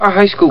Our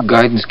high school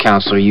guidance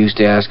counselor used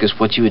to ask us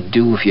what you would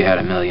do if you had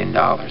 $1 million.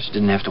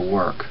 Didn't have to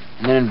work.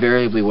 And then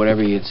invariably,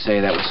 whatever you'd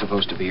say, that was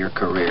supposed to be your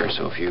career.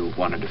 So if you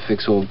wanted to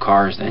fix old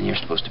cars, then you're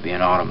supposed to be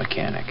an auto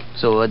mechanic.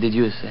 So what did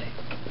you say?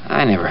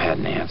 I never had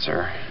an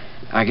answer.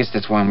 I guess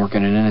that's why I'm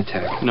working at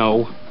Initech.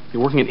 No,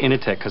 you're working at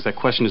Initech because that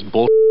question is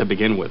bull to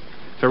begin with.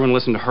 If everyone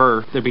listened to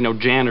her, there'd be no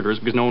janitors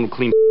because no one would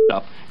clean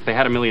up if they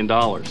had $1 million.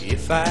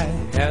 If I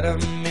had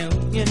 $1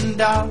 million,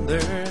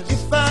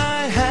 if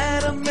I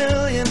had $1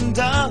 million.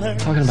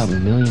 Talking about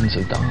millions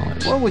of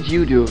dollars. What would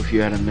you do if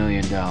you had $1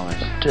 million?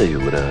 Tell you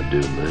what I'd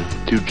do,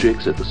 man. 2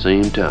 chicks at the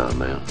same time,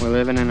 man. We're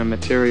living in a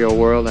material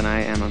world, and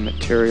I am a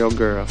material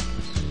girl.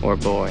 Or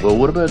boy. Well,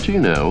 what about you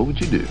now? What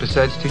would you do?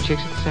 Besides 2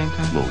 chicks at the same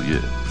time? Oh,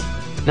 yeah.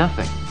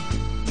 Nothing.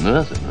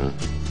 Nothing, huh?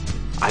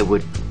 I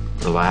would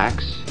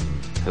relax.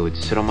 I would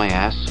sit on my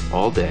ass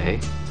all day.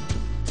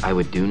 I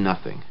would do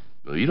nothing.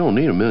 Well, you don't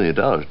need $1 million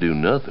to do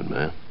nothing,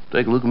 man.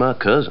 Take a look at my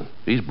cousin.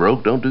 He's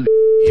broke, don't do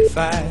If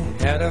I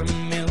had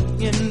 $1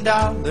 million,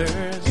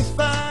 if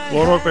I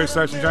Lone Oak Based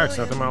Action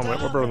Jackson at the Mount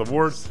Weber on the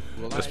board.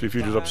 SP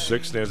Futures up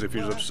 6, NASDAQ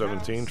Futures up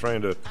 17,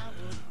 trying to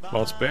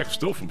bounce back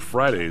still from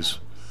Friday's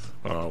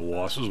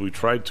losses. We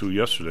tried to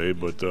yesterday,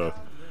 but it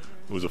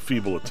was a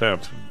feeble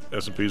attempt.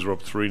 S&Ps were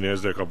up 3,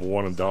 NASDAQ up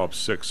 1, and Dow up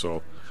 6,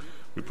 so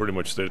we pretty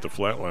much stayed at the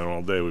flat line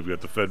all day. We've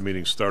got the Fed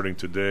meeting starting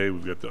today.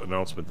 We've got the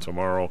announcement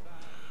tomorrow.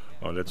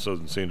 That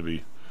doesn't seem to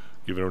be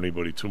giving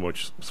anybody too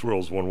much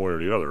thrills one way or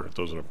the other. It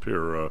doesn't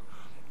appear.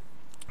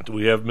 Do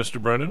we have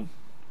Mr. Brendan?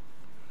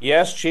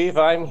 Yes, Chief,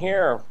 I'm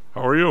here.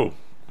 How are you?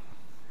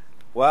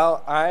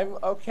 Well, I'm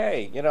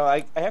okay. You know,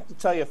 I have to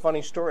tell you a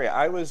funny story.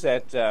 I was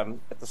at the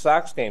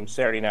Sox game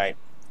Saturday night,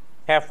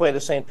 halfway to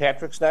St.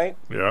 Patrick's night.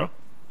 Yeah.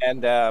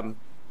 And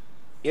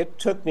it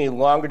took me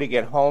longer to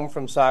get home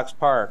from Sox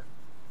Park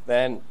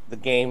than the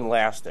game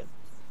lasted.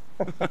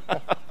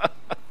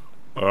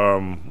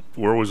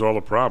 Where was all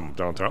the problem?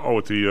 Downtown? Oh,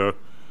 at the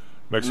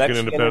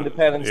Mexican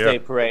Independence Day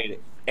Parade.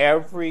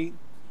 Every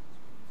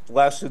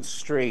blessed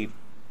street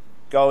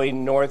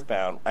going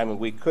northbound. I mean,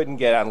 we couldn't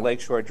get on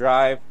Lakeshore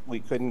Drive. We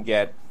couldn't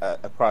get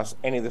across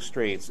any of the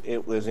streets.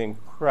 It was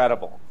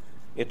incredible.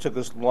 It took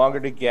us longer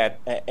to get,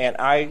 and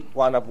I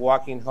wound up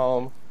walking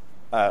home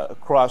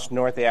across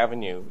North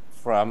Avenue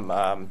from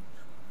a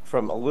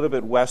little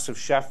bit west of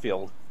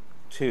Sheffield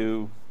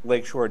to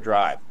Lakeshore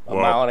Drive, a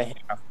mile and a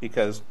half,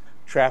 because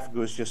traffic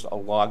was just a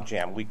log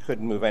jam. We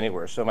couldn't move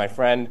anywhere. So my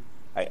friend,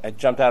 I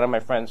jumped out of my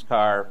friend's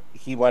car.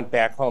 He went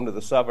back home to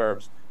the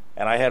suburbs,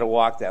 and I had to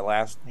walk that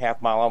last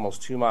half mile,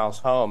 almost 2 miles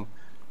home.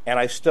 And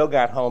I still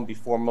got home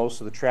before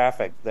most of the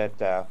traffic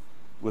that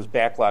was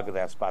backlogged at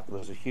that spot. There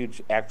was a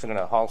huge accident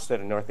at Halstead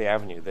and North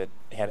Avenue that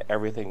had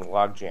everything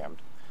log jammed.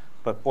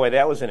 But boy,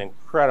 that was an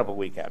incredible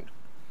weekend.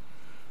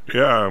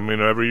 Yeah, I mean,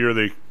 every year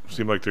they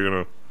seem like they're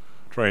going to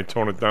try and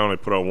tone it down. They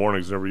put out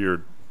warnings every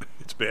year.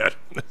 It's bad.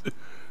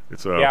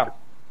 It's yeah.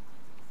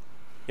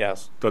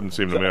 Yes. Doesn't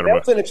seem to matter. That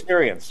was an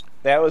experience.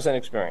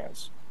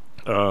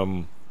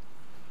 Do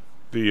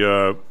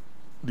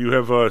you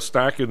have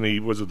stock in the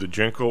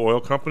Genco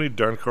Oil Company,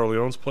 Don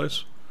Corleone's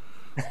place?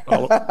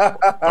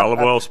 Olive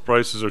oil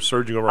prices are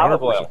surging over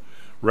 100%.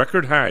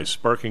 Record highs,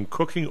 sparking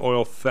cooking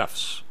oil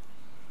thefts.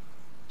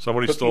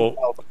 Somebody stole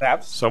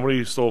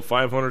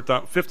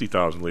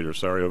 50,000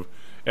 liters, of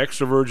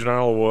extra virgin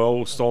olive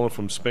oil stolen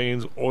from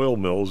Spain's oil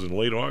mills in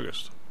late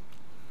August.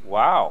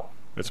 Wow.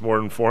 It's more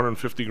than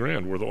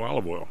 $450,000 worth of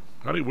olive oil.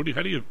 How do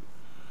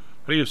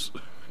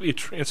you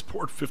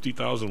transport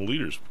 50,000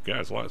 liters? God,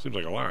 it's a lot. It seems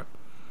like a lot.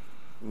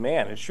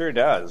 Man, it sure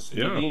does.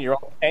 Yeah. You need your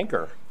own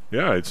tanker.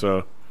 Yeah, it's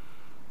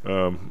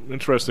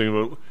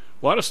interesting.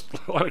 A lot of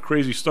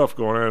crazy stuff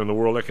going on in the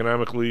world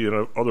economically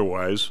and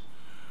otherwise.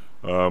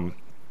 I want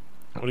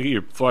to get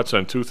your thoughts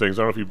on 2 things.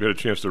 I don't know if you've had a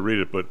chance to read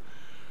it, but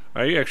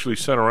I actually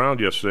sent around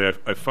yesterday.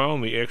 I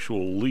found the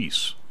actual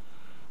lease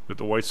that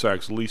the White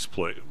Sox lease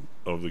play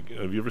of the.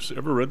 Have you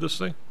ever read this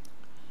thing?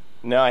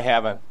 No, I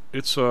haven't.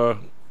 It's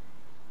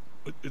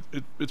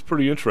it's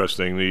pretty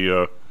interesting.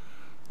 Let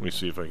me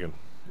see if I can.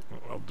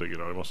 I'll dig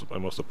it out. I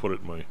must have put it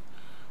in my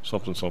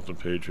something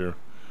page here.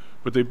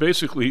 But they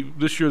basically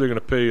this year they're going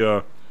to pay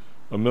 $1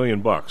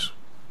 million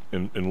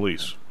in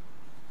lease.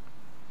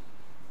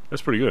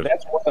 That's pretty good.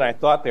 That's more than I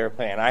thought they were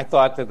paying. I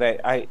thought that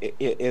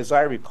as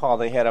I recall,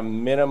 they had a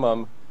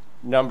minimum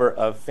number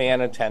of fan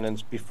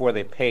attendance before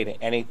they paid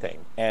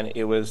anything, and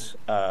it was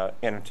an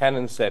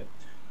attendance that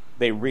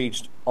they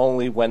reached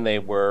only when they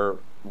were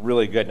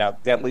really good. Now,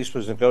 that lease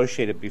was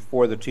negotiated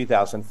before the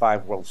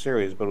 2005 World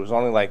Series, but it was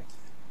only like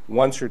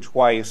once or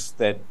twice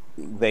that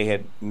they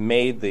had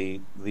made the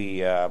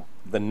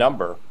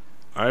number.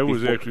 I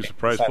was actually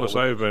surprised. Plus,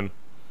 I've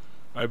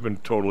been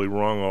totally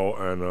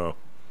wrong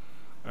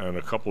on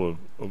a couple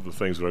of the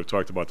things that I've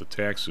talked about. The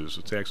taxes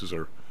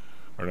are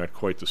not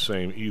quite the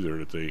same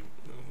either.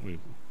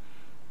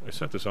 I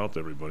sent this out to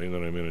everybody, and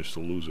then I managed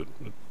to lose it.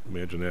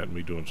 Imagine that,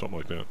 me doing something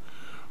like that.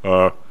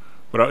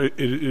 But it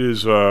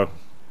is. Here,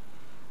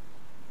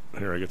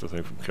 I get the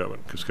thing from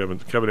Kevin, because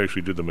Kevin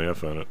actually did the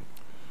math on it.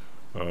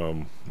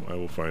 I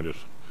will find it.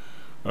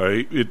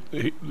 They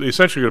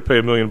essentially going to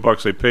pay $1 million.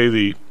 They pay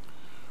the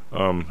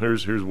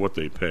here's what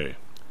they pay.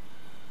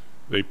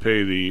 They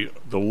pay the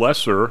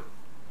lesser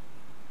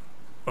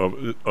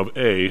of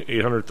A,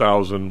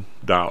 800,000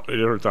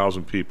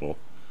 people,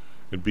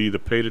 and B, the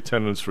paid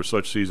attendance for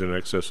such season in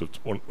excess of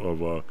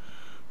 $1.2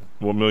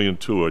 million.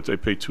 They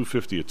pay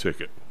 $2.50 a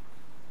ticket,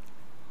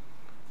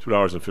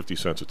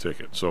 $2.50 a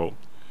ticket. So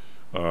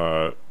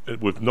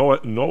with no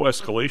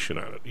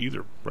escalation on it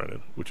either,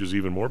 Brendan, which is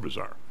even more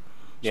bizarre.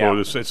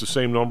 Yeah. So it's the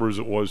same number as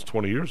it was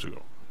 20 years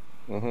ago,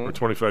 or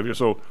 25 years.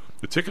 So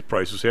the ticket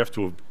prices have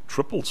to have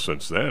tripled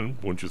since then,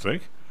 wouldn't you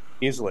think?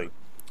 Easily.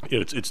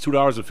 Yeah, it's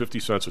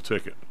 $2.50 a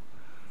ticket.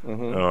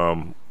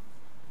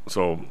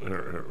 So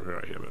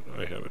here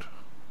I have it.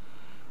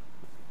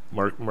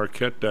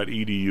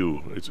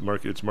 Marquette.edu.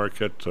 It's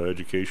Marquette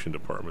Education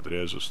Department that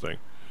has this thing.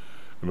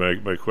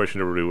 And my question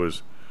to everybody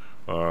was,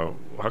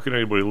 how can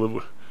anybody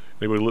live?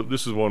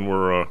 This is one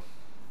where.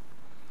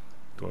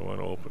 Do I want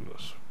to open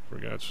this? For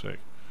God's sake.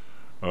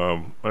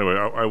 Anyway,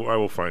 I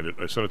will find it.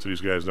 I sent it to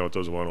these guys now. It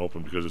doesn't want to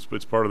open because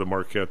it's part of the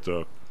Marquette.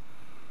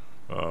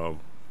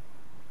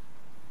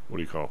 What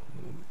do you call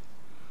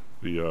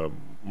the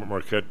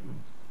Marquette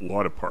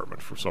Law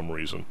Department for some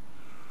reason,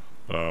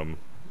 and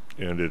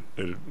it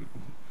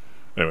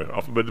anyway.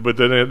 But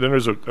then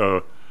there's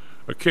a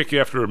kick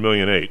after $1.8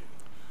 million,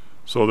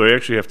 so they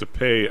actually have to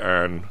pay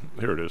on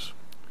here it is,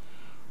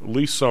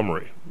 lease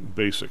summary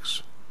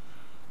basics,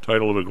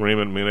 title of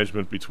agreement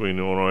management between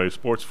Illinois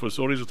Sports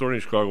Facilities Authority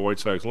and Chicago White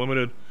Sox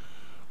Limited,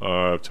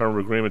 term of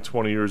agreement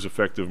 20 years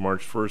effective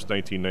March 1st,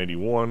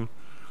 1991.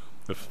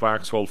 The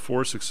Fox hold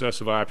 4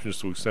 successive options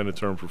to extend the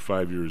term for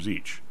 5 years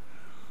each.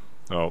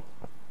 Now,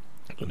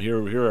 and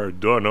here are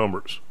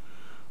numbers.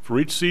 For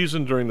each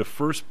season during the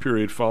first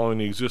period following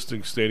the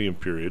existing stadium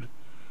period,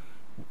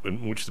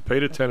 in which the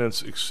paid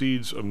attendance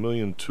exceeds $1.2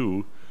 million,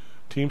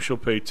 teams shall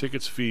pay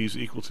tickets fees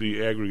equal to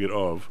the aggregate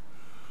of.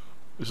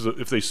 This is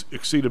if they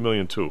exceed $1.2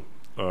 million.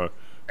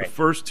 The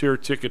first tier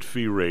ticket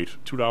fee rate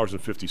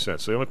 $2.50.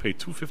 So they only pay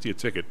 $2.50 a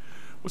ticket.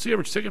 What's the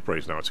average ticket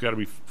price now? It's got to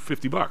be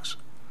 $50.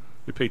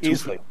 They pay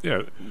easily.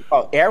 Yeah.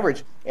 Oh,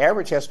 average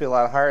has to be a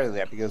lot higher than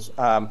that because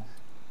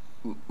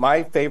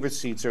my favorite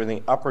seats are in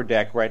the upper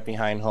deck right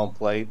behind home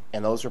plate,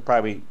 and those are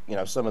probably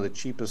some of the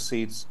cheapest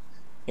seats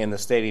in the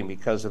stadium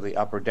because of the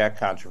upper deck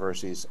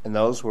controversies, and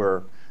those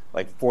were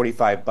like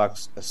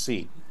 $45 a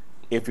seat.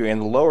 If you're in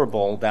the lower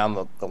bowl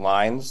down the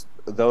lines,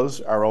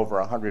 those are over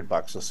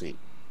 $100 a seat.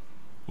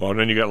 Well, and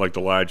then you got like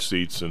the lodge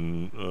seats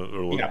and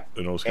those kind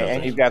of things.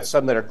 And you've got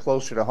some that are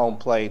closer to home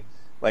plate,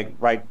 like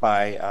right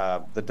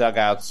by the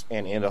dugouts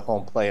and into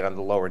home plate on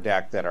the lower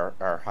deck that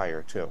are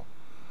higher too.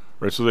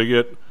 Right, so they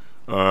get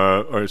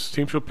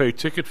teams shall pay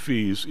ticket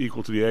fees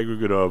equal to the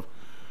aggregate of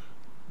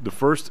the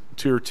first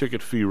tier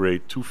ticket fee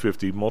rate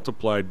 $2.50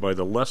 multiplied by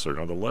the lesser.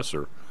 Now the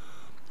lesser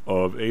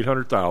of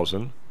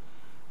 800,000,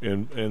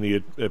 and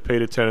the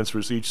paid attendance for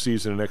each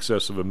season in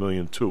excess of $1.2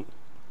 million.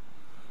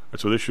 And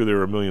so this year they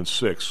were $1.6 million,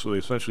 so they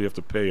essentially have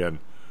to pay on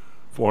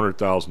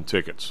 400,000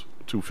 tickets,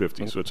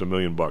 $2.50, so it's $1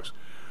 million.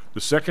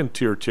 The second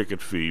tier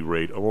ticket fee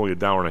rate of only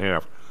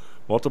 $1.50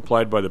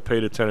 multiplied by the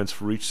paid attendance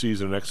for each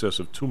season in excess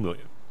of $2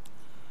 million.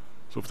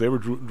 So if they were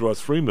draw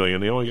 $3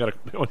 million, they only got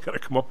to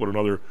come up with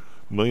another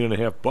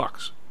 $1.5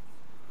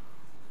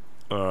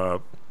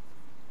 million.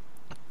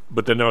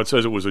 But then now it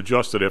says it was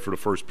adjusted after the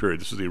first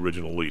period. This is the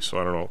original lease, so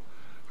I don't know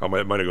how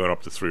it might have gone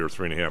up to 3 or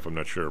 3.5. I'm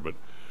not sure, but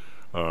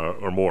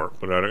or more.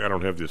 But I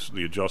don't have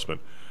the adjustment.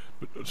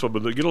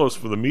 But they get those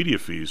for the media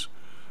fees.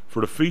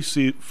 For the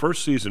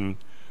first season,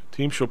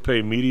 teams shall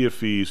pay media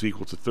fees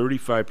equal to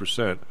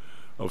 35%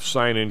 of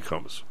sign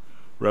incomes,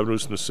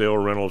 revenues from the sale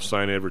or rental of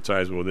sign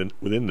advertisement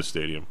within the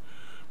stadium,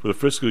 for the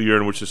fiscal year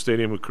in which the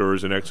stadium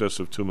occurs in excess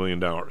of $2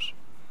 million.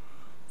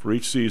 For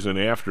each season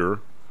after,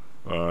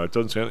 it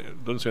doesn't say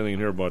anything in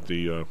here about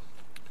the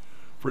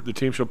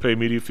team shall pay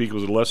media fee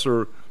equals the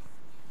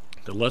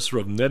lesser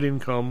of net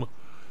income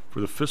for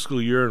the fiscal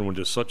year in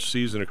which such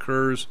season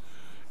occurs,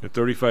 and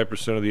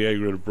 35% of the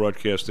aggregate of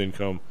broadcast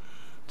income,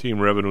 team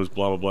revenues,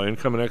 blah blah blah,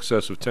 income in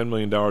excess of $10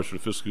 million for the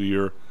fiscal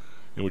year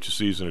in which the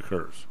season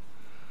occurs.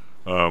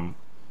 I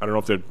don't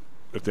know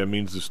if that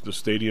means the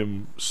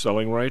stadium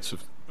selling rights,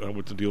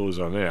 what the deal is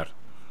on that.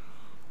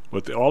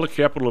 But all the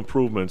capital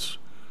improvements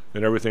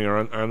and everything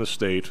are on the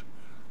state,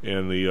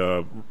 and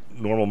the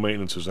normal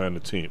maintenance is on the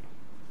team,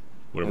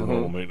 whatever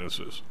normal maintenance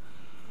is.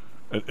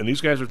 And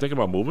these guys are thinking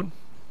about moving?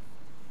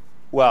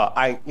 Well,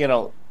 I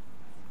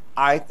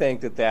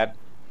think that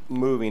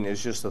moving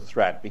is just a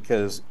threat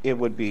because it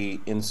would be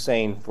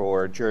insane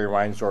for Jerry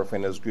Reinsdorf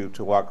and his group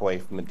to walk away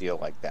from a deal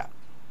like that.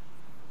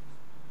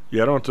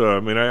 Yeah,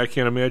 I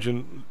can't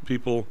imagine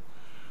people.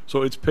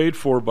 So it's paid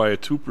for by a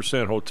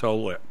 2%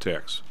 hotel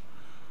tax.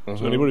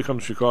 So anybody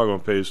comes to Chicago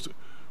and pays.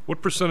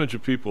 What percentage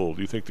of people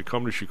do you think that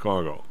come to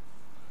Chicago,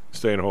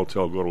 stay in a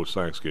hotel, go to a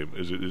Sox game?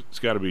 It's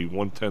got to be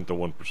 1/10 of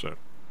 1%.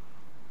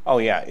 Oh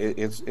yeah,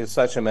 it's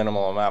such a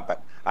minimal amount.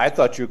 But I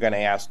thought you were going to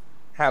ask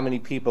how many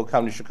people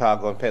come to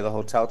Chicago and pay the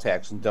hotel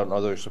tax and don't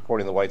know they're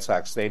supporting the White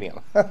Sox stadium.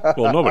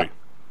 Well, nobody.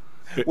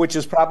 which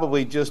is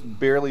probably just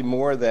barely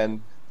more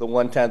than the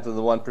 1/10 of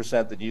the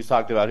 1% that you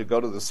talked about who go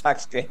to the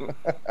Sox game.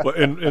 But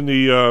and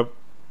the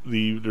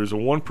there's a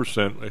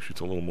 1%. Actually,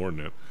 it's a little more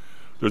than that.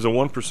 There's a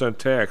 1%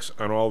 tax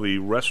on all the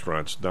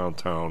restaurants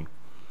downtown.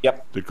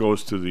 Yep. That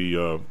goes to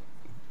the.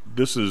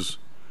 This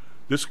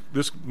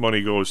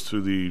money goes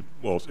to the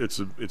it's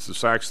the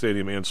Sox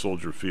Stadium and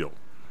Soldier Field.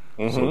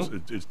 So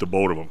it's the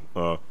both of them.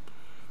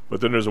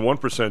 But then there's a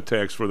 1%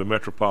 tax for the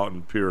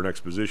Metropolitan Pier and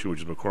Exposition,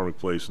 which is McCormick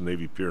Place and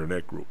Navy Pier and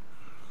that group.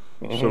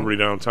 So everybody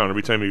downtown,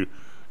 every time you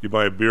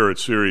buy a beer at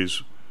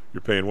Ceres,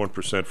 you're paying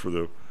 1% for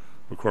the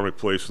McCormick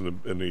Place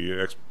and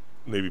the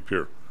Navy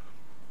Pier.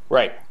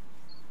 Right.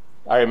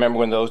 I remember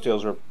when those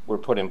deals were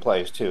put in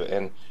place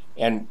too,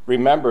 and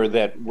remember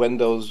that when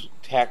those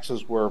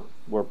taxes were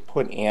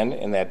put in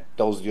and that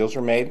those deals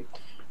were made,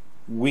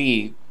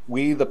 we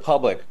the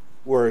public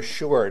were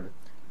assured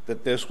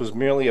that this was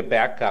merely a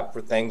backup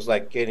for things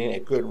like getting a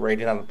good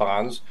rating on the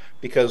bonds,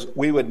 because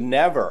we would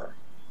never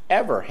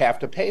ever have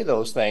to pay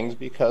those things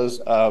because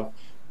of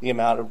the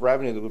amount of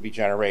revenue that would be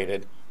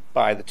generated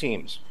by the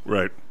teams.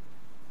 Right.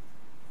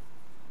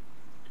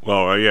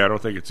 Well, yeah, I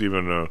don't think it's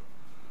even $1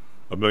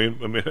 million.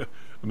 $1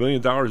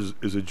 million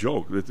is a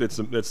joke. What's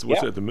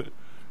the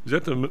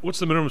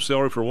minimum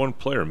salary for one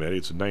player, Matty?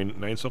 It's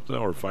nine something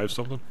or 5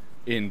 something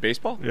in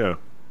baseball. Yeah,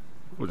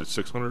 was it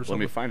 600 or something? Let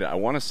me find it. I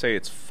want to say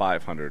it's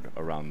 500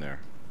 around there.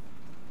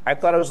 I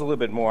thought it was a little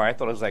bit more. I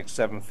thought it was like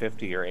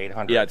 750 or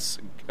 800. Yeah, it's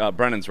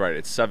Brennan's right.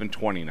 It's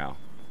 720 now.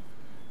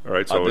 All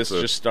right, so this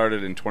just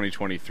started in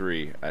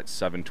 2023 at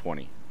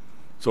 720.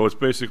 So it's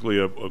basically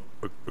a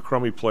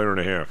crummy player and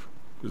a half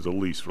is the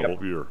lease for the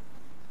whole year.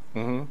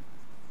 Mm-hmm.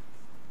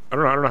 I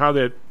don't know how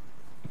that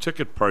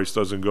ticket price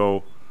doesn't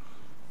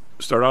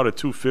start out at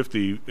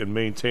 $250 and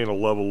maintain a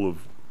level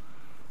of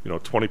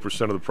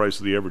 20% of the price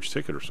of the average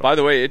ticket or something. By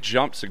the way, it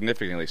jumped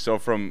significantly. So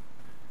from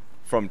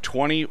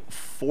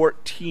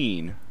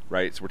 2014,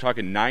 right? So we're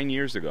talking 9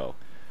 years ago,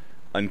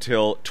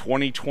 until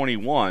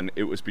 2021,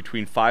 it was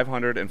between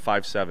 500 and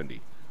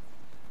 570,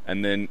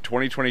 and then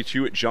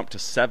 2022 it jumped to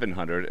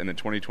 700, and then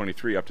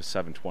 2023 up to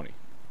 720.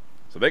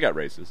 So they got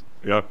raises.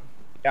 Yeah.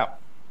 Yeah.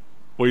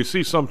 Well, you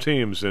see some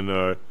teams, and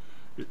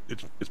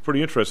it's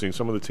pretty interesting.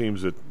 Some of the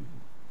teams that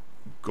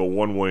go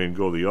one way and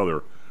go the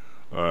other.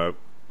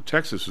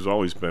 Texas has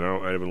always been.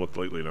 I haven't looked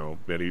lately now.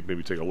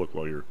 Maybe take a look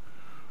while you're.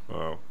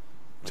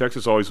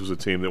 Texas always was a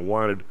team that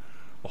wanted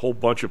a whole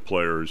bunch of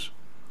players,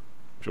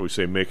 shall we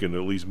say, making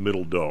at least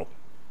middle dough.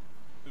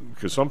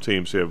 Because some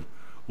teams have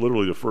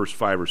literally the first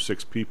 5 or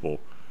 6 people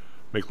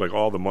make like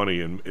all the money,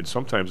 and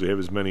sometimes they have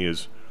as many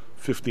as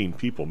 15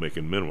 people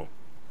making minimum,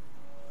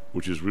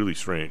 which is really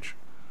strange.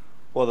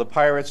 Well, the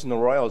Pirates and the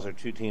Royals are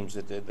two teams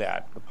that did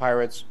that. The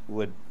Pirates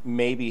would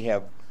maybe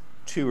have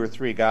 2 or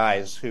 3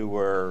 guys who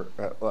were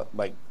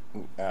like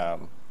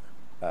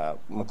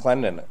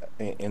McClendon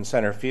in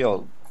center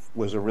field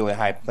was a really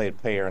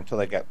high-paid player until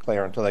they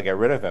got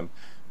rid of him.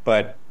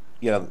 But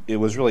it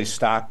was really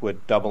stocked with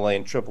AA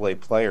and AAA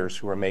players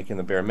who were making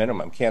the bare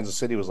minimum. Kansas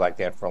City was like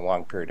that for a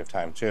long period of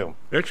time too.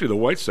 Actually, the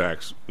White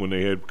Sox, when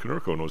they had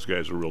Konerko and those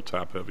guys, were real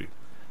top-heavy.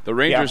 The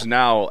Rangers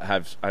now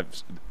have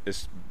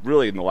it's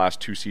really in the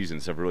last 2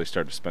 seasons have really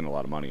started to spend a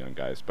lot of money on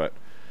guys, but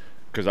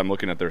because I'm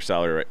looking at their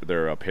salary,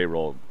 their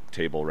payroll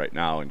table right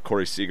now, and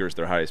Corey Seager's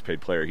their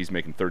highest-paid player. He's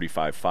making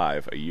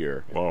 $35.5 a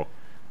year. Wow.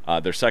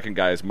 Their second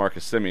guy is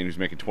Marcus Semien, who's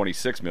making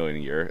 $26 million a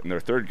year, and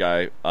their third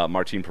guy,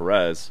 Martin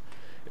Perez,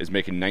 is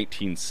making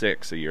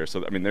 $19.6 a year.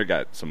 So I mean, they've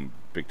got some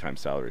big-time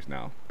salaries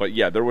now. But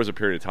yeah, there was a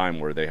period of time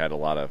where they had a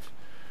lot of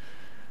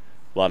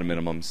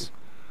minimums.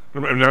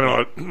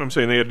 I'm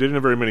saying they didn't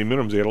have very many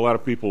minimums. They had a lot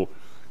of people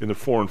in the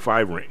 4 and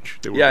 5 range.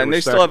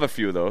 They still have a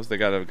few of those. They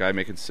got a guy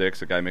making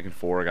 6, a guy making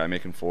 4, a guy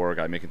making 4, a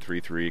guy making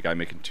 3, a guy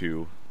making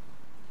 2.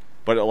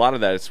 But a lot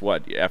of that is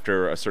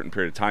after a certain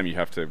period of time, you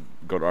have to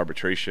go to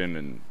arbitration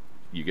and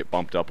you get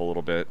bumped up a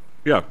little bit.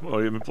 Yeah.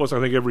 Well, plus, I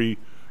think every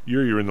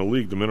year you're in the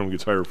league, the minimum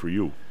gets higher for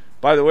you.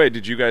 By the way,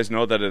 did you guys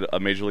know that a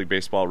Major League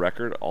Baseball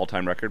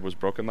all-time record was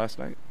broken last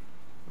night?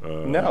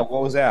 No.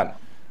 What was that?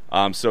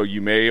 So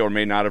you may or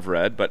may not have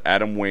read, but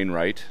Adam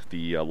Wainwright,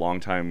 the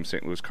longtime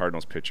St. Louis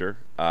Cardinals pitcher,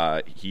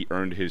 he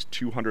earned his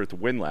 200th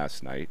win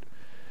last night,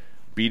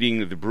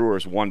 beating the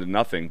Brewers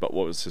 1-0. But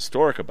what was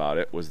historic about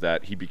it was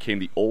that he became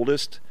the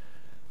oldest.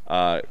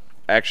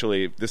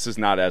 Actually, this is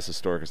not as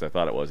historic as I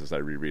thought it was as I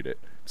reread it.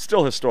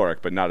 Still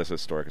historic, but not as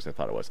historic as I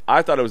thought it was.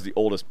 I thought it was the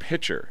oldest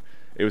pitcher.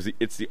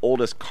 It's the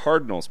oldest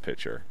Cardinals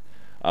pitcher.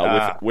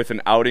 With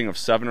an outing of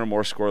 7 or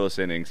more scoreless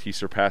innings, he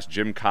surpassed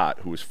Jim Cott,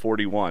 who was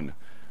 41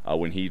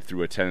 when he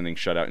threw a 10-inning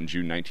shutout in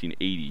June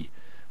 1980.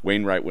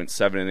 Wainwright went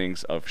 7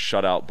 innings of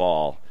shutout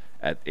ball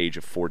at the age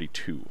of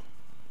 42.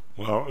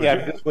 Well, yeah,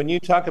 because when you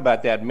talk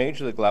about that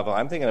major league level,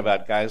 I'm thinking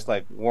about guys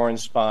like Warren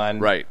Spahn.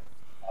 Right.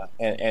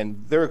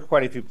 And there are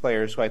quite a few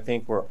players who I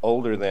think were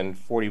older than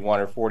 41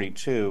 or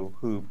 42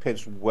 who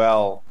pitched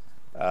well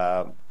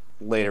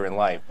later in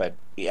life. But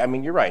I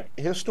mean, you're right.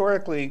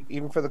 Historically,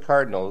 even for the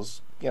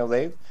Cardinals,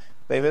 they've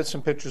had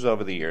some pitchers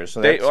over the years.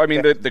 So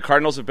the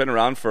Cardinals have been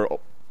around for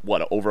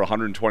over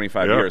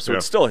 125 Yeah, years. So yeah.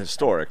 it's still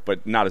historic,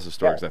 but not as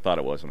historic as Yeah. I thought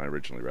it was when I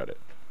originally read it.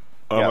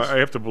 Yes. I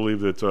have to believe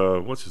that,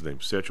 what's his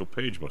name? Satchel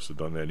Paige must have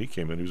done that. He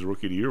came in, he was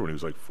Rookie of the Year when he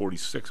was like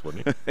 46,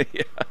 wasn't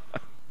he?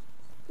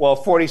 Well,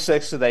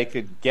 46 that they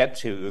could get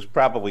to. It was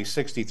probably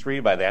 63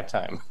 by that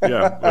time.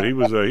 Yeah, but he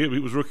was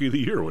Rookie of the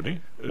Year,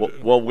 wasn't he?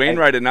 Well,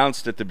 Wainwright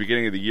announced at the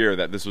beginning of the year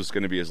that this was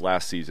going to be his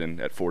last season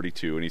at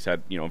 42, and he's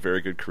had a very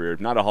good career.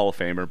 Not a Hall of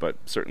Famer, but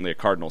certainly a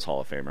Cardinals Hall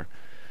of Famer.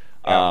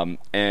 Yeah.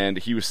 And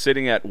he was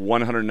sitting at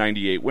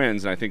 198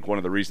 wins, and I think one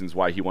of the reasons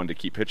why he wanted to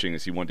keep pitching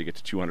is he wanted to get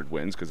to 200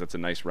 wins because that's a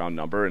nice round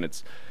number, and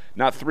it's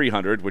not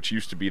 300, which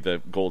used to be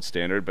the gold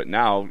standard, but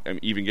now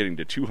even getting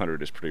to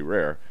 200 is pretty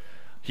rare.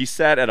 He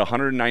sat at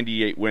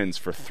 198 wins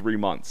for 3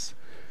 months.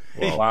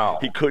 Wow.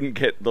 He couldn't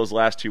get those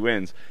last 2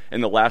 wins.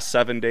 In the last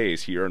 7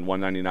 days, he earned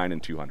 199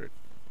 and 200.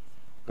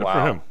 Good Wow.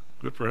 for him.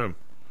 Good for him.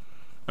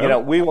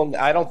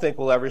 I don't think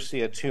we'll ever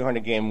see a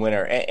 200-game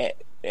winner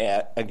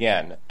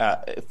again.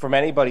 From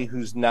anybody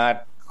who's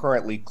not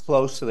currently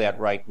close to that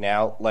right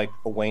now, like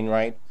a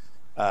Wainwright.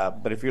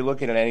 But if you're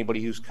looking at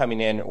anybody who's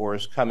coming in or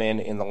has come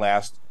in the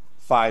last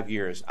 5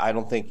 years, I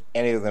don't think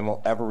any of them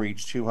will ever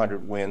reach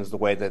 200 wins the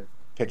way that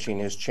pitching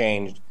has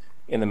changed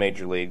in the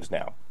major leagues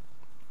now.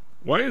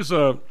 Why is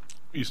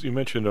you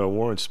mentioned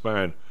Warren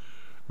Spahn?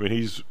 I mean,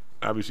 he's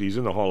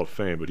in the Hall of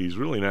Fame, but he's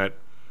really not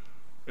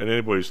in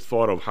anybody's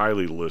thought of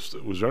highly list.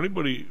 Was there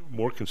anybody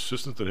more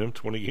consistent than him?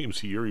 20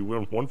 games a year. He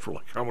won one for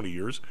like how many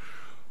years?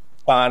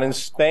 On in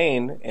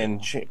Spain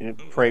and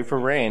pray for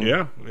rain.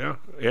 Yeah.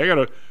 Hey, I got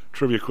a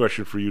trivia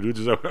question for you,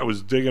 dudes. I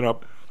was digging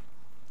up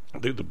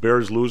the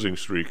Bears losing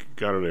streak.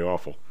 God, are they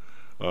awful?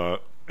 And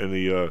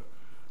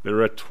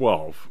they're at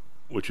 12.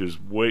 Which is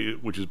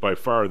by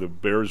far the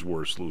Bears'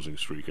 worst losing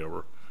streak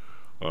ever.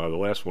 The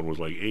last one was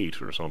like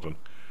 8 or something.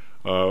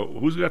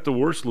 Who's got the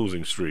worst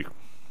losing streak?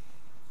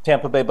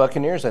 Tampa Bay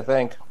Buccaneers, I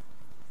think.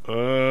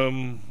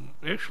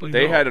 Actually,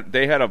 They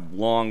no. had a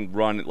long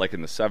run like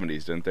in the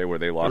 70s, didn't they, where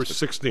they They lost were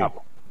 16.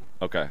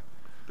 Okay.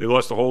 They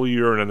lost the whole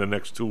year, and then the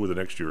next 2 were the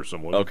next year or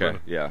something. Okay,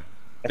 yeah.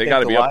 I They think got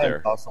to the be up Lions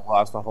there. also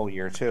lost the whole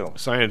year too.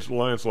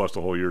 Lions lost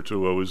the whole year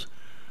too. It was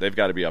They've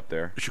got to be up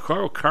there. the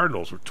Chicago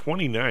Cardinals were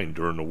 29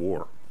 during the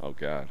war. Oh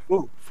God.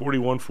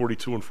 41,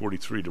 42, and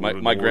 43.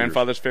 My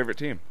grandfather's favorite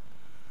team.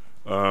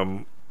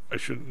 I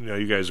should.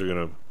 You guys are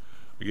gonna.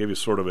 I gave you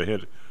sort of a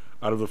hint.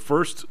 Out of the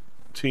first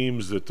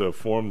teams that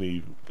formed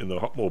in the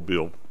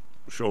Hupmobile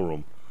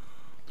showroom,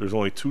 there's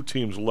only 2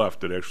 teams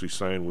left that actually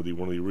signed with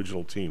one of the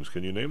original teams.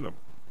 Can you name them?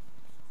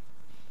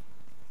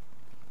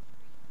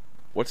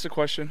 What's the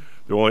question?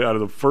 They're only out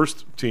of the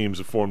first teams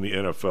that formed the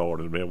NFL or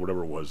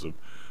whatever it was, the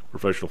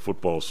Professional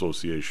Football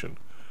Association.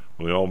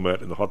 When they all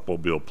met in the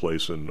Hupmobile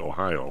place in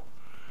Ohio,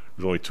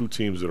 there's only 2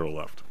 teams that are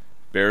left.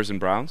 Bears and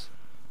Browns?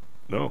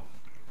 No.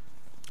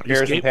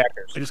 Bears and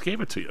Packers. I just gave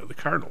it to you. The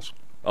Cardinals.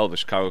 Oh, the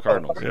Chicago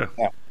Cardinals.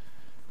 Yeah.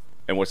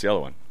 And what's the other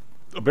one?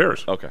 The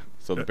Bears. Okay,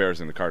 so the Bears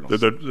and the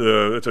Cardinals.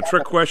 It's a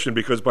trick question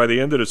because by the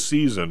end of the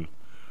season,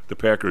 the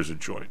Packers had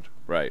joined.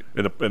 Right.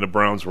 And the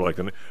Browns were like,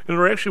 and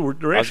they're I was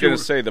going to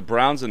say the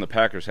Browns and the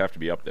Packers have to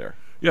be up there.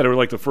 Yeah, they were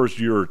like the first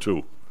year or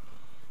 2.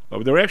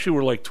 There actually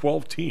were like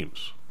 12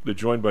 teams that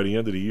joined by the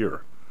end of the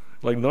year.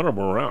 Like none of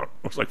them were around.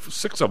 It was like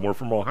 6 of them were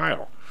from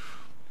Ohio.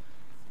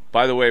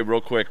 By the way,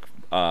 real quick,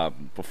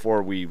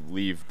 before we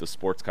leave the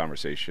sports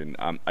conversation,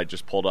 I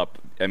just pulled up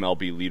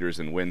MLB leaders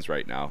in wins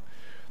right now.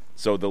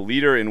 So the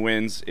leader in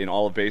wins in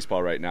all of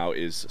baseball right now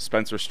is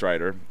Spencer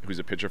Strider, who's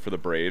a pitcher for the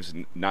Braves.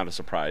 Not a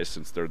surprise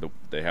since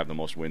they have the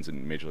most wins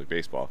in Major League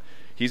Baseball.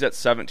 He's at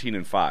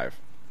 17-5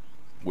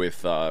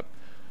 with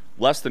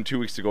less than 2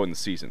 weeks to go in the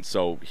season.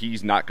 So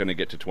he's not going to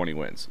get to 20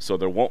 wins. So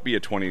there won't be a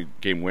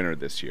 20-game winner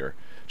this year.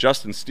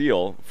 Justin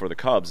Steele for the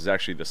Cubs is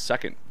actually the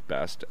second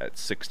best at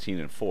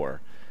 16-4.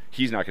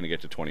 He's not going to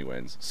get to 20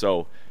 wins.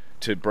 So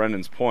to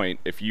Brendan's point,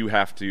 if you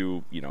have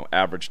to,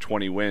 average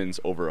 20 wins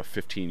over a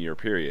 15-year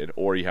period,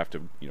 or you have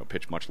to,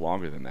 pitch much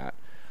longer than that,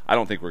 I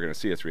don't think we're going to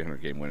see a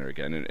 300-game winner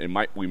again,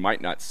 and we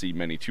might not see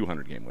many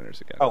 200-game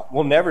winners again. Oh,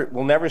 we'll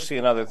never see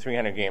another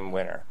 300-game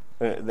winner.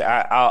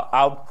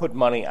 I'll put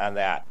money on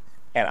that.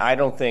 And I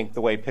don't think the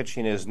way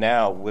pitching is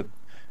now,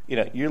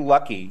 you're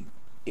lucky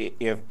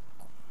if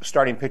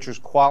starting pitchers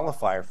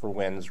qualify for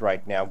wins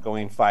right now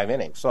going 5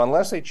 innings. So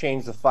unless they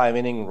change the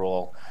 5-inning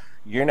rule,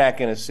 you're not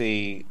going to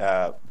see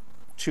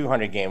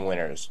 200-game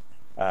winners.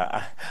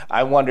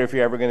 I wonder if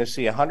you're ever going to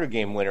see a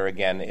 100-game winner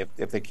again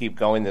if they keep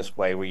going this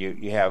way, where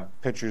you have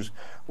pitchers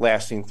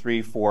lasting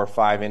 3, 4,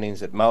 5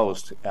 innings at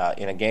most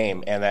in a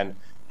game. And then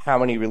how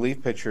many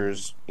relief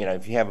pitchers,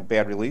 if you have a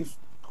bad relief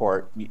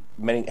court,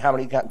 how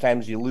many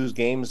times you lose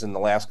games in the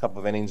last couple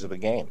of innings of a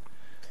game?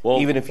 Well,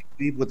 even if you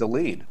lead with the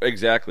lead.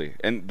 Exactly.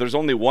 And there's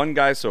only one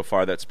guy so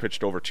far that's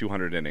pitched over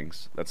 200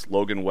 innings. That's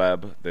Logan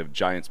Webb, the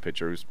Giants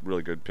pitcher, who's a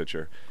really good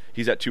pitcher.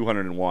 He's at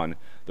 201.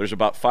 There's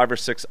about 5 or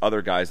 6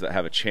 other guys that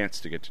have a chance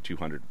to get to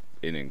 200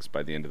 innings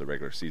by the end of the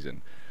regular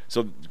season.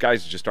 So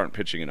guys just aren't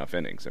pitching enough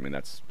innings. I mean,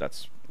 that's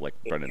like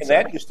Brendan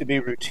said. That used to be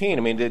routine.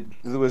 I mean,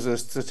 there was a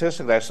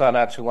statistic that I saw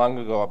not too long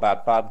ago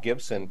about Bob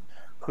Gibson,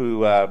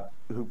 who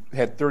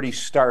had 30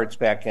 starts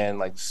back in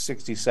like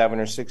 67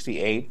 or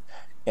 68,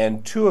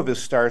 and 2 of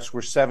his starts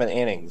were 7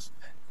 innings.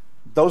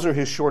 Those are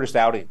his shortest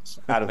outings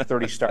out of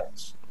 30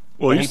 starts.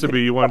 Well, it used to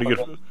be you wanted to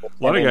get a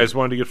lot of guys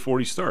wanted to get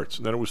 40 starts,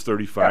 and then it was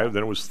 35,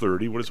 then it was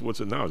 30. What's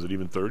it now? Is it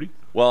even 30?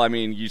 Well, I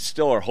mean, you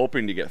still are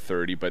hoping to get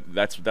 30, but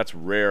that's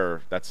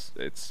rare.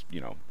 It's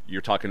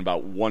you're talking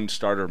about one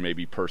starter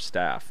maybe per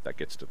staff that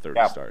gets to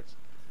 30 starts.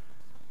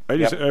 I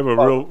have a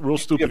real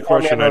stupid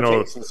question. I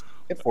know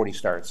get 40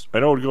 starts.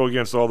 I know it would go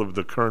against all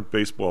the current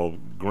baseball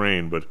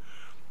grain, but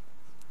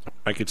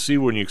I could see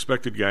when you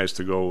expected guys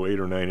to go 8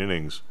 or 9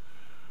 innings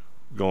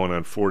going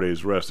on 4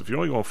 days rest. If you're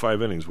only going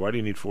 5 innings, why do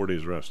you need 4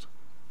 days rest?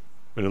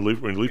 When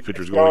relief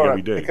pitchers go like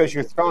every day. Because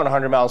you're throwing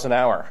 100 miles an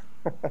hour.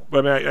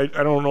 But I mean,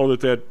 I don't know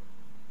that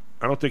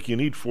I don't think you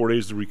need 4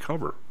 days to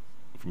recover.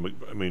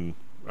 Because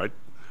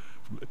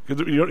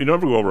you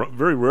never go over.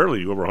 Very rarely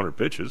you go over 100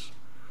 pitches.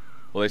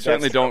 Well, they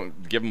certainly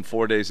don't give them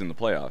 4 days in the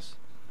playoffs.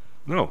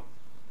 No.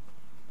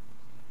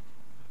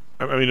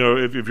 I mean,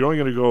 if you're only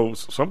going to go,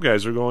 some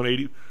guys are going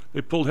 80.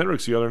 They pulled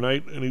Hendricks the other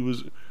night, and he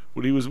was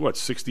what,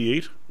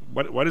 68?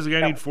 Why does the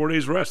guy need 4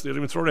 days rest? They didn't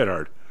even throw that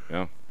hard.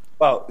 Yeah.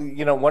 Well,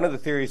 one of the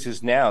theories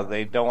is now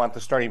they don't want the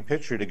starting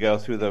pitcher to go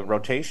through the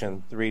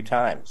rotation 3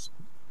 times.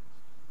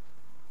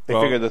 They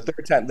figure the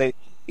third time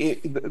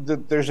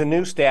there's a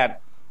new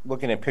stat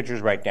looking at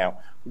pitchers right now.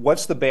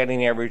 What's the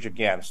batting average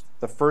against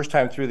the first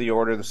time through the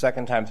order, the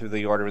second time through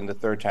the order, and the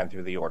third time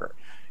through the order?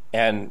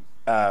 And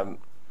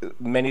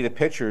many of the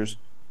pitchers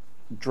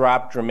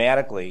drop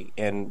dramatically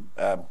in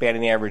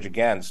batting average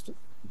against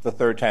the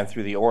third time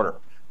through the order.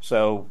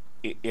 So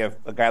if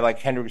a guy like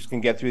Hendricks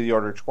can get through the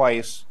order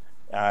twice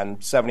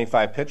on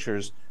 75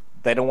 pitchers,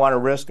 they don't want to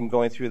risk him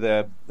going through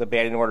the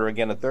batting order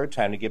again a third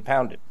time to get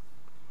pounded.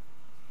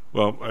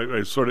 Well,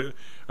 I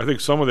think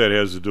some of that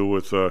has to do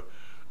with the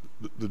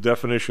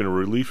definition of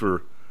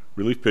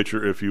relief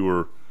pitcher. If you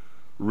were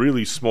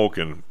really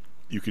smoking,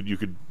 you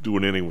could do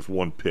an inning with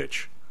one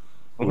pitch.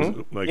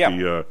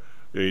 Mm-hmm.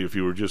 If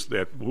you were just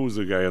that, who was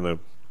the guy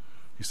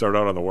he started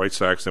out on the White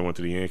Sox, then went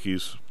to the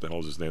Yankees. The hell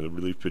was his name? The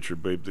relief pitcher,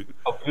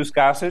 Goose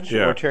Gossage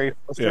or Terry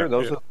Foster.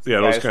 Those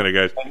kind of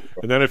guys.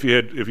 And then if you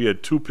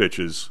had 2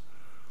 pitches,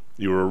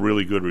 you were a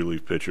really good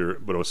relief pitcher.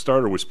 But a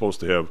starter was supposed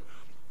to have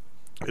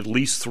at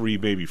least 3,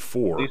 maybe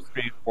 4. At least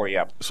 3 or 4,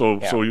 yeah. So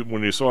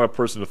when you saw a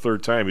person the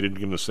third time, you didn't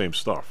give them the same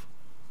stuff.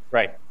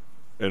 Right.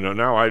 And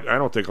now I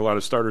don't think a lot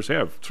of starters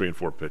have 3 and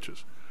 4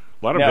 pitches.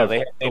 A lot of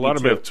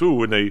them have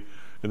 2,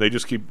 and they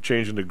just keep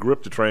changing the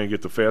grip to try and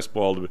get the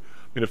fastball.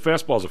 A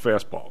fastball's a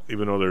fastball,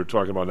 even though they're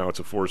talking about now it's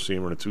a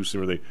 4-seamer and a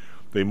 2-seamer.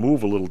 They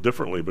move a little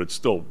differently, but it's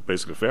still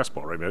basically a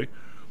fastball, right, Matty?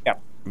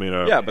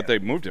 Yeah. But they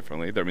move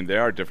differently. I mean, they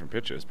are different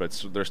pitches, but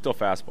they're still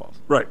fastballs.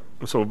 Right.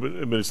 So,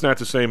 but it's not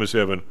the same as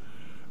having.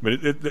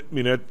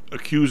 That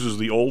accuses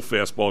the old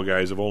fastball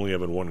guys of only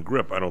having one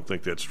grip. I don't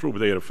think that's true. But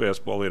they had a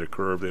fastball, they had a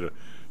curve, they had a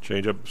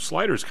changeup.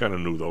 Slider's kind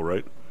of new, though,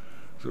 right?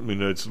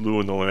 It's new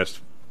in the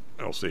last,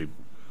 I'll say,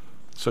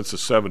 since the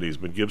 70s.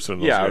 But Gibson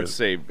and those guys. I would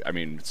say.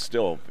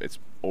 Still, it's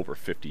over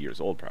 50 years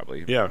old,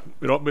 probably. Yeah.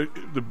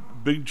 The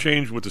big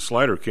change with the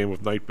slider came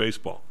with night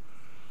baseball.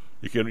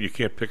 You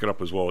can't pick it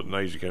up as well at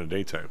night as you can in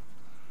daytime.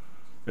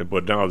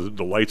 But now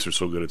the lights are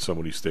so good at some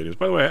of these stadiums.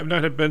 By the way, I have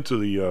not been to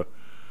the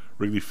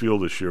Wrigley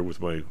Field this year with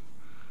my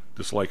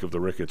dislike of the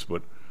Ricketts,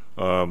 but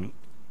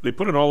they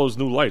put in all those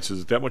new lights.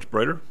 Is it that much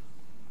brighter?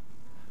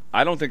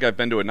 I don't think I've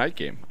been to a night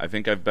game. I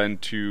think I've been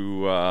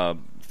to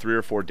 3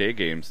 or 4 day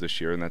games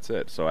this year, and that's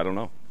it. So I don't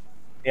know.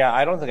 Yeah,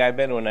 I don't think I've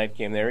been to a night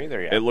game there either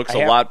yet. It looks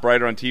a lot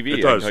brighter on TV.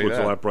 It does. It looks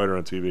a lot brighter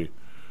on TV.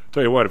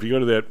 Tell you what, if you go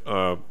to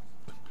that,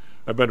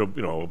 I've been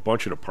to a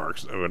bunch of the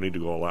parks. I need to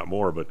go a lot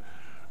more, but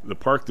the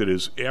park that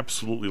is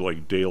absolutely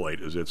like daylight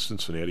is at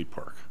Cincinnati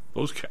Park.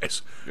 Those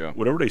guys,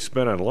 whatever they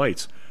spend on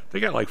lights, they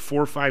got like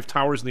 4 or 5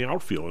 towers in the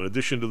outfield in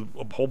addition to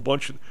a whole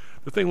bunch.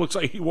 The thing looks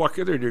like you walk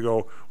in there and you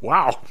go,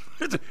 wow.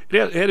 It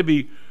had to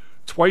be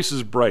twice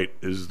as bright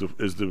as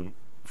the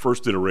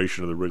first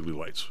iteration of the Wrigley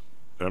lights.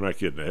 I'm not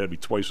kidding. It had to be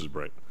twice as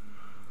bright.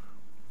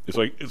 It's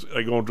like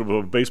going to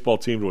a baseball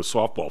team to a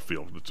softball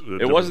field.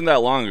 It wasn't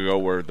that long ago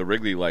where the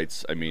Wrigley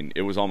lights,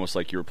 it was almost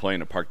like you were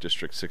playing a Park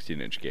District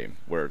 16-inch game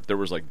where there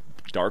was like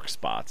dark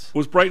spots. It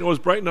was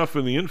bright enough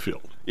in the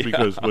infield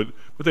because but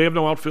they have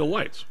no outfield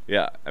lights.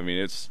 Yeah,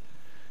 it's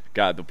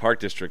the Park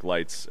District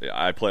lights.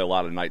 I play a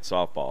lot of night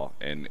softball,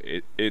 and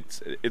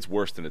it's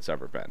worse than it's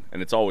ever been,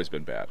 and it's always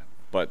been bad.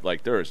 But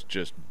like there's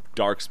just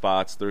dark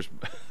spots. There's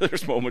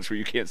moments where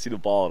you can't see the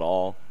ball at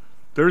all.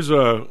 There's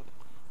the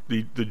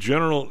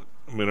general.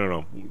 I don't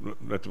know,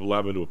 not to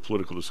lab into a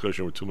political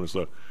discussion with 2 minutes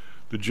left.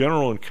 The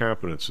general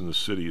incompetence in the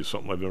city is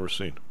something I've never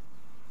seen.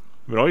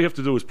 All you have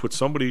to do is put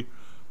somebody.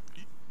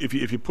 If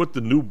you put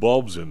the new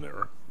bulbs in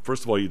there,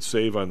 first of all, you'd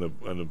save on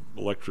the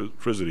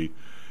electricity.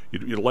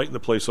 You'd lighten the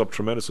place up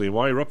tremendously. And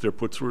while you're up there,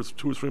 put 2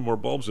 or 3 more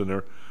bulbs in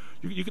there.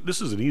 This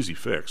is an easy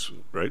fix,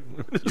 right?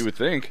 You would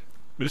think.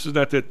 This is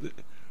not that.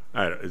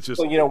 I don't know, it's just.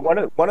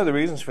 Well, one of the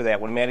reasons for that,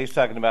 when Matty's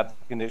talking about the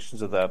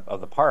conditions of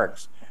the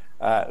parks,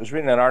 I was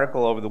reading an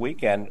article over the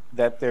weekend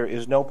that there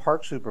is no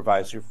park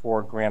supervisor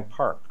for Grant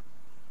Park.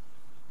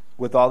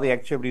 With all the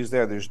activities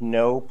there, there's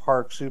no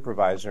park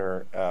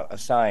supervisor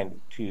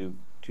assigned to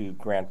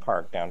Grant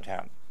Park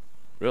downtown.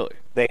 Really?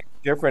 They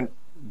have different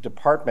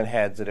department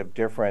heads that have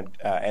different,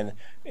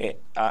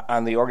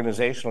 on the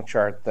organizational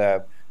chart,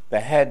 the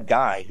head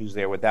guy who's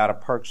there without a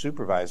park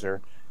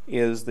supervisor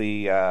is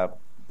the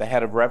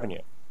head of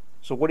revenue.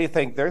 So what do you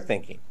think they're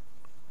thinking?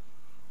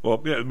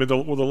 Well, yeah, I mean, the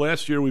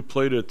last year we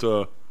played at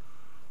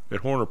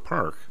Horner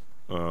Park,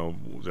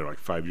 was that like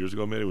 5 years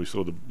ago? Maybe we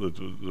saw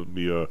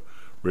the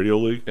Radio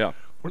League. Yeah,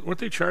 weren't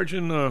they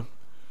charging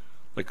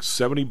like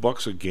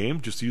 $70 a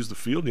game just to use the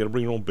field? You had to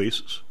bring your own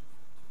bases.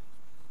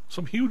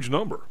 Some huge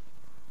number.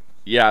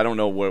 Yeah, I don't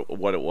know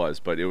what it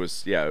was, but it was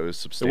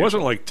substantial. It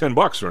wasn't like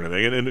 $10 or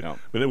anything, and No.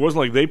 it wasn't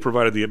like they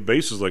provided the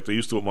bases like they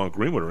used to at Mount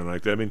Greenwood or anything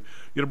like that. I mean,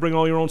 you had to bring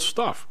all your own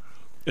stuff,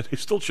 and they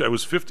still it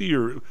was 50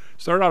 or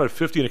started out at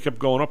 50, and it kept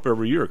going up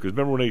every year. Because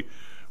remember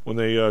when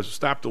they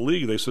stopped the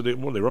league, they said they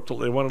wanted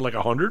like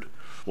 100.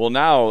 Well,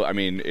 now, I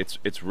mean,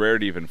 it's rare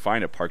to even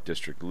find a Park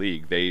District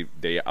League. They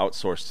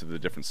outsource to the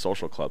different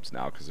social clubs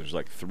now, because there's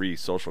like 3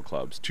 social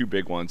clubs, 2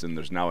 big ones, and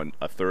there's now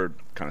a third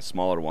kind of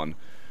smaller one,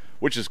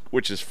 which is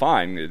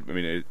fine.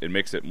 It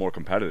makes it more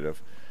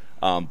competitive.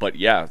 But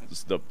yeah,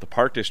 the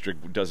Park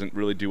District doesn't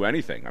really do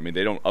anything. I mean,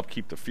 they don't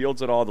upkeep the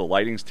fields at all. The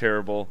lighting's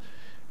terrible.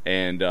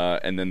 And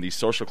then these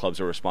social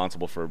clubs are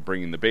responsible for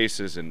bringing the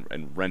bases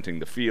and renting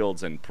the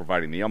fields and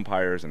providing the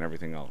umpires and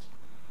everything else.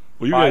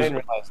 Well, I didn't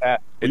realize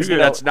that.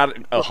 That's not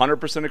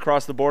 100%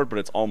 across the board, but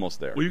it's almost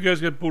there. Well, you guys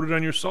got booted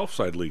on your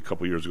Southside League a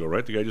couple years ago,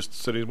 right? The guy just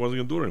said he wasn't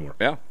going to do it anymore.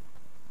 Yeah.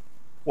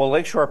 Well,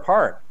 Lakeshore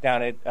Park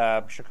down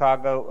at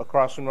Chicago,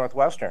 across from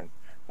Northwestern,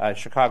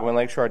 Chicago and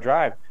Lakeshore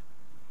Drive,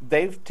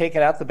 they've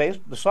taken out the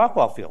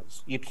softball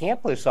fields. You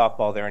can't play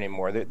softball there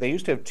anymore. They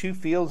used to have 2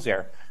 fields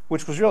there,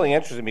 which was really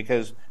interesting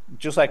because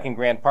just like in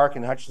Grant Park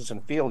and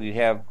Hutchinson Field, you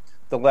have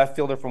the left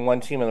fielder from one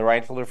team and the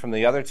right fielder from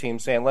the other team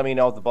saying, "Let me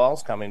know if the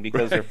ball's coming,"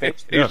 because they're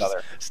facing each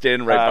other,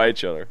 standing right by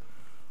each other.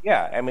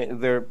 Yeah, I mean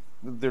they're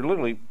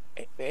literally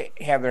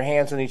have their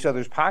hands in each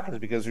other's pockets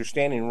because they're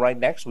standing right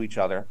next to each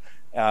other.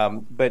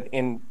 But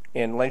in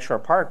Lakeshore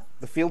Park,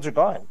 the fields are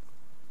gone.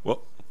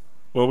 Well,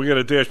 we got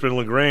a Dashman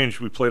LaGrange.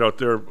 We played out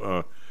there.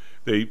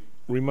 They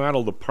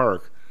remodeled the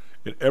park,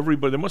 and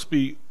everybody. There must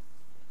be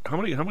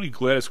how many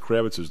Gladys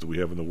Kravitzes do we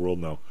have in the world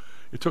now?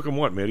 It took them,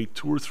 what, Matty,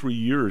 2 or 3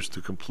 years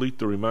to complete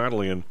the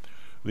remodeling, and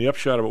the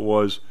upshot of it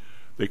was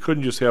they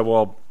couldn't just have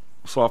all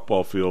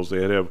softball fields. They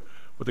had to have,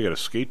 they got a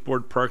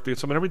skateboard park. They had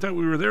something. Every time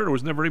we were there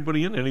was never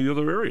anybody in any of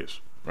the other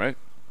areas. Right.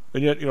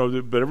 And yet,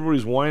 but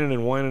everybody's whining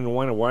and whining and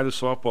whining. Why the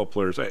softball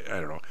players? I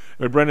don't know.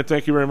 Anyway, Brendan,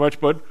 thank you very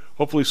much, bud.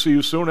 Hopefully see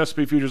you soon.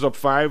 SP Futures up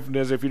 5,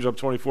 NASDAQ Futures up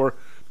 24.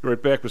 Be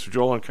right back, Mr.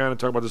 Joel Ancona,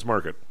 talk about this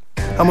market.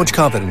 How much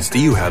confidence do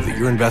you have that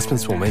your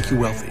investments will make you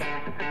wealthy?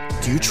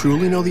 Do you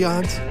truly know the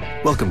odds?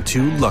 Welcome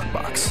to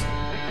Luckbox,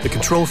 the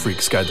control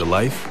freak's guide to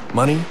life,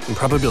 money, and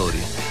probability.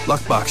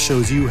 Luckbox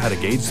shows you how to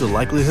gauge the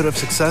likelihood of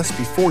success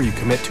before you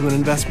commit to an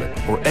investment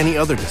or any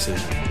other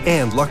decision.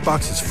 And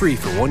Luckbox is free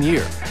for 1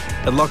 year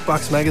at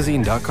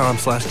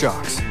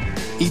luckboxmagazine.com/jocks.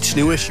 Each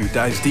new issue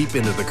dives deep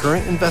into the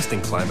current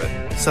investing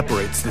climate,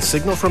 separates the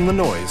signal from the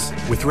noise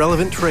with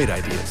relevant trade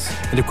ideas,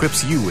 and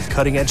equips you with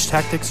cutting-edge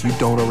tactics you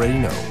don't already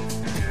know.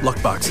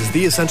 Luckbox is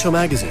the essential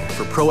magazine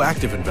for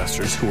proactive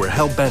investors who are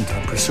hell-bent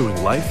on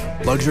pursuing life,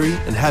 luxury,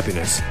 and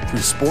happiness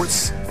through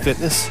sports,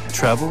 fitness,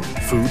 travel,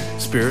 food,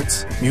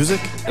 spirits, music,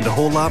 and a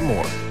whole lot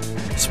more.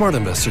 Smart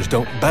investors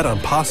don't bet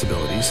on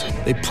possibilities,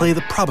 they play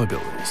the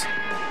probabilities.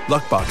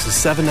 Luckbox is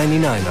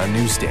 $7.99 on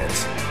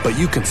newsstands, but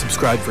you can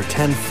subscribe for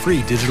 10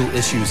 free digital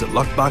issues at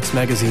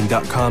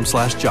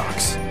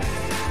luckboxmagazine.com/jocks.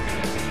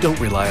 Don't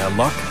rely on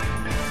luck.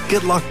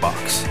 Get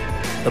Luckbox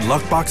at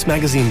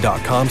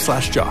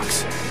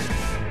luckboxmagazine.com/jocks.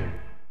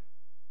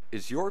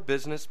 Is your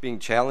business being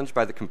challenged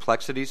by the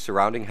complexities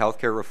surrounding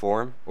healthcare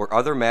reform or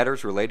other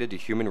matters related to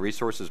human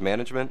resources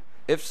management?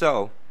 If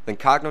so, then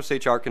Cognos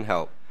HR can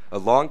help. A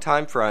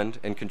longtime friend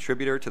and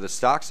contributor to the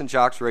Stocks and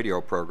Jocks radio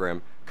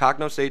program,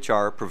 Cognos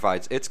HR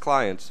provides its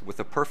clients with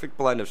a perfect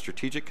blend of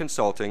strategic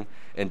consulting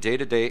and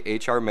day-to-day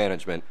HR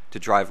management to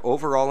drive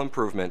overall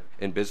improvement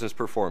in business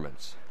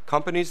performance.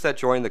 Companies that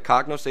join the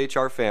Cognos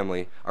HR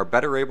family are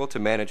better able to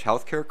manage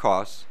healthcare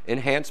costs,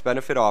 enhance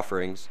benefit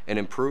offerings, and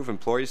improve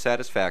employee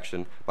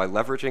satisfaction by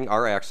leveraging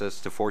our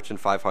access to Fortune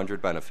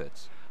 500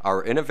 benefits.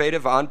 Our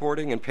innovative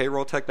onboarding and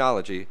payroll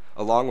technology,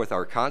 along with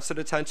our constant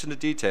attention to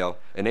detail,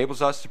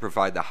 enables us to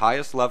provide the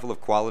highest level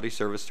of quality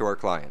service to our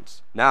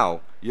clients.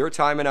 Now, your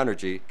time and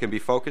energy can be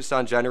focused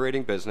on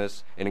generating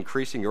business and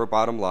increasing your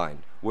bottom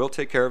line. We'll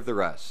take care of the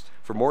rest.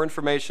 For more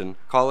information,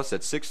 call us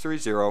at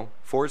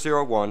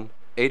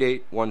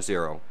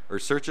 630-401-8810 or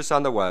search us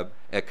on the web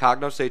at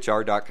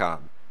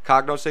cognoshr.com.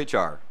 Cognos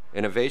HR,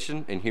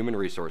 innovation in human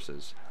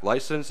resources.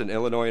 Licensed in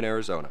Illinois and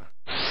Arizona.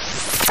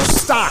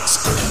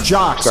 Stocks,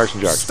 Jocks. Stocks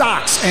and Jocks.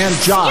 Stocks and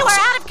Jocks. You are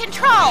out of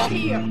control.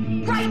 Here,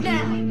 right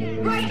now,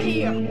 right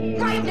here,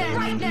 right now,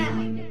 right now.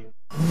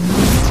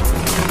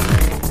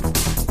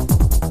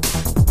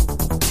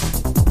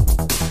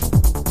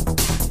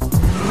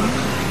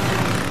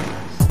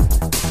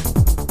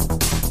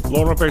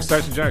 Loading up X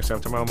Tyson Jacks.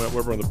 Half time, Matt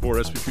Weber on the board.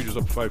 SP futures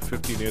up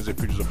 550. NASDAQ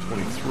futures up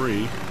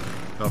 23.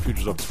 Now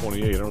futures up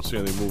 28. I don't see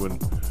anything moving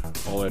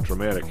all that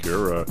dramatic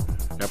here.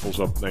 Apple's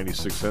up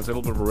 96 cents. Had a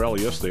little bit of a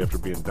rally yesterday after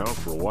being down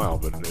for a while,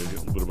 but a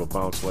little bit of a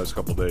bounce the last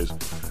couple of days.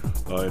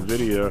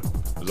 Nvidia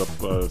is up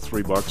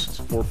 $3. It's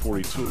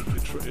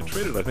 442. It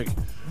traded, I think,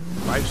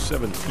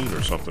 517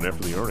 or something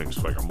after the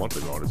earnings like a month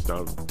ago, and it's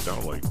down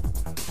like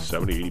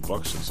 70,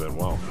 $80 since then.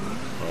 Wow.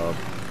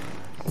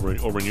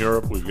 Over in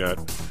Europe, we've got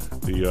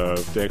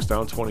the DAX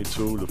down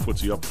 22, the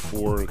FTSE up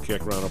 4, the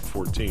CAC round up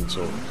 14.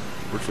 So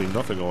virtually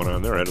nothing going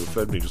on there. Ahead of the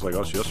Fed meeting, just like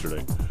us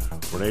yesterday.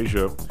 We're in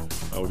Asia.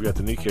 We've got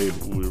the Nikkei.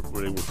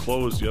 They were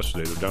closed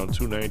yesterday. They're down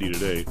 290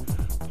 today,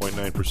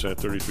 0.9%,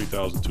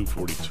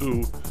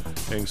 33,242.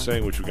 Hang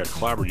Seng, which we got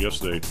clobbered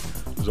yesterday,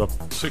 was up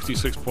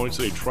 66 points.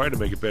 They tried to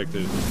make it back to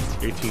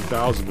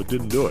 18,000, but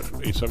didn't do it.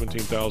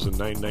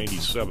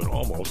 17,997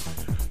 almost.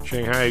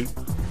 Shanghai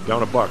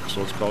down $1,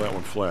 so let's call that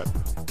one flat.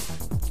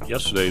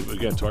 Yesterday,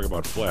 again, talking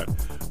about flat.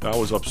 Dow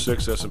was up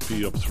 6,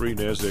 S&P up 3,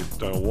 NASDAQ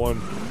down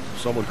 1.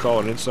 Some would call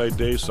it an inside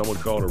day, some would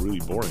call it a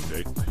really boring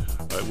day.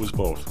 It was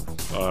both.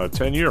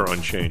 10-year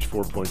unchanged,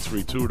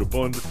 4.32 to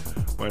Bund,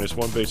 minus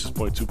 1 basis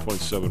point,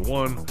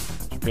 2.71.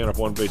 Japan up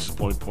 1 basis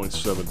point,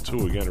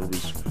 0.72. Again,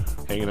 everybody's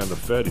hanging on the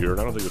Fed here, and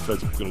I don't think the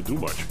Fed's going to do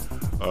much.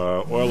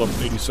 Oil up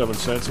 87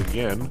 cents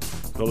again,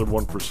 another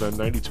 1%,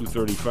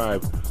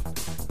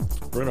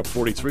 92.35. Brent up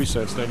 43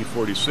 cents,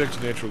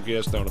 90.46. Natural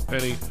gas down a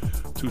penny,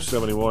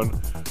 271.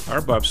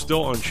 RBOB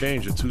still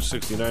unchanged at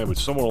 269, but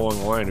somewhere along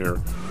the line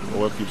here,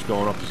 oil keeps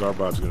going up. This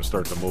RBOB is going to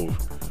start to move.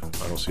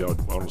 I don't see how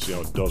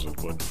it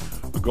doesn't. But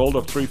the gold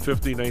up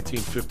 350,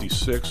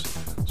 1956.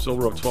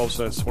 Silver up 12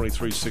 cents,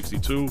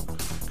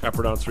 23.62.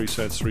 Copper down 3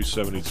 cents,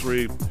 3.73.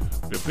 We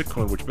have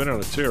Bitcoin, which has been on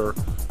a tear,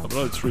 up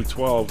another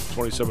 312,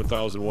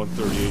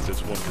 27,138.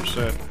 That's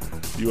 1%.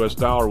 The U.S.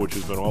 dollar, which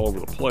has been all over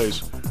the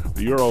place.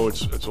 The euro,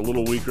 it's a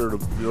little weaker.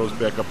 The euro's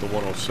back up to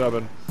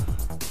 107.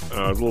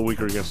 A little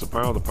weaker against the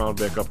pound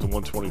back up to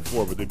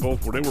 124, but they were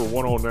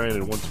 109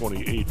 and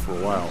 128 for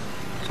a while,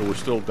 so we're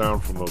still down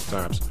from those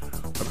tops.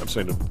 I'm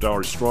saying the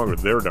dollar's stronger,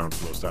 they're down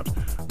from those tops.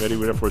 Matty,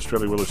 we have for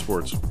Australia Wheeler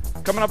Sports.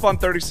 Coming up on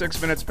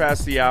 36 minutes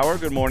past the hour.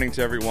 Good morning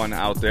to everyone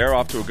out there.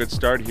 Off to a good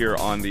start here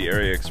on the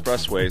area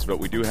expressways, but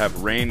we do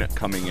have rain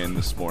coming in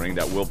this morning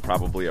that will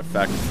probably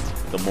affect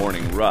the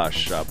morning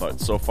rush, but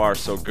so far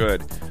so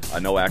good.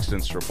 No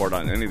accidents to report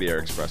on any of the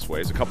area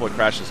expressways. A couple of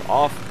crashes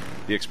off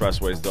the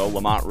expressways, though.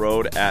 Lamont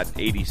Road at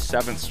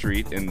 87th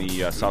Street in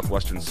the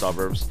southwestern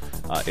suburbs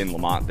in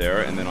Lamont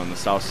there. And then on the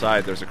south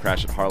side, there's a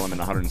crash at Harlem in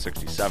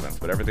 167th.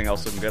 But everything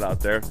else looking good out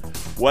there.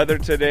 Weather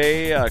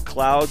today,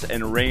 clouds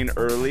and rain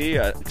early.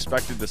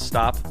 Expected to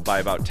stop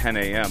by about 10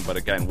 a.m. But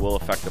again, will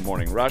affect the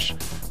morning rush.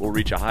 We'll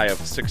reach a high of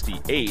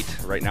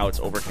 68. Right now it's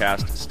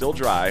overcast, still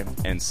dry,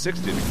 and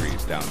 60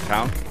 degrees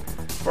downtown.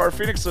 For our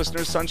Phoenix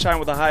listeners, sunshine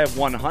with a high of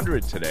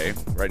 100 today.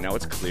 Right now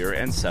it's clear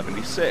and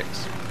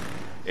 76.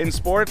 In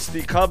sports,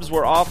 the Cubs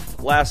were off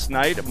last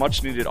night, a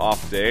much-needed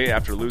off day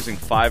after losing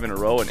 5 in a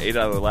row and 8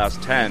 out of the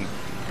last 10.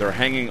 They're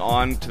hanging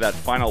on to that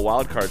final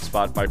wildcard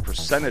spot by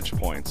percentage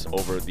points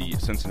over the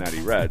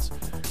Cincinnati Reds.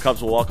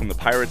 Cubs will welcome the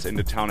Pirates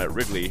into town at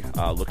Wrigley,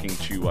 looking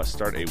to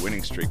start a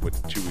winning streak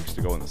with 2 weeks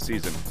to go in the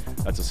season.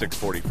 That's a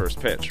 6:40 first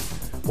pitch.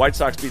 White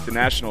Sox beat the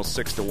Nationals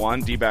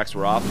 6-1. D-backs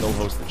were off. They'll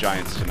host the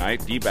Giants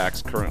tonight.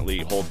 D-backs currently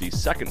hold the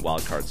second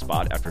wildcard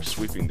spot after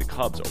sweeping the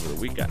Cubs over the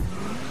weekend.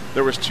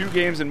 There was 2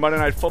 games in Monday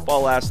Night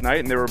Football last night,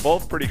 and they were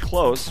both pretty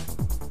close.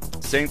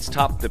 Saints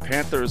topped the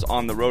Panthers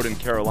on the road in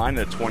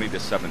Carolina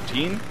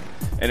 20-17.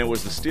 And it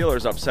was the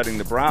Steelers upsetting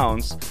the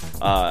Browns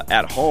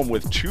at home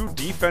with 2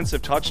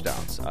 defensive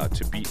touchdowns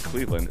to beat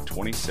Cleveland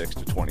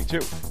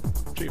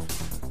 26-22. Chief,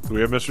 do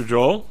we have Mr.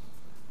 Joel?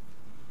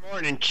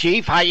 Morning,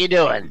 Chief. How you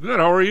doing? Good.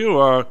 How are you?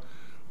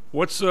 Well,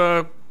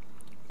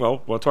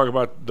 we'll talk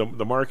about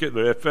the market,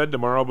 the Fed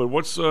tomorrow.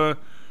 But are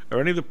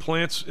any of the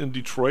plants in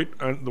Detroit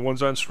the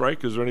ones on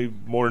strike? Is there any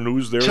more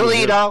news there?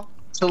 Toledo.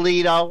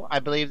 I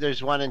believe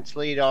there's one in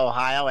Toledo,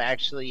 Ohio.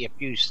 Actually,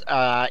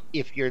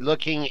 if you're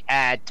looking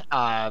at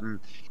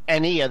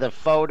any of the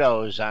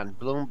photos on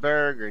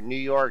Bloomberg or New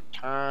York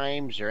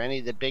Times or any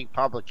of the big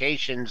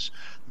publications,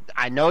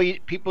 I know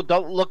people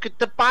don't look at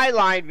the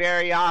byline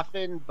very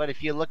often, but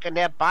if you look at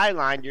that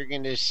byline, you're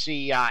going to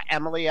see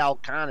Emily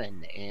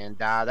Elkanen, and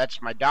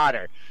that's my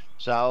daughter.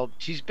 So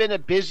she's been a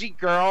busy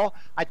girl.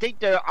 I think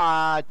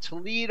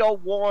Toledo,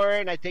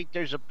 Warren. I think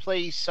there's a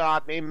place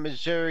in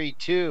Missouri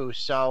too.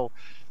 So,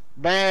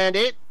 man,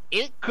 it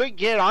could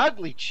get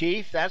ugly,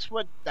 Chief. That's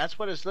what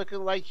it's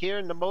looking like here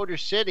in the Motor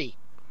City.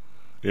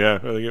 Yeah,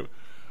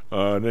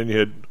 and then you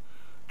had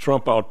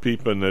Trump out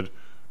peeping that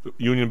the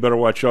union better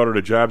watch out or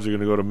the jobs are going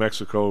to go to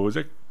Mexico.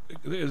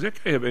 Does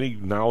that guy have any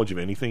knowledge of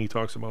anything he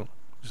talks about?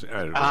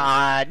 I don't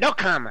know. No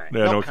comment.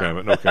 Yeah, no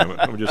comment. No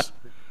comment. I'm just.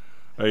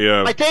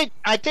 I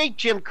think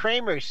Jim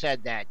Cramer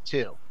said that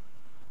too.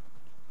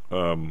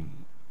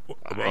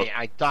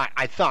 I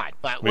thought,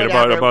 but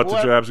whatever. About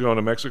the jobs going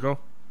to Mexico.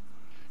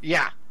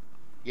 Yeah.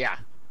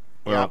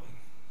 Well,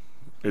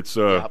 it's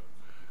at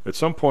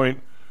some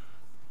point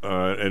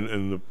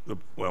and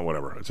well,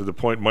 whatever. So the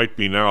point might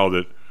be now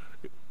that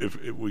if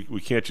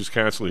we can't just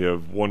constantly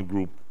have one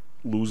group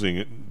losing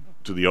it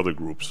to the other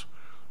groups.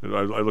 And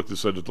I looked and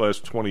said that the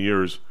last 20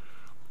 years,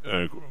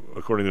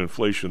 according to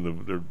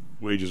inflation, their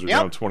wages are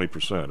down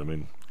 20%. I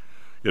mean,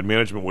 yet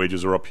management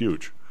wages are up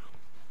huge.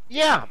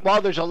 Yeah,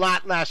 well, there's a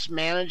lot less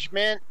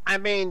management. I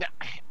mean,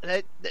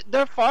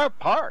 they're far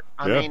apart.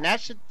 I mean,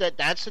 that's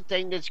the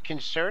thing that's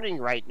concerning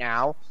right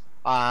now.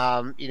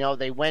 You know,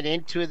 they went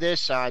into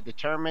this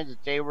determined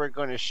that they were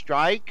going to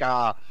strike,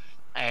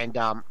 and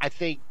I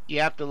think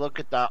you have to look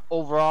at the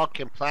overall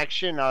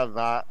complexion of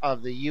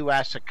the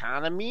U.S.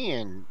 economy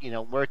and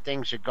where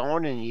things are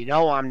going. And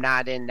I'm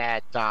not in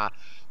that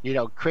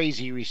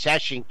crazy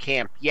recession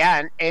camp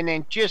yet. And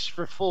then just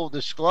for full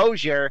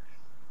disclosure,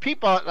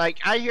 people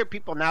I hear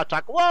people now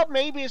talk, well,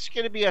 maybe it's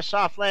going to be a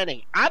soft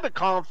landing. I've been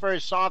calling for a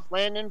soft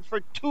landing for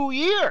 2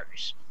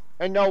 years,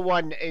 and no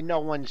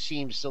one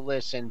seems to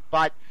listen.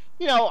 But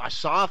a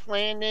soft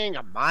landing,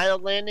 a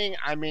mild landing,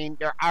 I mean,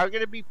 there are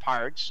going to be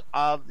parts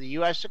of the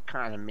U.S.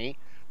 economy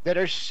that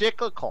are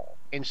cyclical,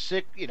 and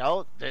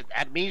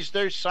that means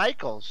there's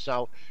cycles.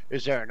 So,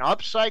 is there an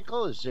up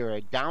cycle? Is there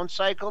a down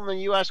cycle in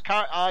the U.S.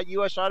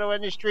 auto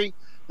industry?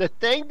 The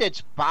thing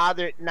that's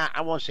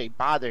I won't say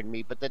bothered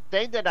me, but the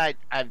thing that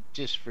I've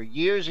just for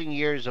years and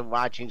years of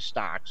watching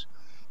stocks,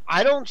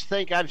 I don't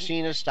think I've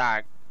seen a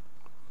stock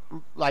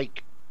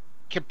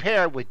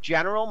compare with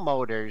General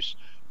Motors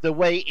the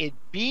way it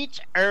beats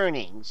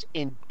earnings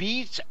and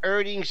beats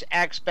earnings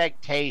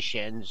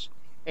expectations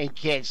and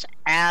gets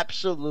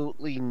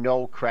absolutely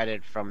no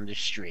credit from the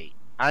street.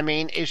 I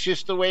mean, it's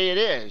just the way it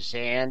is.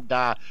 And,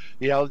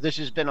 this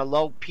has been a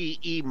low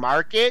PE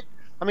market.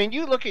 I mean,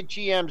 you look at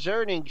GM's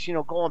earnings,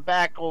 going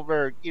back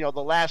over, the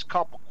last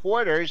couple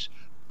quarters,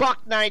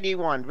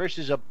 $1.91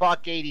 versus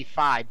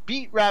 $1.85,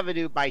 beat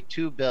revenue by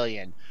 $2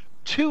 billion.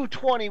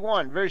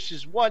 221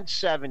 versus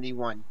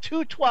 171,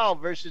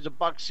 212 versus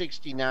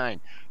 $1.69,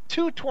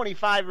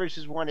 225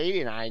 versus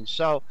 189.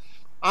 So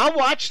I'll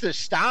watch the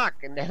stock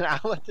and then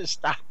I'll let the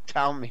stock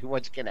tell me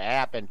what's going to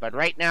happen. But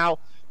right now,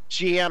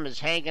 GM is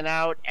hanging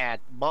out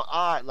at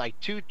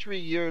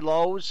 2-3 year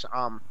lows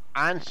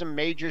on some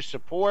major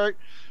support.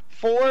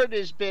 Ford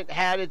has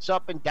had its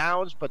up and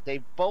downs, but they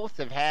both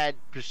have had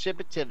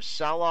precipitous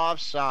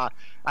sell-offs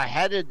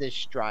ahead of this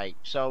strike.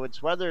 So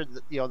it's whether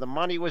the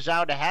money was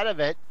out ahead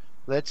of it.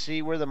 Let's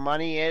see where the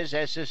money is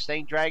as this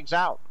thing drags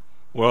out.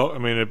 Well, I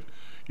mean,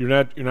 you're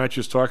not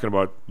just talking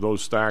about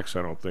those stocks,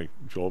 I don't think,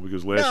 Joel,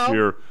 because last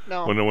year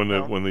when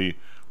the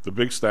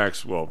big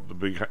stocks, the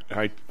big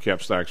high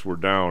cap stocks were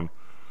down,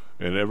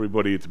 and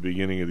everybody at the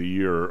beginning of the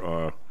year,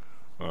 a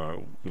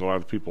lot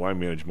of the people I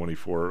manage money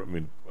for, I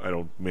mean, I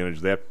don't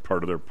manage that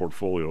part of their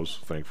portfolios,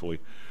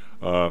 thankfully.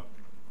 All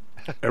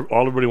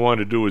everybody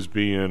wanted to do is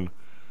be in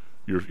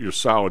your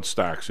solid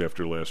stocks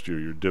after last year,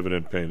 your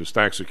dividend paying, the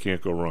stocks that can't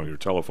go wrong, your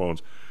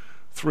telephones.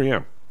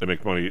 3M, they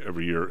make money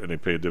every year and they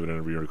pay a dividend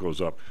every year, it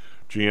goes up.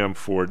 GM,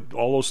 Ford,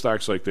 all those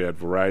stocks like that,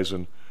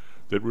 Verizon,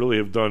 that really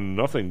have done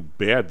nothing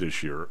bad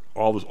this year,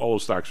 all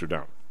those stocks are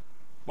down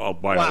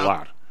by a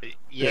lot.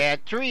 Yeah,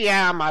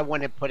 3M I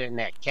wouldn't put in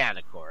that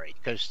category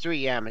because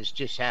 3M has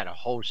just had a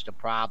host of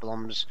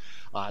problems.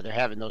 They're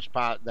having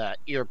the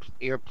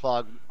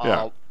earplug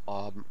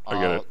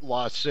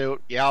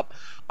lawsuit. Yep.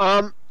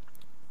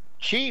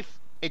 Chief,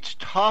 it's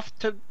tough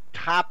to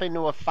hop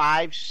into a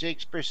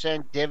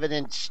 5-6%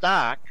 dividend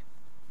stock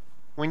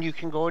when you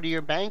can go to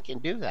your bank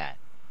and do that.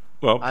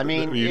 Well, I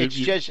mean,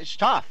 it's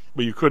tough.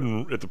 But you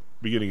couldn't at the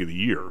beginning of the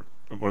year.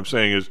 What I'm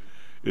saying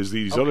is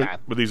these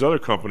other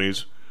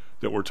companies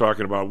that we're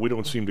talking about, we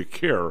don't seem to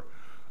care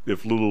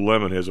if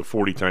Lululemon has a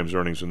 40 times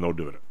earnings and no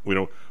dividend. We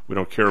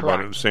don't care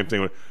about it. The same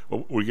thing.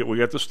 We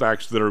get the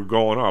stocks that are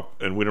going up,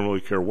 and we don't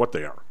really care what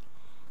they are,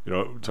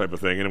 type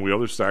of thing. And we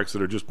other stocks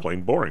that are just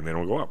plain boring. They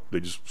don't go up. They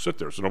just sit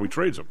there, so nobody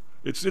trades them.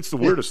 It's the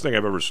weirdest thing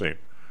I've ever seen.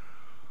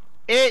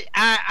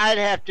 I'd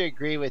have to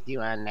agree with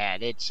you on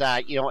that. It's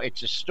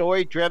it's a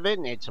story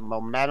driven. It's a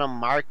momentum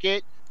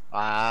market,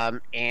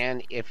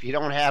 and if you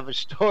don't have a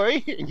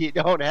story and you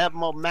don't have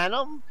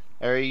momentum,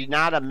 or you're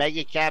not a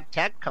mega cap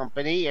tech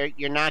company,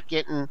 you're not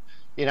getting,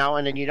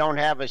 and then you don't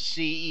have a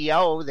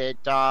CEO that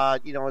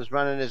is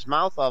running his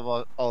mouth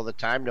all the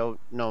time.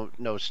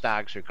 No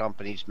stocks or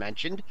companies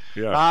mentioned.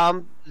 Yeah.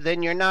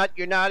 Then you're not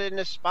in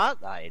the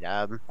spotlight.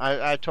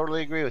 I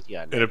totally agree with you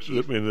on that.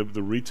 And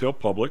the retail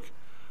public,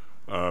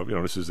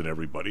 this isn't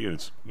everybody, and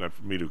it's not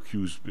for me to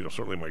accuse,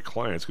 certainly my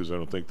clients, because I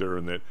don't think they're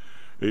in that.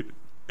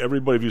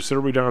 Everybody, if you sit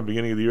everybody down at the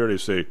beginning of the year, they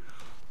say,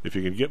 if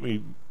you can get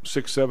me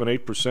 6, 7,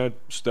 8%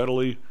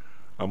 steadily,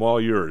 I'm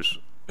all yours.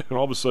 And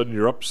all of a sudden,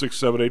 you're up 6,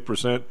 7,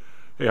 8%.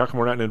 Hey, how come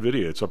we're not in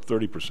NVIDIA? It's up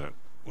 30%.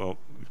 Well,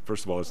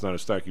 first of all, it's not a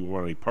stock you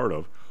want any part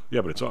of.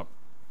 Yeah, but it's up.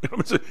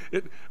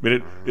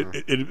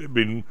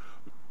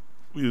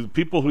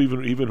 People who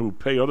even who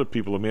pay other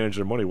people to manage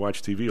their money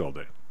watch TV all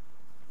day.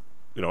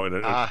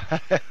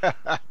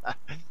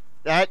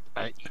 That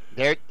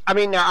there. I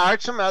mean, there are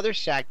some other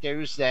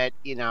sectors that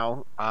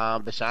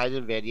besides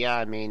Nvidia.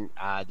 I mean,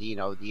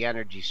 the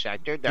energy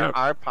sector. There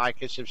are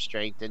pockets of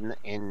strength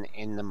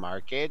in the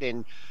market,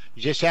 and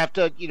you just have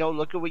to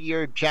look at what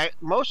your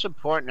most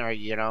important are.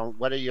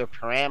 What are your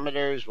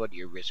parameters? What are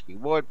your risk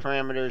reward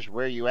parameters?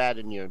 Where are you at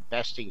in your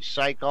investing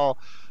cycle?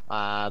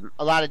 A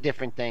lot of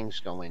different things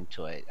go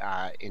into it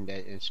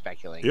in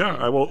speculating.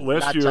 Yeah,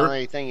 last year. Not telling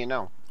anything you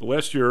know.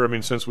 Last year, I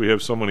mean, since we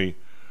have so many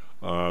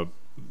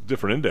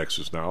different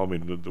indexes now, I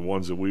mean, the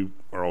ones that we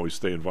are always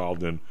stay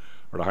involved in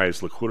are the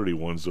highest liquidity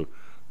ones. The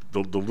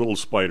little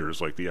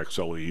spiders like the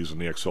XLEs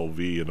and the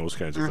XLV and those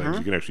kinds of things.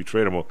 You can actually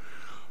trade them. Well,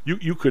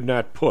 you could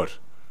not put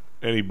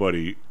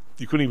anybody.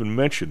 You couldn't even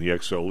mention the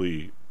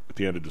XLE at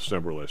the end of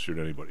December last year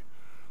to anybody.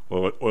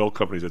 Well, oil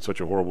companies had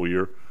such a horrible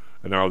year,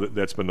 and now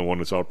that's been the one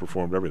that's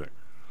outperformed everything.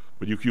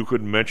 But you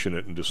couldn't mention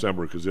it in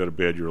December because they had a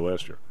bad year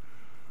last year.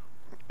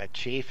 But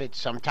Chief, it's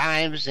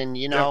sometimes, and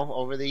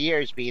over the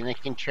years, being a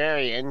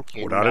contrarian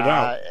can, without a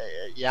doubt.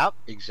 Yep,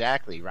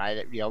 exactly.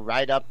 Right,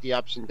 right up the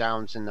ups and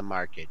downs in the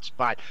markets.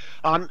 But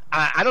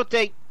I don't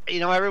think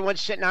everyone's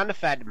sitting on the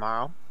Fed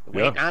tomorrow,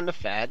 waiting on the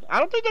Fed. I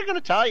don't think they're going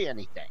to tell you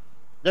anything.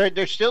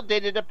 They're still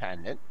data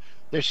dependent.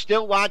 They're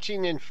still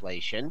watching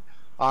inflation.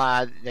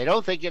 They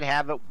don't think you'd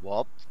have it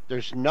whooped.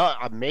 There's no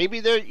maybe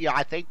there.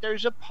 I think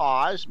there's a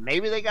pause.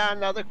 Maybe they got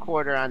another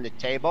quarter on the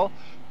table,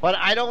 but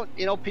I don't.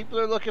 People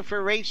are looking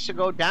for rates to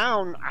go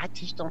down. I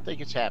just don't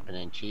think it's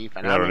happening, Chief.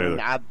 And I don't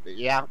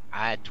either.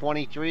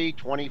 23,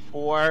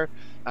 24.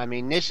 I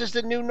mean, this is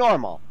the new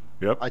normal.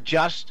 Yep.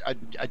 Adjust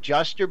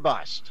or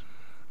bust.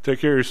 Take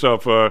care of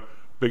yourself.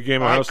 Big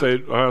game.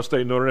 Ohio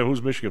State, Notre Dame.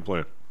 Who's Michigan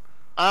playing?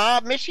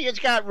 Michigan's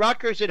got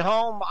Rutgers at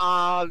home.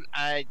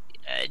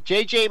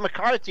 J.J.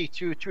 McCarthy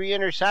threw 3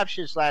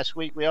 interceptions last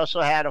week. We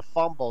also had a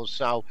fumble.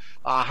 So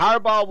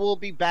Harbaugh will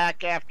be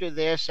back after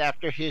this,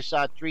 after his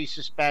 3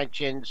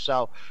 suspensions.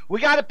 So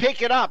we got to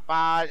pick it up.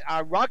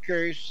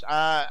 Rutgers,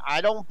 I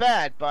don't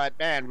bet, but,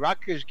 man,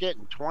 Rutgers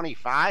getting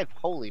 25.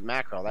 Holy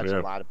mackerel, that's a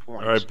lot of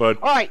points. All right, bud.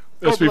 All right,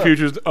 SP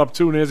Futures up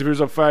 2, Nancy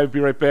Futures up 5. Be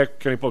right back.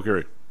 Kenny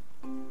Polcari.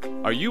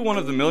 Are you one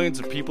of the millions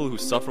of people who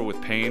suffer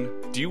with pain?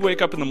 Do you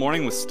wake up in the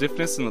morning with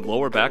stiffness in the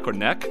lower back or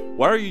neck?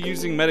 Why are you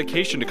using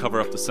medication to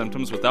cover up the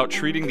symptoms without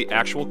treating the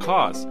actual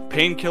cause?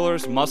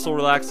 Painkillers, muscle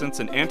relaxants,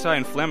 and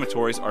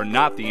anti-inflammatories are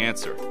not the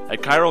answer.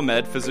 At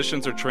ChiroMed,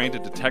 physicians are trained to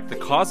detect the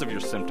cause of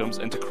your symptoms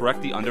and to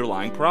correct the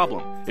underlying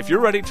problem. If you're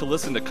ready to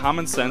listen to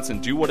common sense and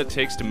do what it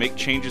takes to make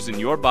changes in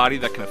your body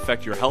that can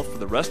affect your health for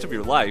the rest of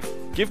your life,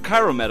 give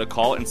ChiroMed a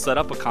call and set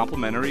up a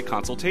complimentary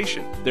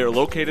consultation. They are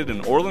located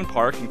in Orland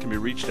Park and can be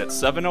reached at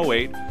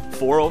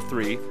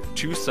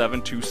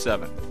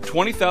 708-403-2727.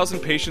 20,000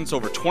 patients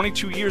over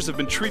 22 years have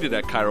been treated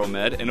at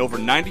ChiroMed, and over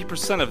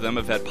 90% of them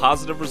have had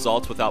positive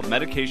results without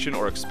medication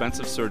or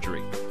expensive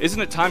surgery.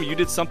 Isn't it time you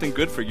did something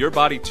good for your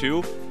body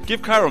too?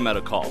 Give ChiroMed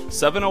a call,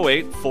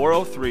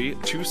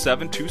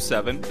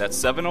 708-403-2727. That's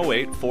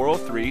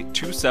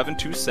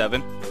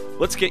 708-403-2727.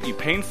 Let's get you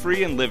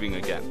pain-free and living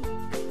again.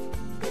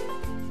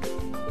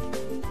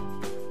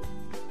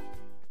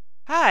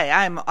 Hi,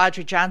 I'm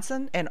Audrey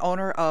Johnson, an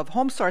owner of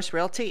HomeSource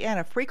Realty and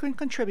a frequent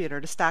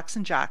contributor to Stocks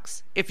and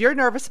Jocks. If you're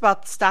nervous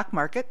about the stock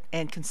market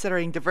and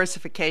considering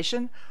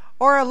diversification,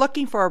 or are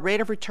looking for a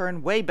rate of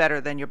return way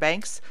better than your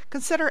banks,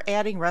 consider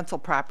adding rental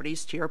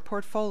properties to your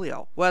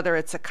portfolio. Whether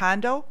it's a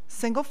condo,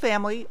 single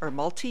family, or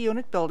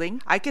multi-unit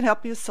building, I can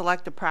help you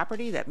select a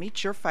property that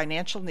meets your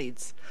financial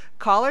needs.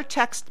 Call or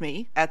text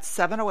me at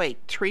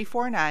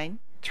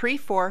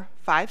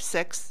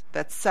 708-349-3456.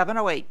 That's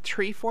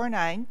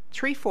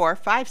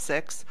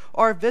 708-349-3456,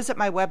 or visit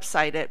my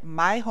website at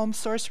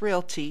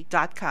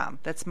myhomesourcerealty.com.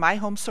 That's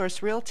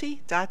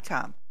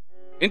myhomesourcerealty.com.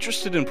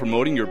 Interested in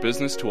promoting your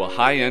business to a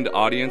high-end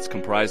audience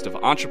comprised of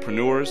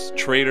entrepreneurs,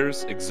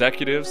 traders,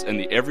 executives, and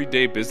the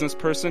everyday business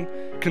person?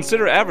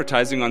 Consider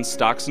advertising on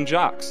Stocks and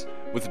Jocks.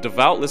 With a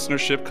devout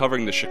listenership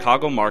covering the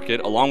Chicago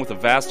market, along with a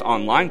vast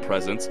online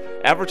presence,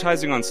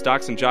 advertising on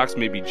Stocks and Jocks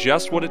may be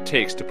just what it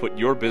takes to put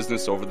your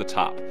business over the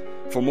top.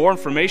 For more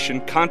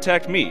information,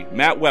 contact me,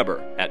 Matt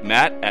Weber, at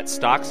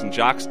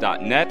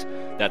matt@stocksandjocks.net.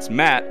 That's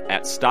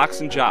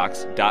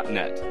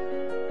matt@stocksandjocks.net.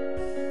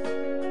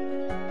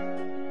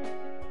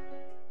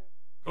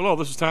 Hello,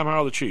 this is Tom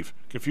Howell, the Chief.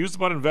 Confused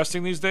about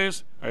investing these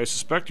days? I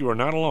suspect you are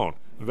not alone.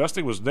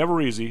 Investing was never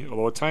easy,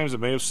 although at times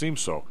it may have seemed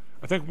so.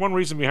 I think one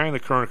reason behind the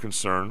current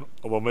concern,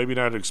 although maybe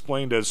not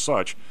explained as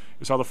such,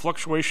 is how the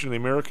fluctuation in the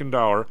American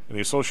dollar and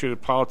the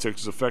associated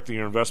politics is affecting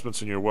your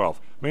investments and your wealth.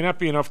 It may not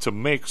be enough to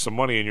make some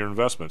money in your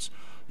investments.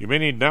 You may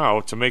need now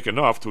to make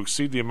enough to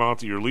exceed the amount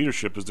that your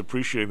leadership is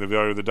depreciating the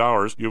value of the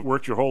dollars you've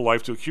worked your whole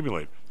life to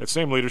accumulate. That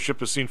same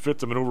leadership has seen fit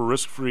to maneuver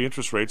risk-free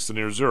interest rates to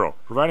near zero.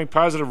 Providing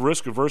positive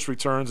risk-averse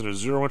returns in a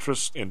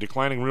zero-interest and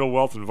declining real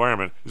wealth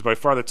environment is by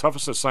far the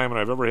toughest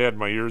assignment I've ever had in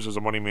my years as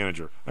a money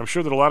manager. I'm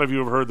sure that a lot of you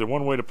have heard that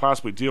one way to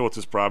possibly deal with with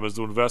this problem is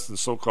to invest in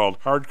so-called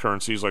hard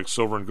currencies like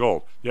silver and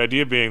gold. The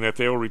idea being that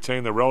they will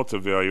retain their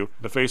relative value in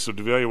the face of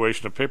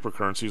devaluation of paper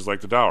currencies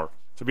like the dollar.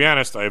 To be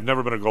honest, I have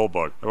never been a gold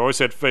bug. I've always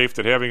had faith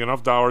that having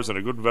enough dollars and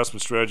a good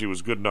investment strategy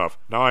was good enough.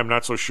 Now I'm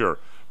not so sure.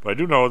 But I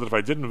do know that if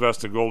I did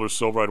invest in gold or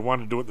silver, I'd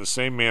want to do it in the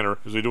same manner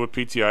as we do with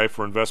PTI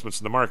for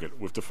investments in the market,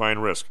 with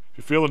defined risk. If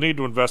you feel the need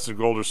to invest in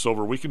gold or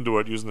silver, we can do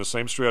it using the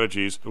same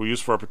strategies that we use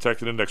for our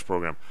protected index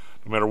program.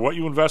 No matter what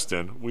you invest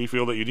in, we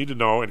feel that you need to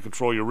know and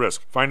control your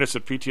risk. Find us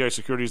at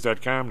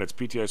PTIsecurities.com. That's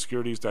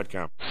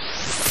PTIsecurities.com.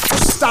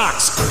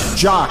 Stocks,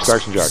 jocks,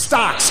 Stocks and jocks.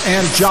 Stocks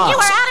and jocks.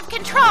 You are out of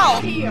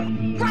control. Here,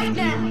 right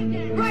now,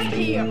 right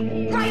here,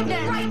 right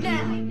now, right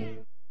now.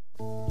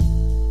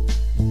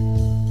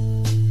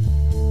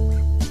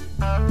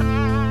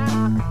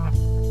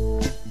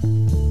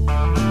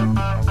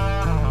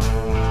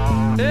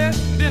 It's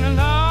been a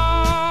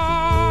long.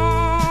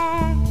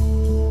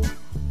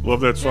 Love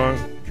that song.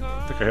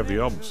 I think I have the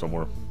album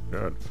somewhere.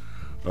 God.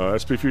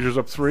 SP Futures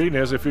up 3,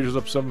 NASDAQ Futures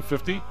up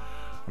 750.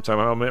 I'm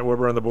talking about Matt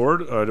Weber on the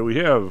board. Do we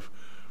have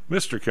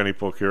Mr. Kenny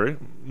Polcari,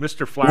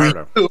 Mr.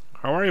 Florida?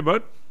 How are you,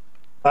 bud?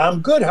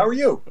 I'm good. How are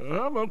you?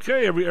 I'm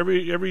okay.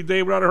 Every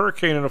day without a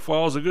hurricane in the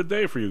fall is a good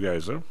day for you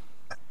guys, huh?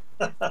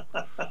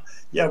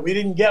 Yeah, we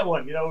didn't get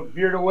one. It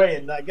veered away,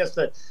 and I guess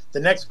the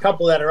next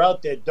couple that are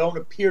out there don't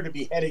appear to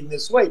be heading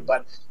this way.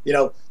 But,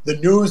 the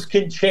news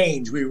can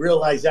change. We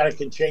realize that it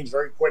can change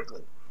very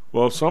quickly.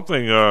 Well,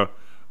 something,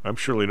 I'm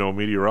surely no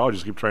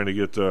meteorologist. Keep trying to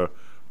get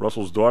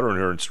Russell's daughter in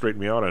here and straighten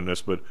me out on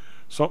this, but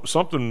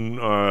something,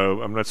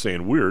 I'm not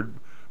saying weird,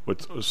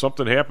 but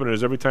something happened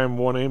is every time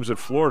one aims at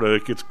Florida,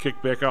 it gets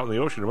kicked back out in the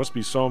ocean. There must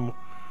be some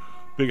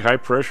big high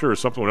pressure or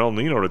something with El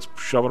Nino that's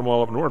shoving them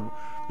all up north.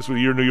 This was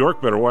year New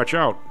York better watch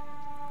out.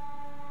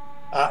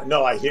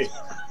 No, I hear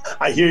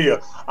you.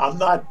 I'm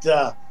not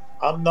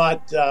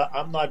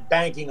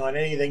banking on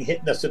anything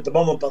hitting us at the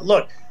moment. But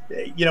look,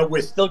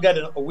 we're still got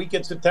a week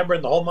in September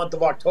and the whole month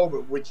of October,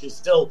 which is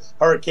still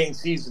hurricane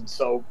season.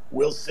 So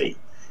we'll see.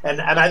 And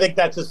I think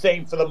that's the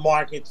same for the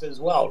markets as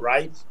well,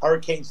 right?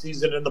 Hurricane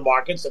season in the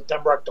markets,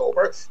 September,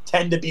 October,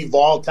 tend to be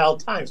volatile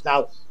times.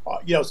 Now,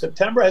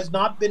 September has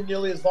not been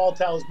nearly as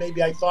volatile as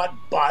maybe I thought,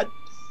 but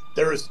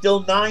there is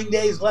still 9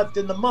 days left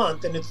in the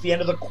month, and it's the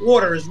end of the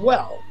quarter as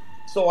well.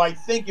 So I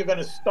think you're going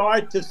to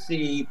start to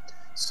see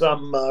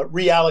some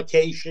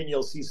reallocation.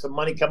 You'll see some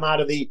money come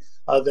out of the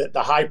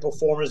high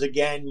performers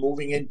again,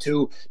 moving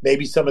into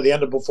maybe some of the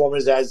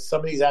underperformers as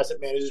some of these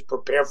asset managers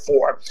prepare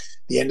for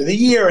the end of the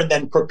year and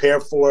then prepare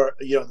for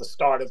the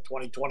start of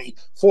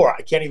 2024.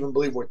 I can't even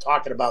believe we're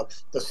talking about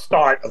the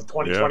start of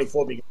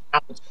 2024 being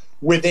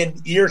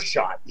within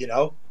earshot.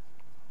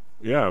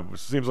 Yeah, it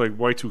seems like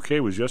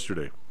Y2K was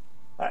yesterday.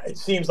 It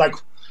seems like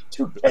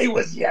 2K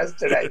was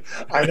yesterday.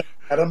 I know,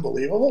 that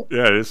unbelievable.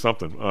 Yeah, it is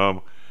something.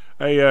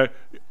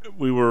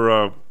 We were,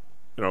 I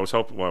was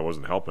helping. Well, I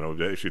wasn't helping.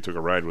 I actually took a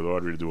ride with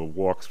Audrey to do a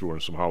walkthrough on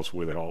some house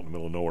way the hell in the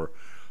middle of nowhere.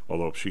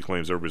 Although she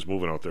claims everybody's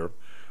moving out there,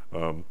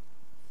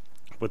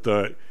 but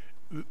the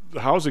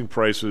housing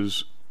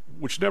prices,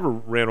 which never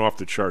ran off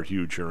the chart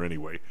huge here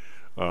anyway,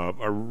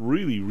 are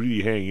really,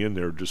 really hanging in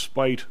there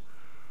despite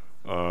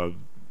the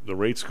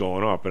rates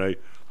going up. And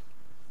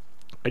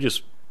I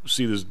just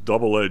see this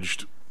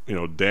double-edged,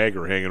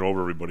 dagger hanging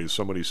over everybody,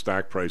 some of these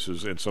stock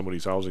prices and some of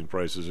these housing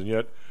prices, and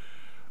yet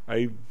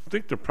I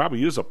think there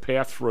probably is a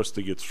path for us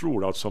to get through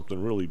without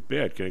something really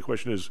bad. The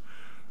question is,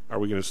 are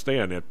we going to stay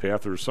on that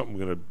path, or is something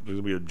there's going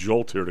to be a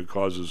jolt here that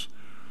causes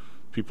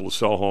people to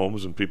sell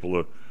homes and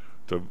people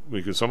to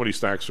because some of these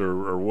stocks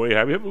are way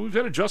high. We've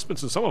had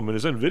adjustments in some of them, and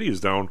his NVIDIA's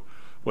down,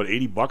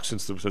 $80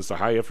 since the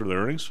high after the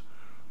earnings?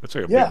 That's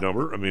like a big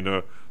number. I mean,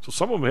 so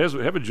some of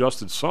them have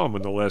adjusted some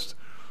in the last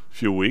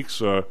few weeks.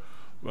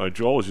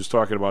 Joel was just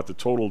talking about the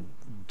total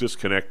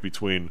disconnect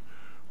between,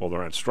 well,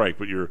 they're on strike,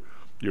 but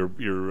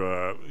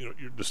the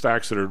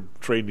stocks that are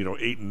trading,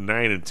 8 and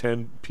 9 and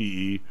 10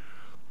 PE,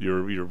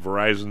 your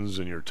Verizons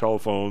and your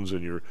telephones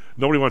and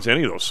nobody wants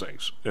any of those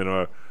things,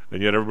 and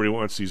yet everybody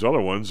wants these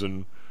other ones,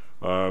 and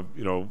I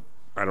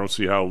don't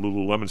see how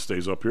Lululemon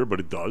stays up here, but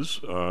it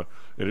does.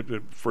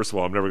 And first of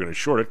all, I'm never going to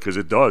short it because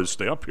it does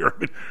stay up here.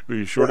 If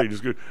you short it,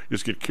 you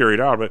just get carried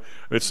out. But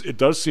it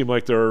does seem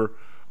like there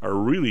are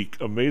really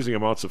amazing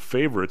amounts of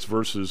favorites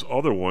versus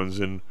other ones,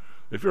 and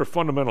if you're a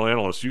fundamental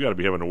analyst, you got to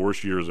be having the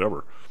worst years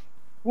ever.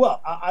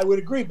 Well, I would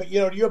agree, but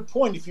to your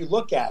point, if you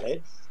look at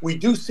it, we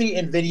do see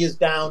Nvidia's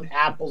down,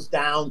 Apple's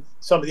down,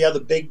 some of the other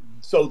big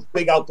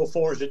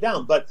outperformers are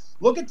down. But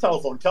look at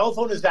telephone.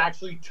 Telephone is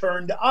actually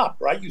turned up,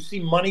 right? You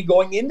see money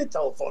going into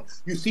telephone.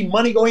 You see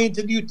money going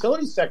into the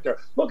utility sector.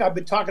 Look, I've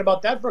been talking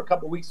about that for a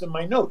couple of weeks in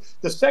my note.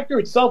 The sector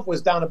itself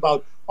was down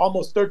about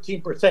almost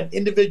 13%.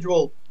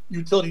 Individual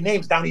utility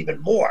names down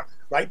even more,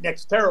 right?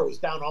 Nextera was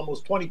down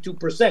almost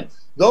 22%.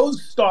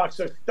 Those stocks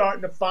are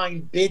starting to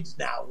find bids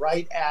now,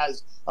 right?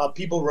 As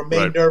people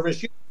remain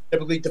nervous,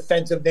 typically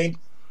defensive names.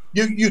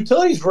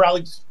 Utilities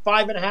rallied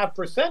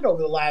 5.5%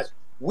 over the last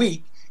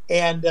week,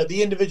 And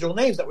the individual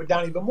names that were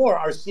down even more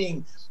are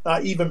seeing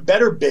even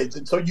better bids.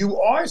 And so you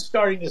are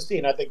starting to see,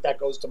 and I think that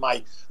goes to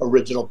my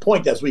original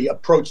point, as we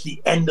approach the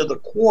end of the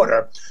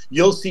quarter,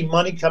 you'll see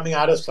money coming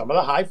out of some of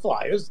the high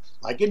flyers,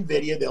 like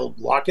NVIDIA. They'll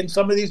lock in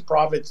some of these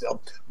profits.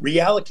 They'll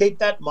reallocate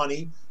that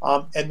money,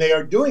 and they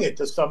are doing it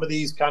to some of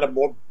these kind of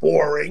more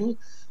boring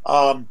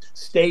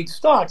stage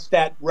stocks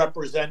that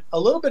represent a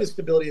little bit of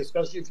stability,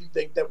 especially if you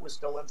think that we're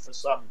still in for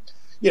some,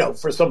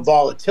 for some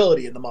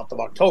volatility in the month of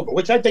October,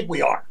 which I think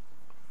we are.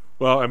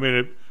 Well, I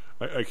mean,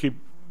 I keep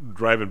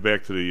driving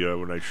back to the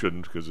when I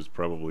shouldn't, because it's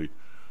probably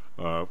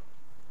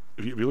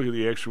if you look at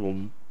the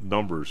actual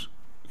numbers,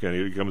 okay,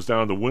 it comes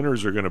down to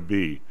winners are going to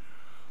be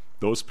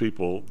those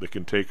people that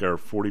can take our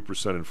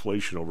 40%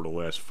 inflation over the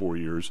last 4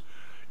 years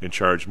and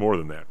charge more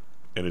than that.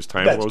 And as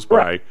time goes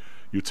by,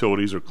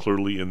 utilities are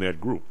clearly in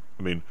that group.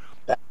 I mean,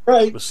 the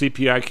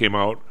CPI came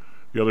out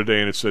the other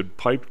day and it said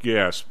pipe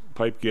gas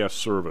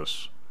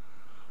service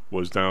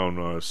was down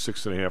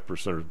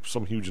 6.5%, or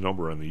some huge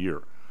number on the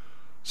year.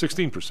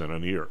 16%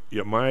 on the year.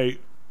 Yet mine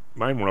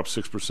went up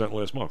 6%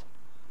 last month.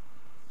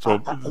 So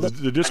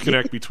the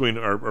disconnect between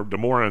the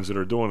morons that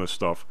are doing this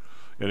stuff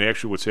and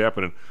actually what's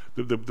happening,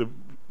 the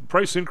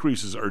price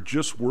increases are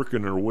just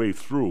working their way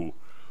through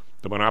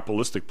the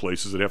monopolistic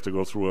places that have to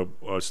go through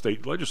a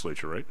state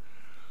legislature, right?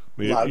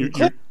 I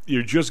mean,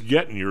 you're just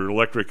getting your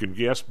electric and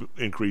gas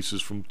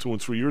increases from 2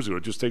 and 3 years ago.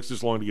 It just takes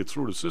this long to get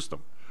through the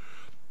system.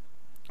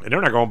 And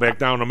they're not going back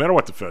down no matter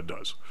what the Fed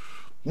does.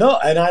 No,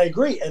 and I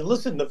agree. And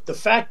listen, the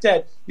fact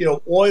that,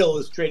 oil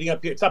is trading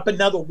up here, it's up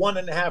another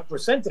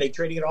 1.5% today,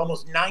 trading at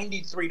almost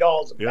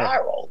 $93 a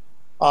barrel.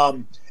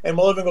 And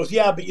Melvin goes,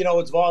 yeah, but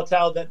it's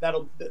volatile.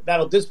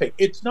 That'll dissipate.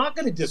 It's not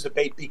going to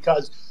dissipate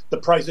because the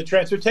price of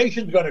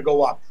transportation is going to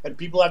go up, and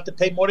people have to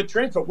pay more to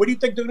transfer. Where do you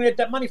think they're going to get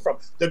that money from?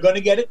 They're going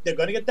to get it. They're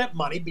going to get that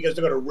money because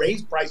they're going to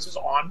raise prices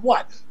on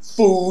what?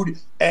 Food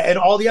and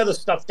all the other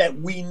stuff that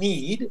we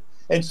need.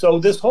 And so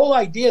this whole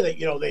idea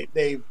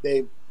that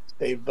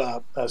they've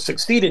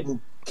succeeded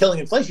in killing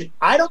inflation,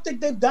 I don't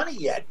think they've done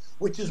it yet,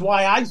 which is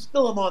why I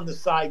still am on the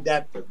side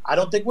that I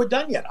don't think we're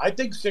done yet. I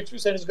think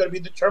 6% is going to be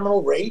the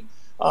terminal rate,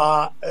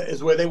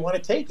 is where they want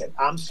to take it.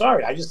 I'm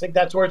sorry. I just think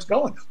that's where it's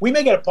going. We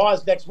may get a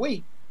pause next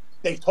week.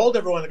 They've told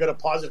everyone they're going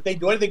to pause. If they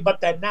do anything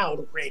but that now,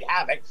 it'll create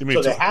havoc. You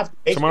mean so they have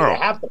to. Tomorrow. They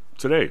have to.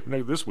 Today.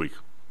 This week.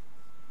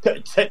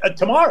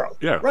 Tomorrow.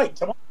 Yeah. Right.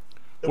 Tomorrow.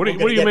 What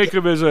do you make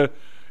of as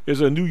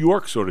a New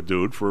York sort of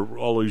dude for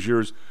all these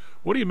years?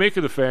 What do you make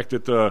of the fact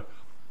that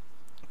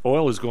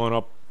oil has gone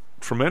up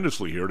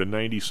tremendously here to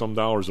 $90-some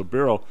a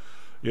barrel,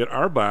 yet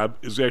RBOB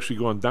is actually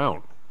going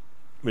down?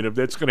 I mean, if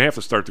that's going to have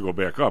to start to go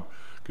back up,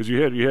 because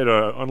you had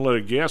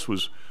unleaded gas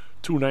was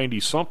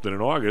 $2.90 something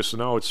in August, and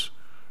now it's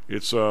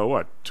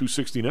what,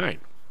 $2.69. I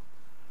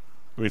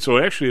mean, so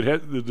actually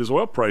this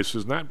oil price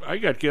is not. I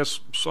got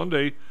gas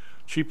Sunday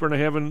cheaper than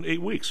I have in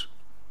 8 weeks.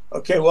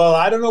 Okay, well,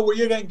 I don't know where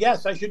you're going to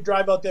guess. I should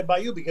drive out there by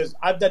you because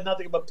I've done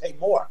nothing but pay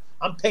more.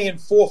 I'm paying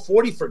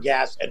 $4.40 for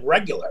gas and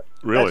regular.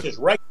 Really? That's just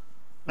regular.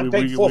 I'm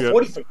paying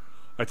 $4.40 for.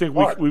 I think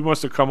we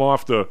must have come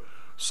off the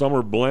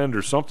summer blend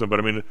or something. But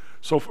I mean,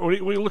 so when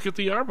you look at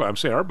the RBOB, I'm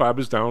saying RBOB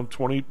is down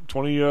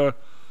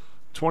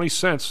 20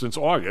 cents since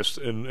August,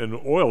 and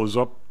oil is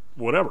up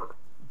whatever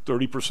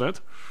 30%,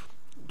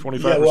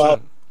 25%. Yeah,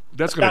 well,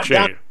 that's going to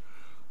change.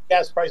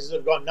 Gas prices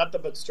have gone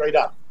nothing but straight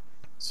up.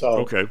 So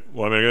okay,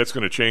 well, I mean that's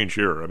going to change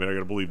here. I mean, I got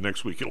to believe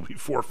next week it'll be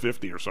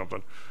 $4.50 or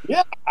something.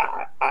 Yeah,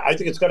 I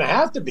think it's going to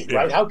have to be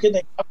right. How can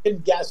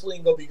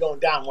gasoline be going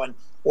down when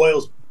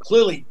oil's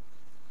clearly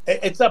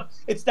it's up?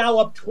 It's now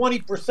up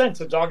 20%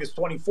 since August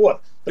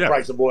 24th. The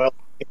price of oil.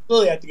 And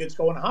clearly, I think it's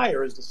going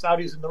higher as the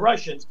Saudis and the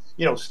Russians,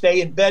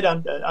 stay in bed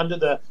under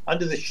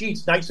the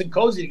sheets, nice and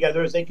cozy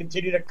together as they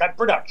continue to cut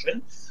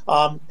production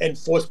and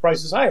force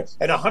prices higher.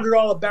 And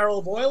 $100 barrel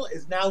of oil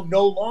is now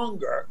no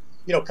longer,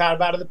 kind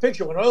of out of the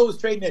picture. When oil was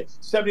trading at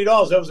 $70,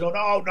 I was going,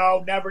 oh,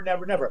 no, never,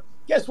 never, never.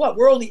 Guess what?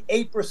 We're only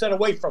 8%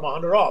 away from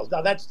 $100.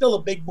 Now, that's still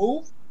a big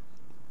move,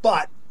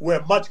 but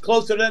we're much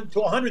closer to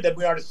 100 than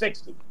we are to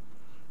 60.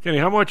 Kenny,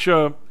 how much,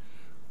 I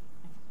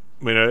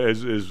mean,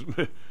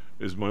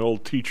 as my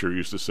old teacher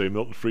used to say,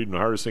 Milton Friedman, the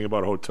hardest thing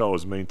about a hotel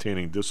is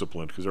maintaining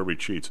discipline because everybody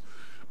cheats.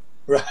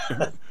 Right.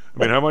 I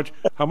mean,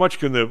 how much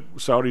can the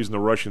Saudis and the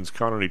Russians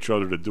count on each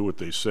other to do what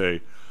they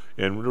say?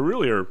 And there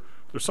really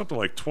there's something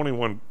like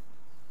 21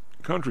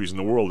 countries in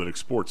the world that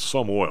export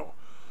some oil.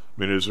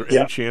 I mean, is there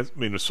any chance? I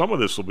mean, some of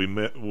this will be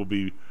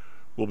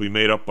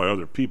made up by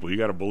other people. You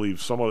got to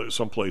believe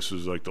some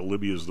places like the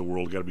Libyas of the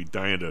world got to be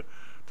dying to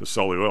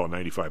sell the oil at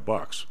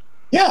 $95.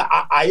 Yeah,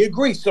 I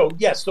agree. So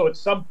yes, so at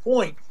some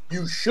point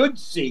you should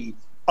see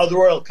other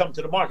oil come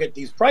to the market at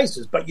these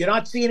prices, but you're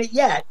not seeing it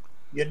yet.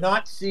 You're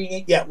not seeing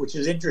it yet, which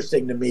is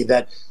interesting to me.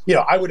 That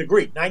I would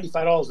agree,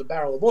 $95 a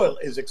barrel of oil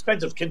is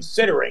expensive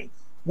considering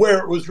where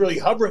it was really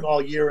hovering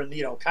all year and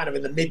kind of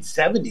in the mid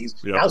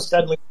 70s. Yep. Now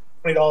suddenly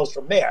 $20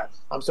 from there.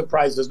 I'm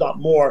surprised there's not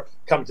more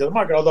coming to the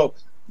market. Although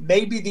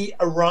maybe the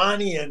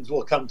Iranians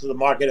will come to the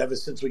market ever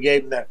since we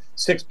gave them that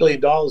 $6 billion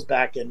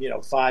back and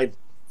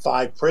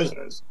five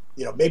prisoners.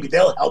 Maybe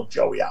they'll help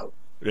Joey out.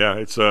 Yeah,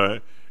 it's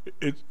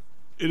it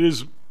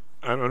is.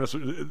 I don't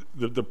know,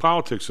 the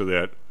politics of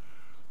that.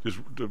 Just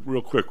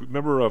real quick,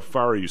 remember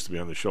Fari used to be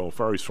on the show.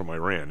 Fari's from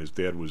Iran. His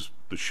dad was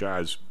the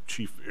Shah's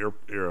chief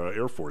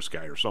Air Force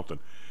guy or something.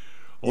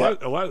 A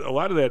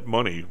lot of that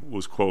money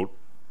was, quote,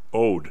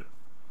 owed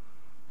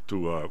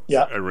to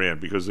Iran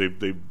because they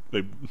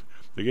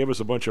gave us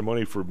a bunch of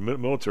money for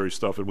military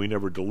stuff and we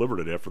never delivered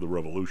it after the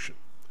revolution.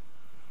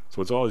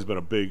 So it's always been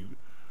a big,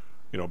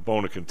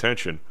 bone of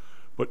contention.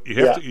 But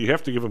you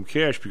have to give them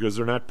cash because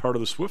they're not part of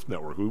the SWIFT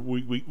network.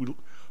 We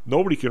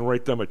nobody can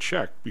write them a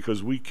check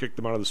because we kicked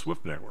them out of the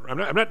SWIFT network. I'm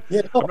not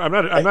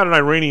an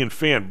Iranian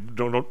fan.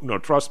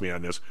 Don't trust me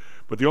on this.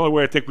 But the only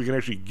way I think we can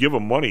actually give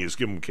them money is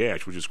give them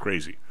cash, which is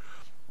crazy.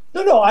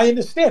 No, I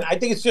understand. I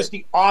think it's just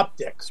the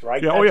optics,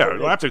 right? Yeah,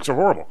 the optics are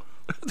horrible.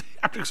 The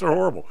optics are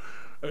horrible.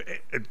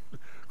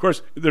 Of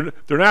course,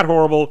 they're not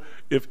horrible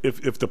if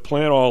the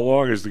plan all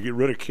along is to get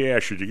rid of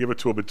cash and you give it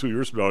to them in 2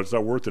 years from now, it's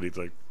not worth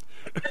anything.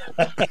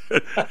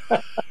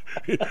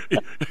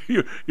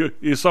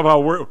 you somehow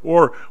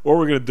or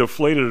we're going to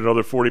deflate it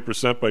another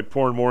 40% by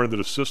pouring more into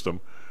the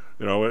system.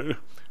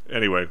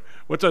 Anyway,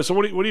 so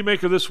what do you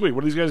make of this week?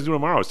 What are these guys doing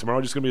tomorrow? Is tomorrow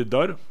just going to be a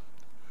dud?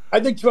 I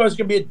think tomorrow's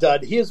going to be a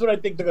dud. Here's what I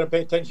think they're going to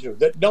pay attention to: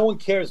 that no one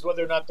cares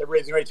whether or not they're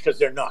raising rates because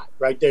they're not.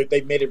 Right?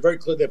 They've made it very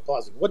clear they're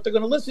positive. What they're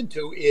going to listen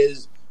to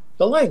is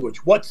the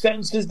language. What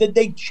sentences did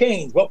they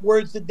change? What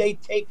words did they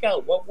take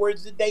out? What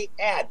words did they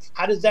add?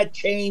 How does that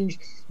change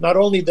not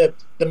only the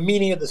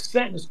meaning of the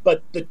sentence,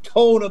 but the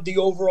tone of the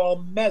overall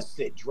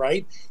message,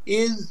 right?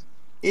 Is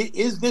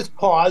this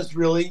pause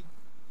really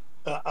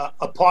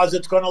a pause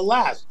that's going to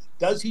last?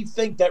 Does he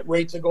think that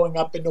rates are going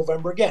up in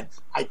November again?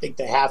 I think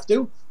they have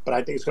to, but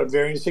I think it's going to be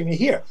very interesting to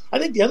hear. I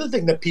think the other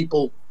thing that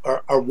people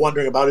are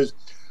wondering about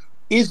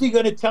is he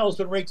going to tell us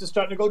when rates are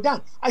starting to go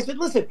down? I said,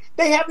 listen,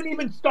 they haven't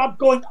even stopped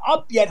going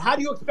up yet. How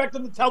do you expect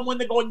them to tell them when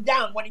they're going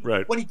down when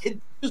he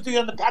continues to be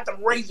on the path of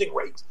raising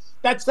rates?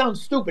 That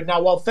sounds stupid.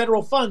 Now, while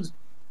federal funds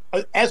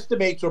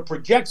estimates or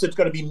projects it's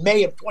going to be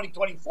May of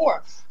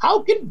 2024,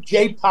 how can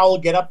Jay Powell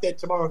get up there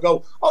tomorrow and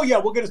go, oh, yeah,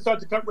 we're going to start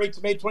to cut rates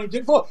in May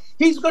 2024?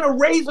 He's going to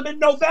raise them in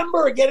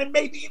November again and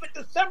maybe even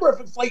December if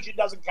inflation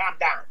doesn't calm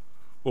down.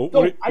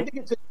 Well, I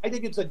think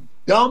it's a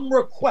dumb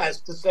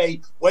request to say,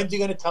 when's he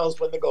going to tell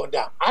us when they're going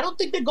down? I don't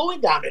think they're going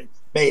down in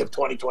May of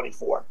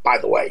 2024, by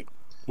the way.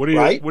 What do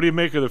you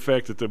make of the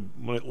fact that the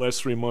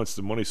last 3 months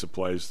the money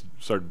supplies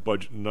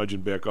started nudging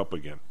back up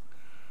again?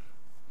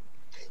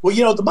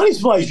 Well, the money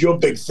supply is your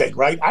big thing,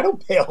 right? I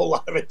don't pay a whole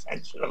lot of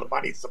attention to the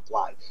money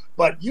supply,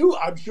 but you,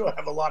 I'm sure,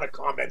 have a lot of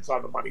comments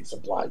on the money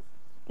supply.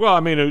 Well, I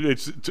mean,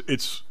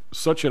 it's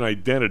such an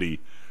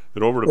identity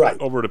that over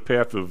the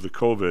path of the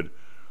COVID,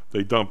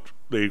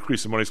 they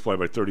increased the money supply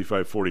by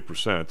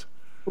 35-40%.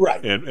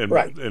 Right.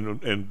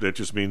 And that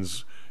just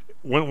means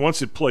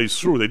once it plays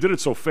through, they did it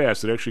so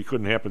fast it actually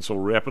couldn't happen so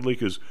rapidly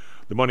because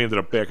the money ended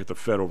up back at the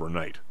Fed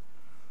overnight.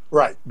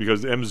 Right.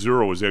 Because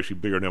M0 was actually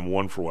bigger than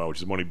M1 for a while, which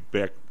is money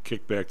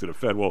kicked back to the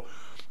Fed. Well,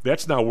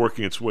 that's now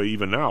working its way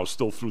even now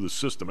still through the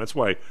system. That's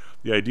why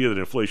the idea that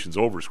inflation's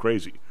over is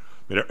crazy.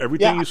 I mean,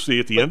 everything you see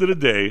at the end of the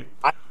day,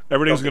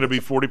 everything's going to be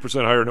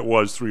 40% higher than it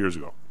was 3 years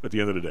ago at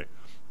the end of the day.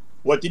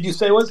 What did you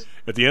say was?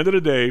 At the end of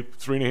the day,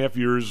 3.5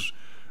 years,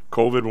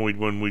 COVID,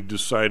 when we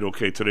decide,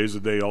 okay, today's the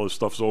day, all this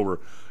stuff's over,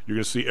 you're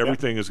going to see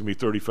everything is going to be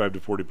 35 to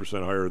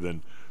 40% higher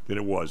than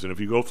it was. And if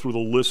you go through the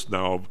list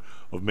now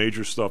of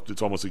major stuff,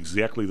 it's almost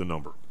exactly the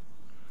number.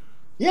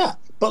 Yeah,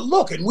 but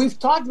look, and we've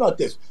talked about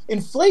this.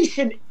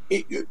 Inflation,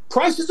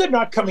 prices are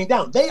not coming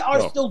down. They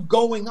are still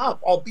going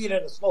up, albeit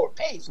at a slower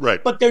pace.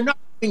 Right. But they're not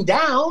coming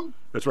down.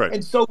 That's right.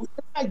 And so the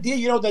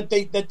idea,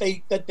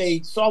 that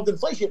they solved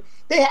inflation,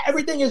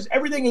 everything is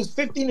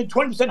 15 to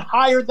 20%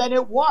 higher than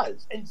it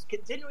was, and it's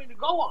continuing to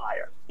go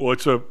higher. Well,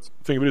 it's a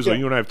thing of it is,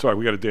 you and I have talked.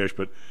 We got a dash,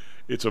 but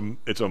it's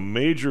a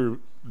major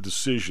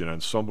decision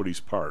on somebody's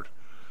part,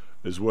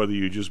 is whether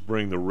you just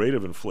bring the rate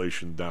of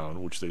inflation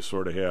down, which they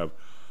sort of have,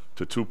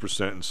 to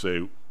 2% and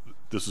say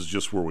this is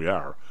just where we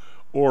are,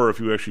 or if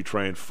you actually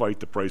try and fight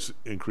the price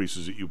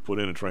increases that you put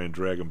in and try and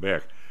drag them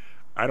back.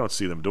 I don't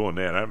see them doing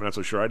that. I'm not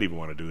so sure I'd even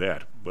want to do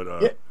that.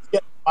 But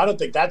I don't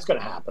think that's going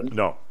to happen.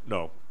 No.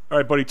 All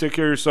right, buddy, take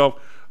care of yourself.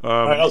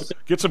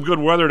 Get some good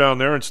weather down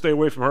there and stay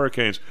away from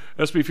hurricanes.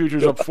 SP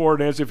Futures up 4,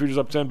 NASDAQ Futures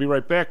up 10. Be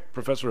right back.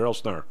 Professor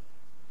Helsnar.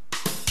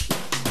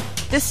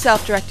 This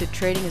self-directed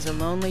trading is a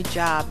lonely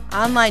job.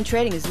 Online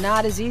trading is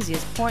not as easy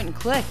as point and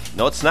click.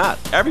 No, it's not.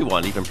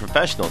 Everyone, even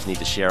professionals, need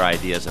to share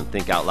ideas and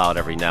think out loud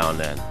every now and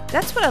then.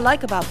 That's what I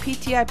like about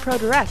PTI Pro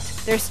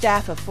Direct. Their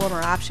staff of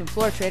former option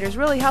floor traders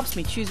really helps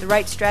me choose the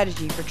right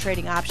strategy for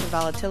trading option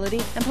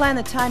volatility and plan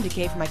the time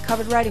decay for my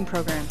covered writing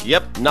program.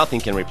 Yep, nothing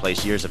can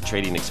replace years of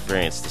trading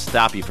experience to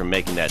stop you from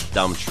making that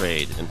dumb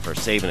trade and for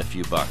saving a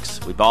few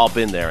bucks. We've all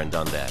been there and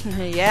done that.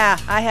 Yeah,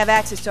 I have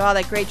access to all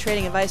that great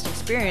trading advice and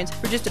experience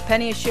for just a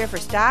penny a share for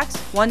stocks,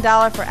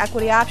 $1 for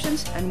equity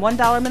options, and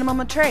 $1 minimum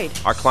a trade.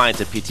 Our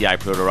clients at PTI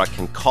Pro Direct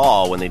can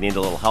call when they need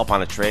a little help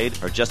on a trade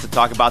or just to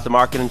talk about the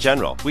market in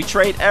general. We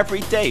trade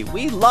every day.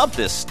 We love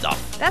this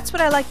stuff. That's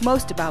what I like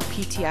most about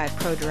PTI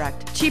Pro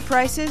Direct. Cheap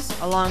prices,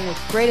 along with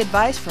great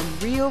advice from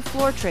real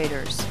floor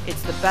traders.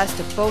 It's the best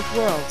of both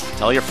worlds.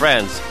 Tell your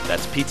friends.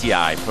 That's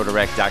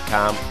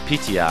PTIProdirect.com,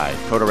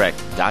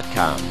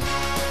 PTIProdirect.com.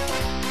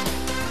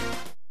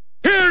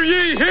 Hear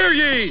ye, hear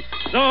ye!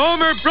 The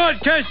Homer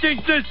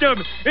Broadcasting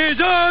System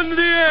is on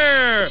the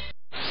air!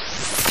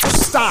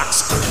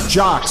 Stocks,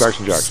 jocks, Stocks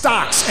and jocks.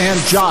 Stocks and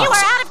jocks. You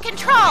are out of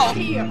control!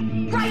 Here,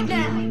 right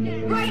now,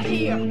 right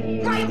here,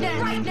 right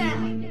now, right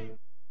now.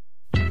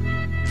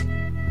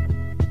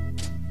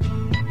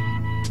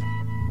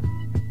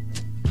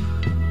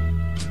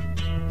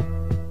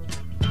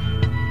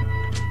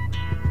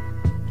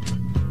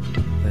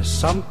 There's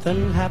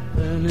something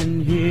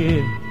happening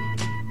here.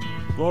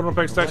 Welcome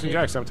back to Stocks and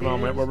Jocks. I'm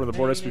Tom Matt Weber. The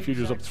board S&P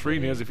futures up 3,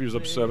 NASDAQ futures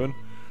up 7.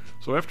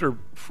 So after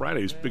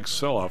Friday's big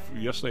sell-off,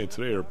 yesterday and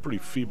today are a pretty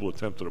feeble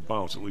attempt at a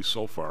bounce, at least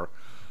so far.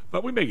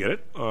 But we may get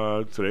it.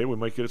 Today we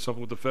might get it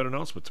something with the Fed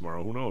announcement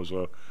tomorrow. Who knows?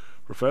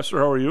 Professor,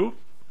 how are you?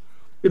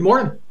 Good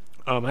morning.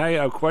 Hey,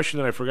 a question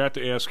that I forgot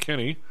to ask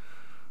Kenny.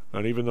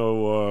 And even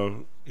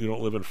though you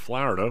don't live in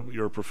Florida,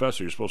 you're a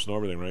professor. You're supposed to know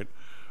everything, right?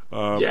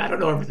 Yeah, I don't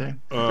know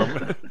everything.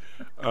 I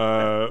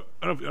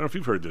don't know if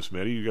you've heard this,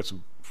 Matty. You got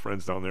some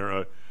friends down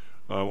there.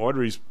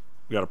 Audrey's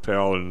got a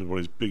pal in one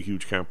of these big,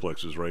 huge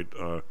complexes, right?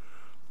 I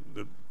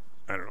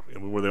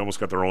don't know, where they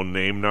almost got their own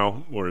name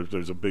now, where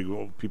there's a big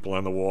people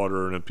on the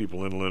water and then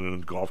people inland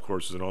and golf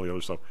courses and all the other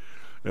stuff.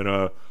 And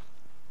I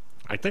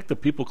think the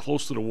people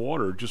close to the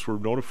water just were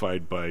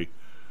notified by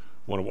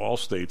one of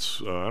Allstate's.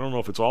 I don't know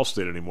if it's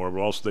Allstate anymore, but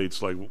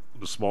Allstate's like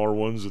the smaller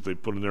ones that they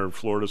put in there in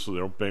Florida so they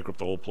don't bankrupt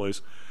the whole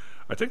place.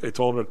 I think they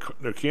told them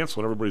they're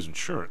canceling everybody's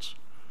insurance.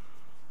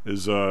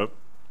 Is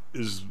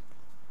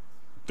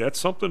that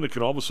something that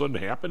can all of a sudden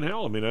happen,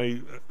 Hal? I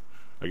mean,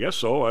 I guess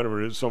so. I don't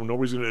know. So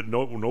nobody's going to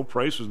no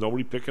prices,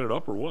 nobody picking it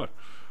up or what?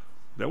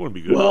 That wouldn't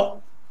be good.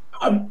 Well,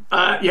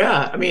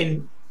 yeah. I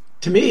mean,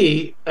 to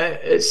me,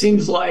 it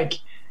seems like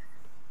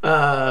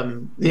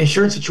the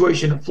insurance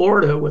situation in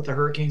Florida with the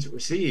hurricanes it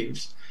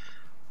receives.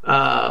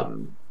 I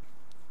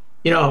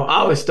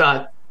always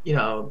thought,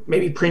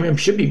 maybe premium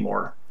should be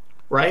more,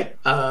 right?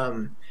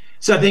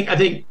 So I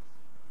think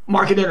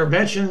market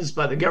interventions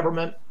by the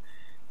government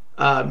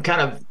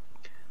kind of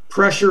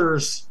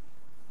pressures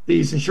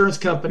these insurance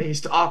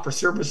companies to offer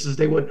services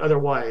they wouldn't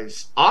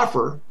otherwise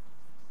offer,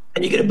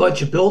 and you get a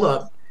bunch of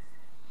buildup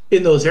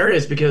in those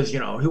areas because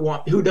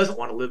who doesn't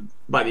want to live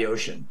by the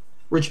ocean?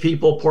 Rich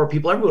people, poor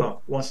people, everyone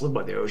wants to live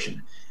by the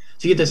ocean.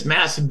 So you get this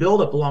massive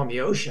buildup along the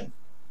ocean,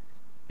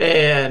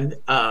 and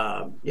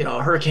a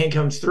hurricane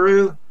comes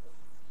through,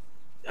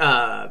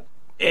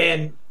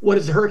 and what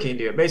does the hurricane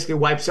do? It basically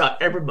wipes out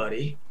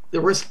everybody.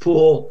 The risk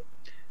pool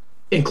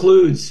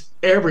includes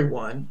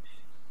everyone.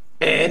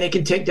 And it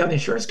can take down the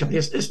insurance company.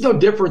 It's no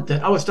different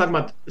than I was talking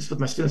about this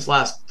with my students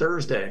last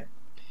Thursday.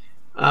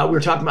 We were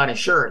talking about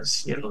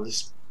insurance.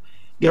 This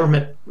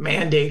government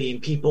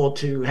mandating people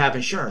to have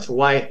insurance.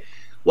 Well,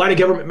 why did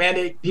government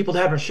mandate people to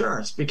have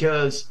insurance?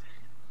 Because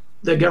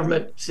the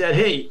government said,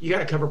 "Hey, you got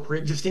to cover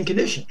pre-existing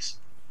conditions."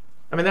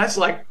 I mean, that's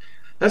like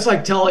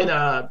telling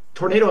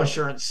tornado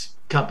insurance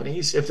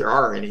companies, if there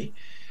are any,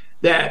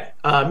 that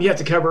you have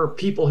to cover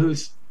people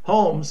whose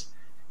homes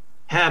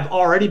have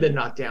already been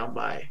knocked down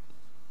by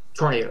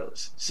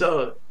tornadoes.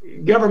 So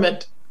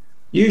government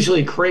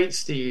usually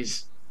creates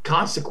these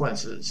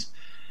consequences,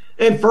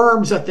 and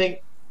firms, I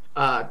think,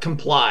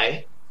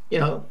 comply,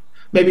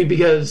 maybe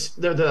because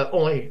they're the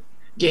only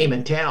game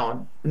in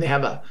town and they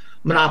have a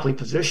monopoly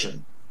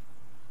position.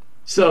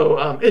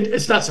 So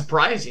it's not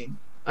surprising.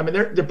 I mean,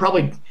 they're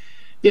probably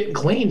getting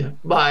cleaned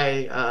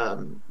by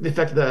the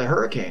effect of the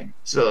hurricane.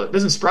 So it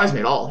doesn't surprise me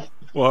at all.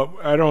 Well,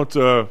 I don't,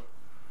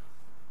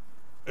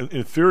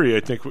 in theory, I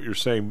think what you're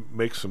saying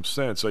makes some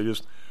sense. I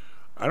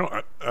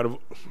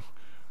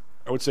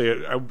would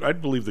say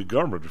I'd believe the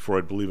government before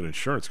I'd believe an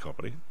insurance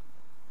company.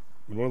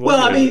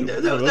 Well, I mean,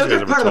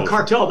 they're part of a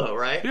cartel, though,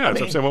 right? Yeah, that's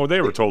what I'm saying. Well, they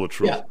were told the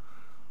truth.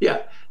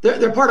 Yeah.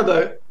 They're part of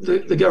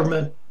the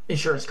government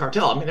insurance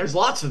cartel. I mean, there's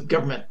lots of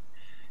government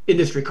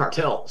industry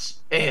cartels,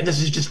 and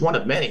this is just one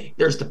of many.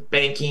 There's the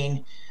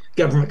banking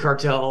government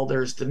cartel.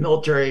 There's the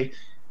military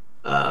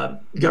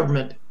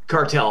government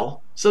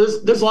cartel. So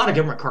there's a lot of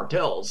government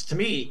cartels. To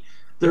me,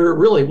 they're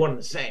really one and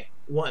the same.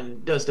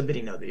 One does the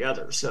bidding of the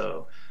other.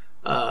 So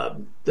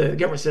the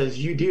government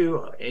says you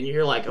do, and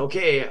you're like,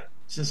 okay,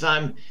 since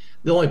I'm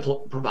the only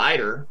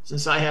provider,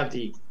 since I have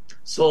the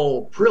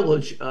sole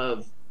privilege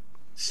of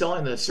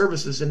selling the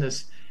services in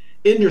this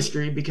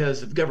industry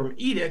because of government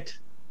edict,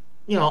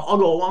 I'll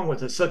go along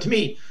with it. So to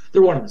me,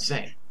 they're one and the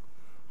same.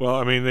 Well,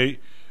 I mean,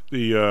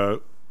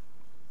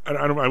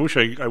 I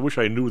wish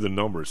I knew the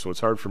numbers, so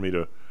it's hard for me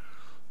to.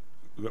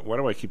 Why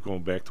do I keep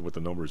going back to what the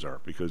numbers are?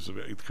 Because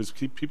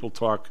people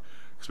talk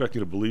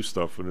expecting to believe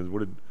stuff, and what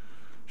did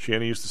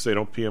Shannon used to say?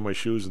 Don't pee on my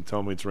shoes and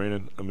tell me it's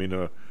raining. I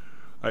mean,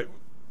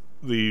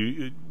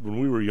 when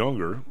we were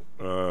younger,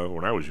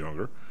 when I was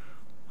younger,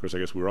 of course, I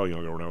guess we were all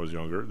younger when I was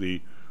younger.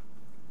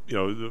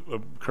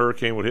 A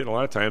hurricane would hit, and a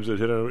lot of times it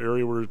hit an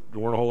area where there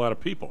weren't a whole lot of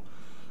people.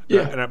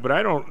 Yeah. But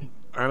I don't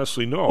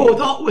honestly know.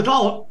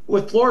 Well,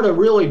 with Florida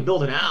really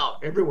building out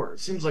everywhere, it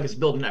seems like it's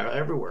building out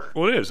everywhere.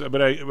 Well, it is.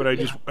 But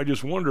I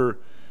just wonder,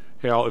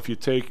 Hal, if you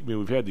take,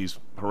 we've had these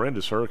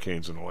horrendous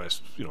hurricanes in the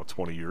last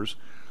 20 years.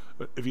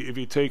 If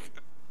you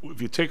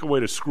take away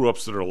the screw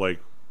ups that are like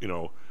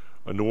New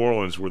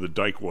Orleans where the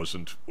dike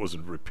wasn't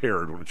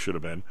repaired when it should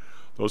have been,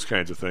 those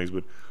kinds of things.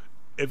 But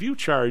if you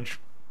charge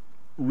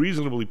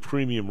reasonably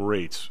premium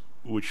rates,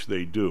 which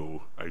they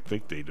do, I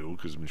think they do,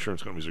 because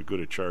insurance companies are good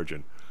at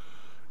charging,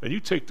 and you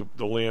take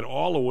the land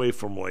all the way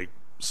from like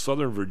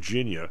southern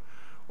Virginia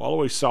all the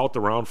way south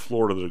around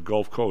Florida to the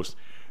Gulf Coast,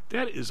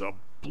 that is a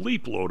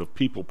bleep load of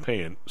people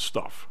paying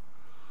stuff.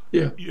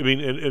 Yeah. I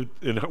mean,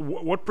 and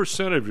what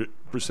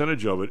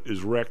percentage of it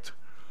is wrecked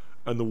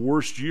on the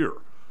worst year?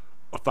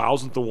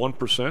 1,000th of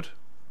 1%?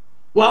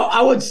 Well,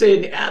 I would say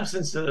in the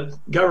absence of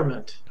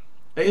government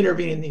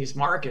intervening in these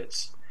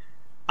markets,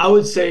 I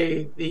would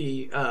say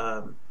the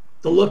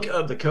look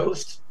of the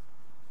coast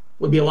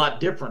would be a lot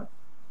different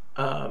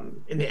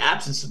in the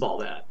absence of all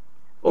that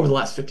over the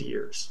last 50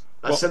 years.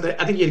 So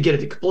I think you'd get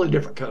a completely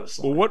different coast.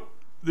 Well,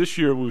 this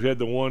year we've had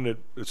the one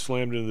that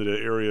slammed into the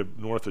area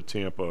north of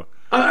Tampa.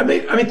 I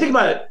mean, think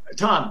about it,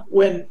 Tom.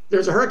 When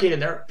there's a hurricane in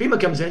there, FEMA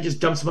comes in and just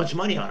dumps a bunch of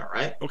money on it,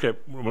 right? Okay.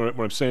 What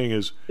I'm saying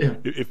is,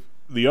 if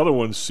the other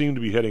ones seem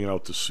to be heading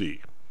out to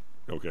sea,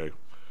 okay,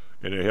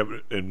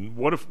 and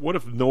what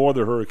if no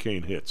other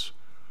hurricane hits?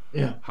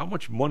 Yeah. How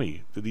much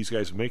money did these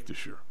guys make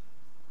this year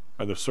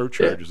on the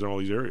surcharges in all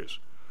these areas?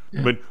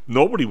 Yeah. I mean,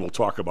 nobody will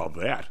talk about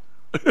that.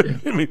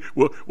 I mean,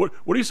 what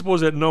do you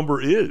suppose that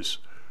number is?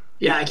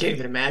 Yeah, I can't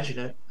even imagine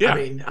it. Yeah. I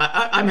mean,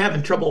 I'm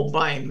having trouble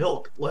buying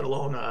milk, let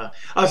alone I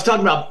was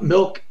talking about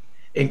milk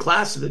in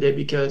class the other day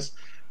because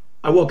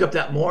I woke up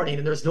that morning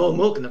and there's no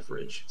milk in the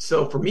fridge.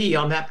 So for me,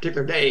 on that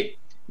particular day,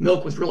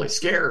 milk was really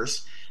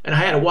scarce, and I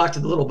had to walk to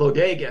the little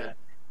bodega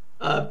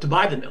to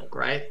buy the milk,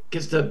 right?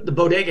 Because the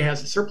bodega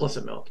has a surplus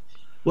of milk.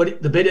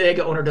 What the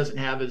bodega owner doesn't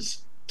have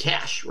is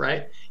cash,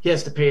 right? He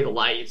has to pay the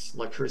lights,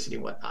 electricity,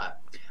 and whatnot.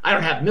 I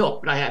don't have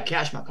milk, but I have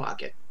cash in my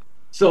pocket.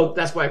 So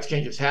that's why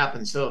exchanges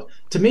happen. So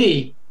to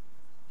me,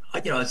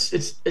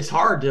 it's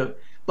hard to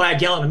buy a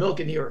gallon of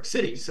milk in New York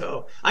City.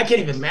 So I can't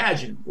even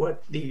imagine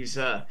what these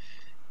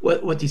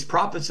what these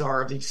profits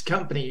are of these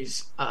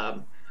companies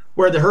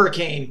where the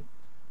hurricane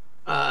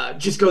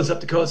just goes up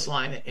the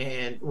coastline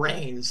and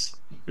rains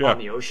on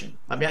the ocean.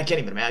 I mean, I can't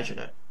even imagine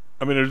it.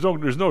 I mean,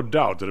 there's no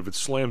doubt that if it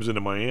slams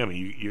into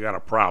Miami, you got a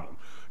problem.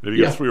 And if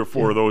you get 3 or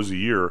 4 of those a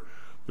year,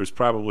 there's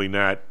probably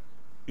not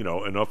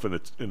enough in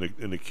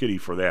the kitty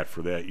for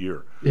that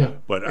year. Yeah.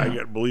 But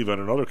I believe on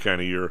another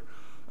kind of year,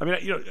 I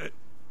mean,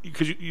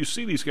 because you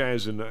see these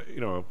guys, and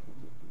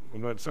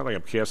it's not like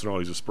I'm casting all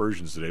these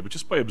aspersions today, but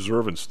just by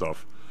observing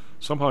stuff,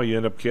 somehow you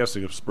end up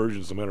casting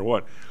aspersions no matter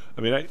what.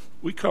 I mean,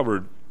 we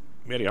covered,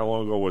 Maddie, how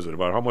long ago was it?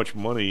 About how much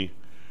money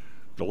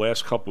the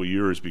last couple of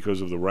years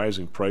because of the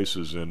rising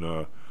prices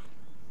in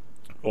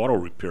auto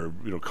repair,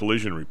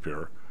 collision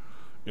repair.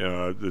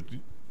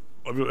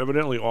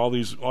 Evidently, all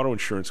these auto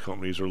insurance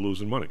companies are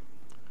losing money.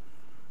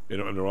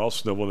 And they're all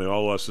sniveling. They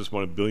all lost this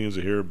money, billions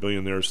here, $1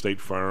 billion there.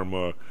 State Farm,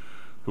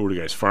 who are the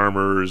guys?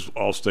 Farmers,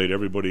 Allstate,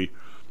 everybody.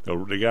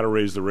 They got to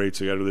raise the rates.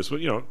 They got to do this,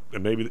 but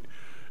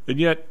and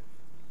yet,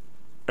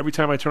 every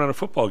time I turn on a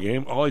football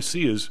game, all I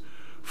see is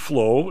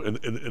Flo and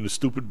the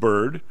stupid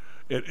bird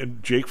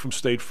and Jake from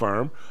State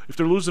Farm. If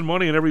they're losing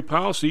money in every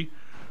policy,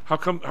 how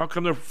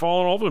come they're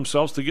falling over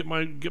themselves to get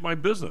my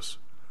business?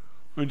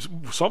 I mean,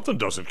 something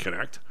doesn't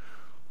connect.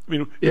 I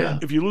mean,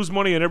 if you lose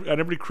money on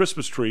every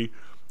Christmas tree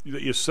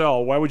that you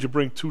sell, why would you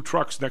bring 2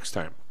 trucks next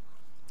time?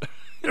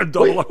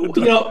 Double up.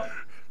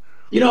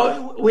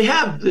 We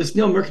have this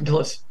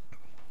neo-mercantilist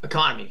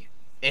economy,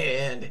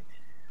 and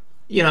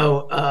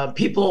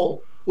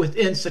people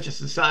within such a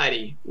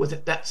society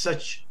with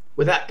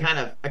that kind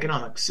of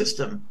economic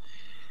system,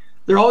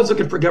 they're always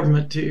looking for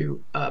government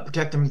to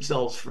protect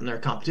themselves from their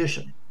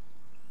competition,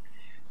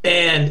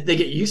 and they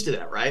get used to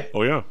that, right?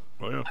 Oh yeah.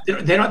 They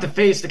don't have to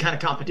face the kind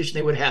of competition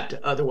they would have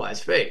to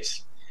otherwise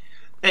face.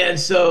 And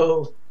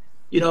so,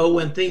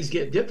 when things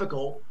get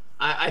difficult,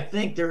 I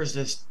think there's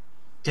this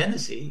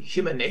tendency,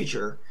 human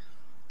nature,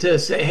 to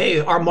say, hey,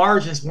 our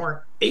margins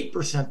weren't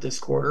 8% this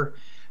quarter.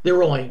 They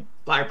were only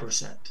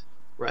 5%,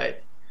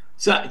 right?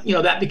 So,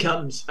 that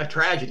becomes a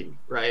tragedy,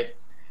 right?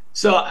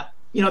 So,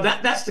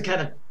 that's the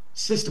kind of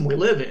system we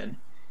live in.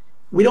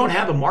 We don't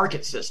have a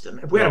market system.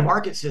 If we had a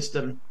market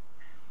system,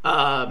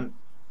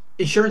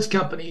 insurance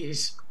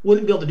companies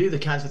wouldn't be able to do the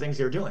kinds of things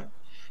they're doing.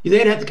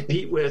 They'd have to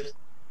compete with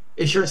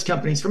insurance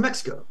companies from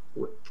Mexico,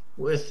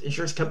 with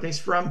insurance companies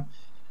from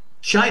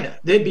China.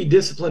 They'd be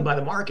disciplined by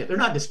the market. They're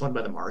not disciplined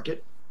by the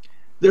market.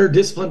 They're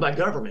disciplined by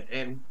government,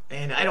 and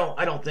I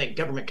don't think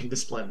government can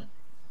discipline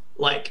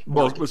like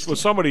markets. Well,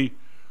 somebody,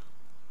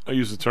 I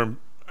use the term.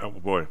 Oh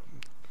boy,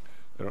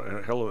 I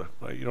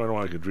don't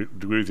want to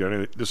disagree with you on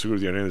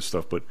any of this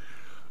stuff, but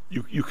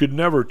you could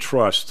never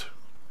trust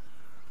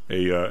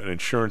an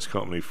insurance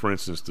company, for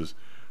instance,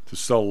 to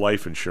sell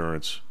life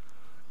insurance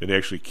and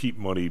actually keep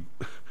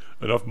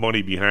enough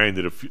money behind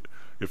it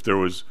if there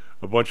was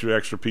a bunch of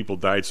extra people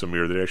died some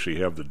year, they'd actually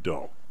have the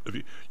dough.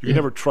 You can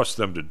never trust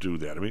them to do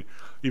that. I mean,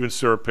 even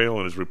Sarah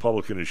Palin, as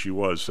Republican as she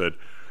was, said,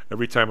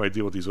 every time I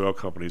deal with these oil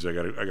companies, I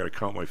got to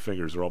count my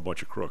fingers. They're all a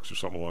bunch of crooks or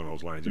something along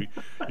those lines.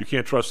 You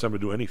can't trust them to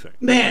do anything.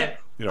 Man,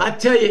 I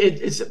tell you,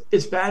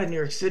 it's bad in New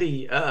York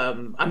City.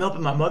 I'm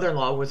helping my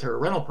mother-in-law with her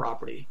rental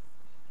property,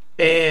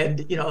 and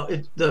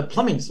the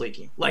plumbing's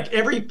leaking. Like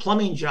every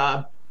plumbing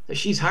job that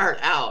she's hired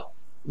out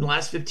in the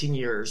last 15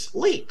 years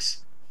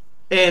leaks.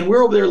 And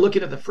we're over there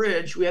looking at the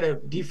fridge. We had to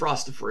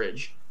defrost the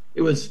fridge.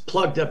 It was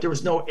plugged up. There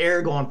was no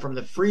air going from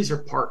the freezer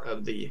part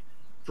of the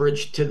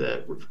fridge to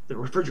the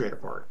refrigerator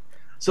part.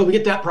 So we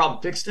get that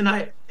problem fixed.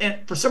 And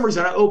for some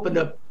reason, I opened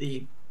up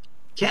the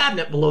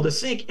cabinet below the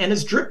sink, and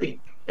it's dripping.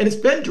 And it's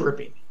been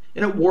dripping.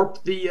 And it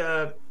warped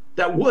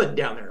that wood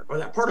down there, or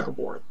that particle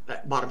board,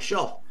 that bottom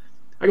shelf.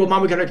 I go,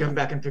 Mom, we got to come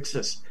back and fix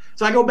this.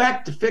 So I go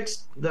back to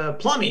fix the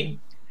plumbing.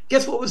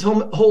 Guess what was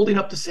holding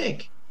up the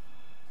sink?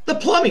 The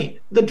plumbing.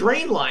 The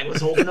drain line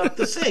was holding up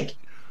the sink.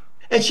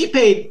 And she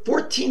paid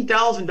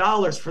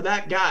 $14,000 for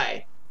that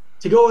guy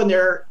to go in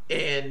there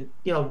and,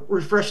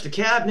 refresh the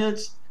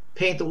cabinets,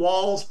 paint the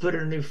walls, put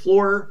in a new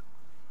floor,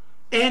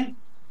 and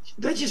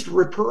they just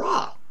rip her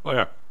off. Oh,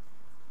 yeah.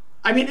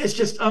 I mean, it's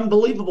just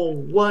unbelievable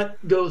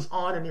what goes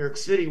on in New York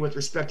City with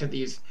respect to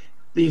these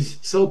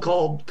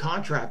so-called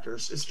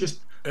contractors. It's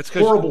just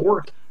horrible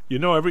work. You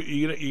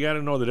got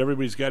to know that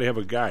everybody's got to have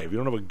a guy. If you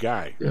don't have a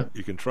guy,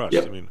 you can trust.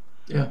 Yep. I mean,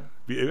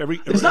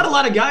 there's not a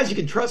lot of guys you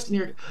can trust in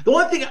New York. The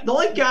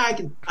only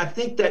guy I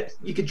think that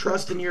you can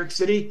trust in New York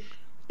City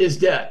is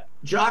dead.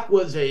 Jacques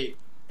was a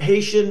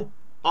Haitian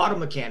auto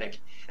mechanic,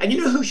 and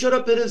you know who showed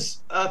up at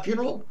his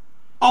funeral?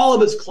 All of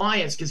his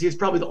clients, because he was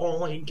probably the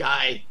only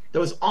guy that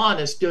was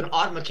honest doing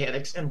auto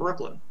mechanics in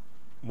Brooklyn.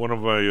 One of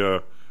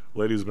my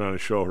ladies has been on a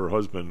show. Her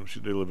husband,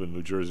 they live in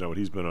New Jersey now, but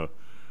he's been a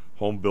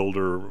home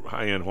builder,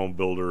 high-end home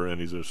builder,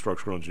 and he's a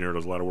structural engineer,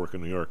 does a lot of work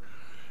in New York.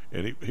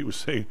 And he was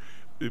saying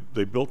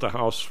they built a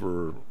house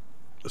for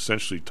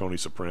essentially Tony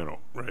Soprano,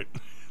 right?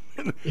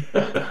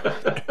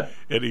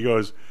 And he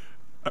goes,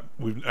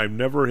 I've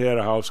never had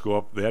a house go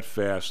up that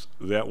fast,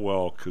 that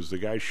well, because the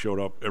guy showed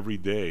up every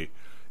day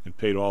and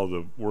paid all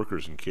the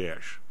workers in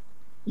cash.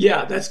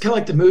 Yeah, that's kind of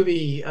like the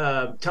movie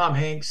Tom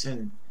Hanks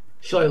and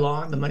Shelley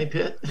Long, The Money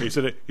Pit. He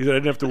said I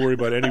didn't have to worry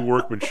about any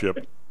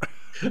workmanship.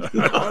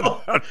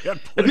 No.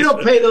 If you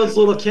don't pay those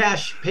little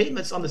cash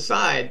payments on the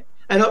side,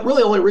 and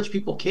really only rich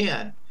people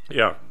can,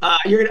 yeah, I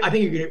think you're going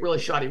to get really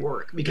shoddy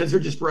work because they're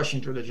just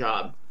rushing through the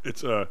job.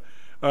 It's I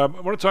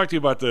want to talk to you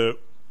about the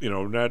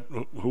not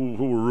who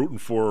we're rooting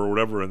for or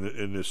whatever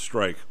in this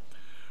strike,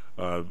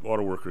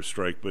 auto workers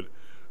strike, but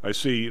I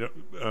see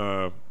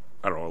I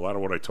don't know, a lot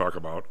of what I talk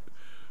about,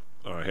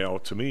 Hal,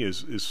 to me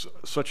is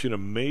such an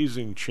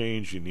amazing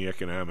change in the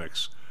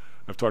economics.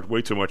 I've talked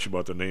way too much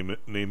about the name,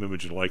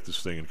 image, and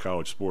likeness thing in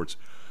college sports,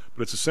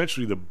 but it's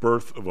essentially the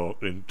birth of an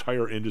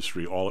entire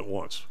industry all at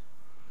once.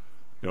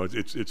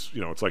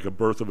 It's like a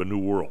birth of a new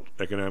world,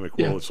 economic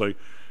world. Yeah.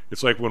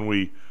 It's like when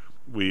we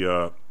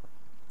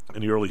in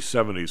the early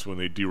 70s when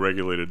they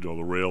deregulated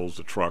the rails,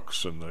 the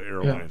trucks, and the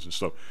airlines and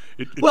stuff.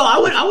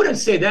 I wouldn't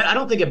say that. I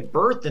don't think it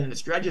birthed an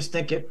industry. I just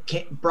think it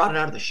brought it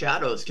out of the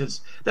shadows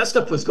because that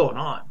stuff was going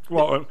on.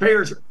 Well,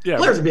 players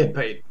are being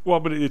paid. Well,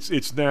 but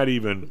it's not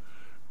even.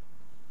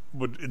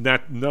 But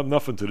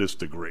nothing to this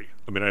degree.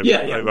 I mean, I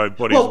have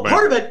buddies. Well,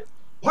 part of it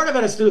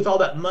has to do with all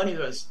that money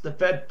that the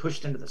Fed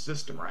pushed into the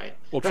system, right?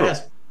 Well, true.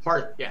 That's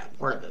part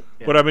of it.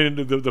 Yeah. But I mean,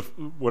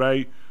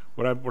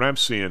 what I'm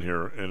seeing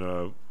here,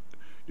 and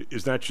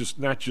is not just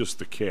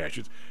the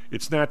cash.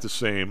 It's not the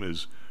same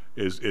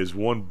as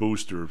one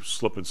booster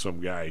slipping some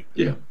guy,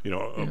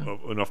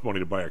 enough money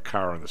to buy a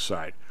car on the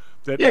side.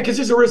 Because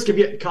there's a risk of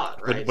getting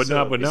caught, right? But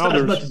now not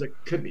as much as it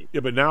could be.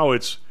 Yeah, but now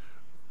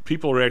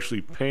people are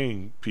actually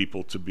paying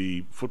people to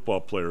be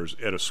football players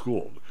at a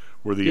school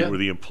where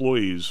the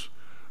employees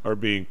are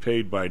being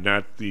paid by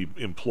not the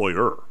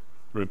employer.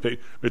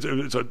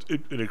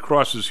 It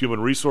crosses human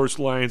resource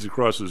lines, it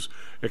crosses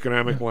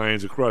economic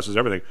lines, it crosses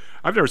everything.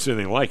 I've never seen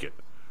anything like it.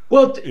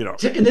 Well,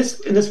 in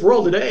this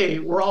world today,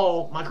 we're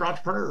all micro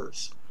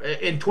entrepreneurs.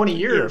 In 20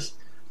 years,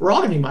 we're all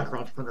going to be micro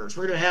entrepreneurs.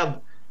 We're going to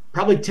have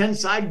probably 10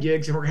 side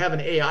gigs, and we're going to have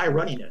an AI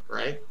running it,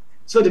 right?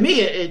 So to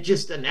me, it's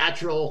just a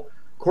natural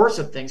course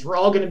of things. We're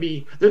all going to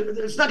be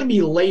there's not going to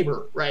be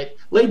labor, right?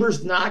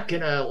 Labor's not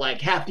going to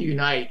have to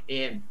unite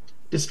and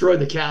destroy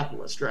the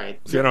capitalist, right?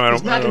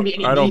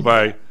 I don't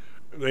buy.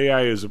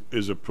 AI is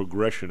a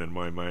progression in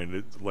my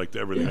mind, like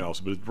everything else.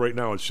 But right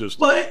now, it's just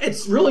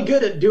it's really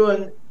good at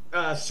doing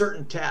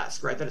certain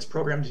tasks, right? That it's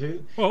programmed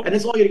to, and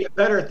it's only going to get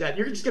better at that.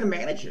 You're just going to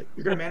manage it.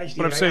 You're going to manage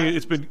the AI. But I'm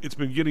saying it's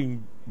been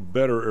getting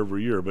better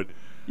every year. But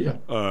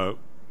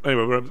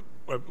anyway,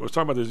 I was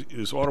talking about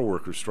this auto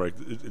workers strike.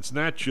 It's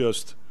not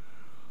just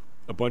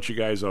a bunch of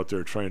guys out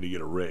there trying to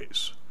get a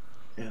raise.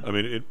 Yeah. I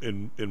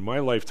mean, in my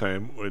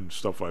lifetime and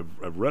stuff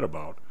I've read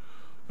about,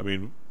 I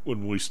mean,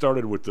 when we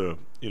started with the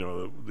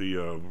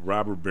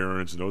robber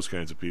barons and those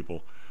kinds of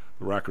people,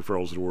 the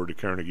Rockefellers of the world, the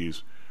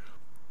Carnegies,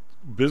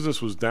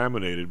 business was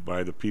dominated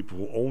by the people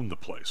who owned the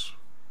place.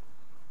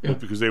 Yeah.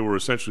 Because they were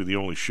essentially the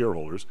only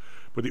shareholders.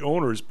 But the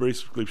owners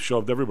basically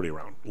shoved everybody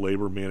around,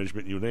 labor,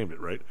 management, you named it,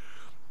 right?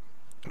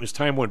 As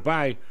time went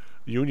by,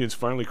 the unions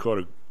finally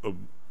caught a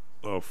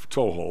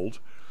toehold,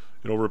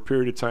 and over a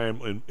period of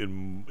time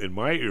in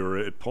my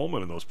era at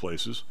Pullman and those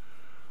places,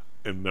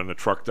 and on the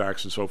truck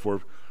docks and so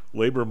forth,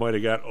 labor might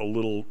have got a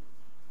little,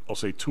 I'll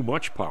say, too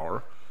much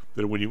power.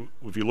 That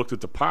if you looked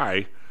at the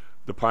pie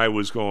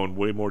was going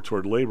way more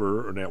toward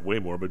labor, or not way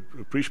more, but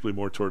appreciably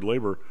more toward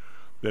labor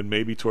than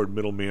maybe toward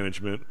middle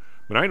management.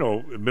 I mean, I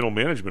know middle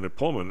management at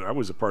Pullman, I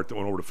was the part that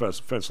went over the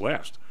fence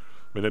last.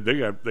 I mean,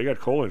 they got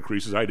COLA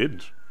increases, I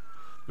didn't.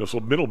 So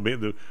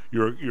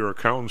your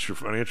accountants, your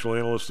financial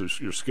analysts,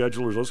 your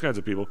schedulers, those kinds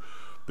of people,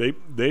 they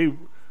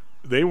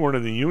weren't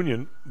in the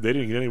union. They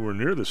didn't get anywhere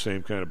near the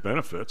same kind of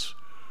benefits,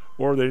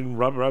 or they didn't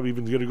probably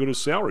even get a good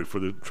salary for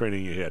the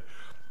training you had.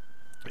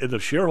 And the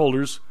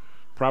shareholders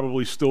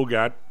probably still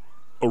got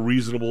a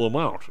reasonable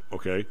amount.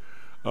 Okay,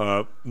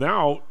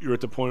 now you're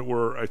at the point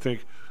where I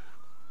think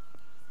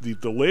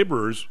the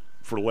laborers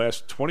for the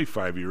last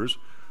 25 years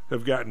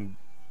have gotten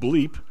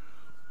bleep.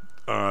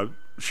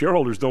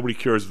 Shareholders, nobody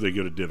cares if they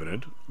get a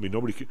dividend. I mean,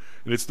 nobody,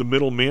 and it's the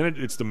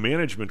the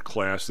management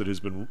class that has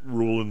been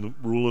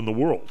ruling the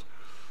world.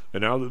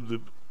 And now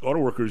the auto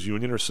workers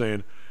union are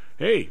saying,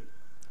 "Hey,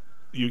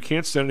 you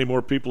can't send any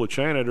more people to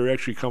China. They're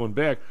actually coming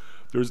back.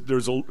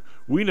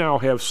 We now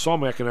have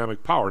some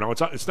economic power. Now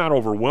it's not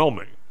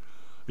overwhelming.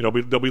 You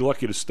know, they'll be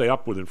lucky to stay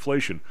up with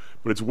inflation,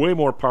 but it's way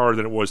more power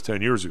than it was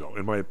 10 years ago,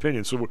 in my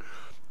opinion. So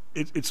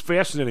it's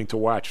fascinating to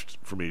watch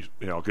for me,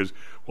 you know, because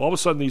all of a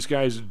sudden these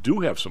guys do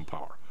have some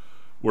power.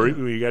 Where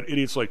you got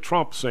idiots like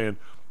Trump saying,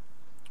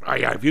 "Oh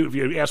yeah, if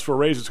you ask for a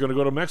raise, it's going to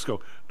go to Mexico."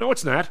 No,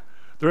 it's not.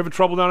 They're having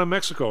trouble down in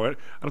Mexico. I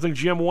don't think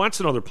GM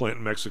wants another plant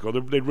in Mexico.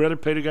 They'd rather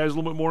pay the guys a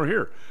little bit more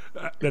here.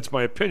 That's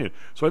my opinion.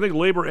 So I think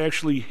labor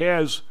actually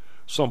has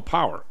some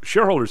power.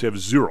 Shareholders have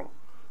zero.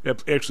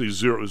 Actually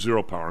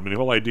zero power. I mean, the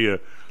whole idea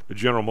that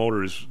General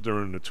Motors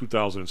during the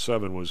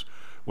 2007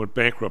 went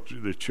bankrupt,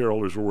 the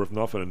shareholders were worth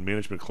nothing, and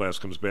management class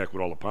comes back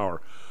with all the power.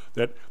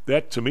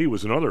 That to me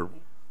was another,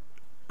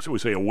 so we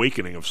say,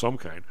 awakening of some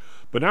kind.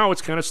 But now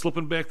it's kind of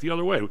slipping back the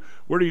other way.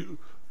 Where do you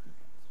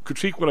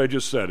critique what I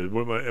just said?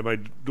 Am I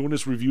doing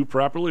this review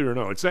properly or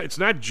no? It's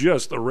not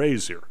just a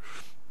raise here.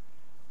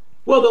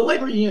 Well, the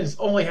labor unions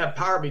only have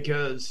power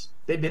because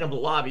they've been able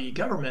to lobby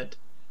government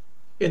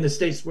in the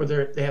states where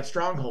they have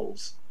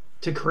strongholds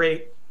to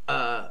create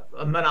a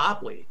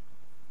monopoly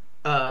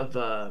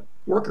of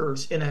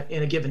workers in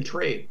a given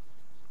trade.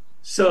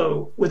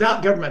 So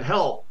without government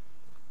help,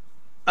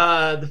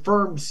 the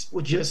firms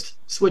would just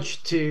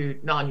switch to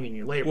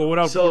non-union labor. Well,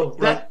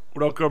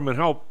 without government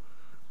help,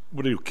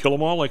 what do you kill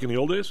them all like in the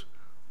old days?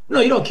 No,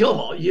 you don't kill them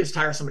all. You just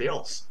hire somebody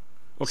else.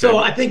 Okay. So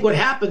I think what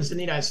happens in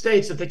the United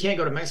States, if they can't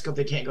go to Mexico, if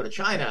they can't go to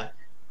China,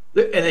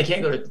 and they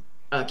can't go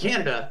to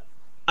Canada,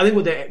 I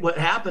think what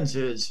happens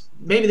is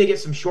maybe they get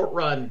some short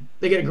run.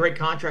 They get a great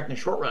contract in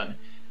the short run,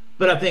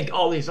 but I think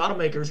all these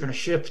automakers are going to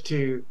shift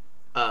to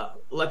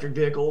electric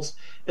vehicles,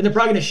 and they're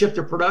probably going to shift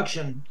their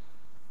production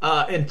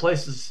in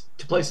places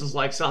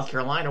like South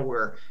Carolina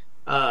where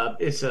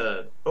it's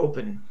a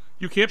open.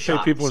 You can't pay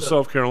people in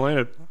South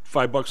Carolina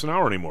 $5 an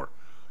hour anymore.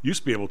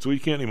 Used to be able to. You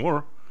can't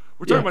anymore.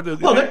 We're talking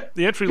about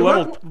the entry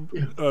level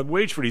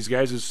wage for these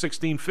guys is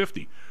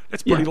 $16.50.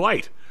 That's pretty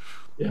light.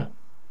 Yeah.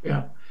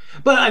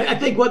 But I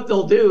think what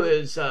they'll do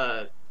is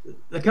the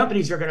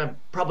companies are going to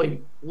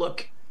probably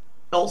look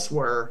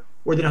elsewhere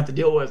where they don't have to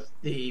deal with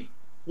the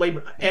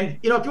labor. And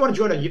if you want to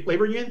join a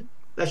labor union,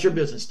 that's your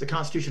business. The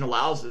Constitution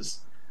allows us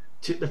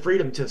the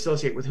freedom to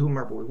associate with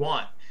whomever we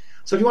want.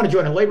 So if you want to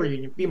join a labor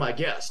union, be my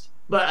guest.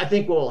 But I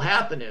think what will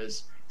happen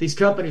is these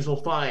companies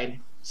will find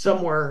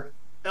somewhere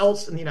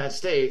else in the United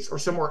States or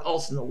somewhere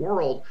else in the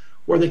world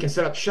where they can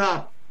set up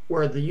shop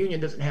where the union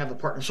doesn't have a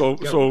partnership.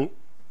 So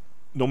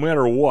no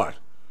matter what,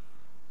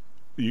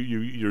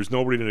 there's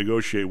nobody to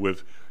negotiate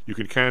with. You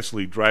can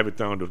constantly drive it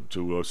down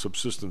to a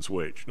subsistence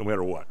wage, no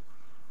matter what.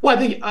 Well,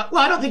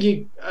 I don't think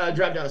you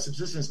drive down a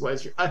subsistence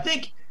wage. I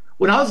think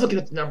when I was looking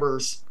at the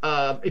numbers,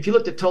 if you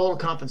looked at total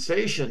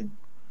compensation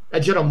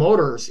at General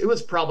Motors, it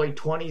was probably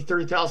 $20,000,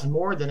 $30,000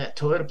 more than at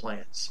Toyota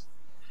plants.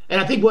 And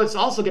I think what's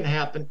also going to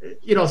happen,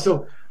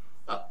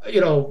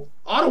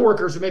 auto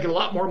workers are making a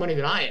lot more money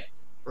than I am,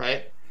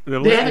 right? In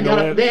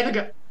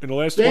the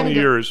last 20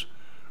 years,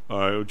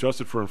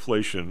 adjusted for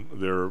inflation,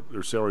 their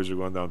salaries are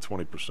going down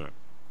 20%.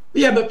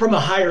 Yeah, but from a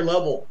higher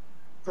level,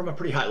 from a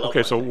pretty high level.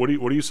 Okay, so what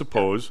do you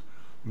suppose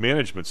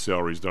management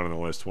salaries done in the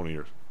last 20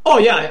 years? Oh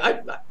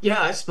yeah,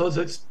 I suppose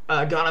it's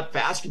gone up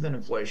faster than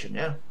inflation.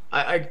 Yeah,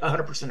 I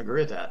 100%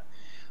 agree with that.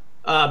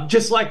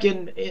 Just like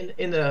in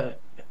the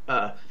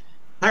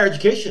higher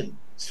education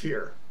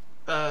sphere,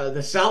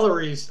 the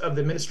salaries of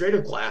the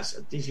administrative class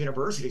at these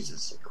universities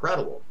is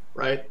incredible,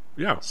 right?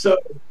 Yeah. So,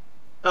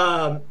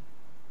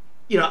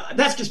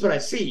 that's just what I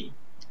see.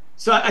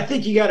 So I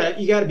think you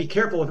gotta be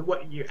careful with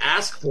what you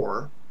ask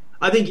for.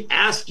 I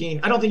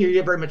don't think you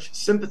get very much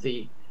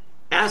sympathy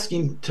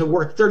asking to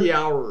work 30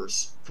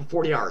 hours for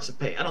 40 hours of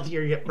pay. I don't think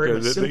you're going to get very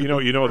much sympathy.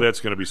 You know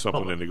that's going to be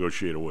something to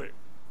negotiate away.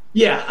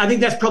 Yeah, I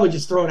think that's probably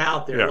just thrown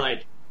out there. Yeah.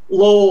 Like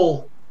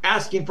Lowell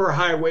asking for a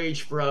higher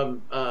wage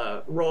from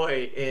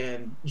Roy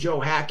and Joe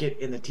Hackett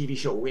in the TV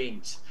show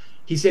Wings.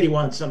 He said he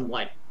wanted some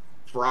like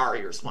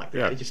Ferrari or something like that.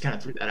 Yeah. He just kind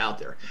of threw that out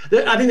there.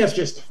 I think that's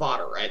just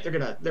fodder, right? They're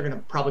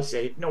gonna probably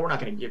say, no, we're not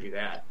going to give you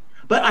that.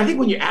 But I think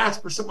when you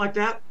ask for something like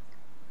that,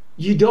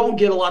 you don't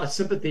get a lot of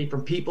sympathy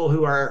from people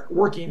who are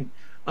working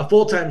a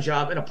full-time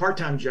job and a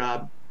part-time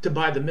job to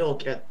buy the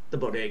milk at the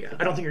bodega.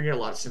 I don't think you're going to get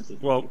a lot of sympathy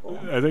from people.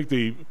 I think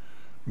the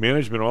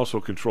management also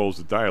controls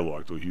the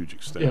dialogue to a huge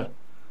extent.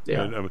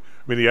 Yeah. And, I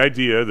mean, the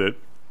idea that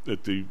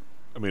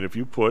if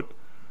you put,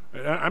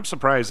 I'm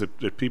surprised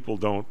that people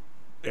don't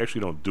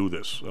do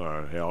this,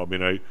 Hal. I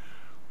mean,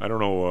 I don't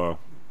know.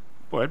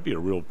 Boy, I'd be a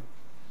real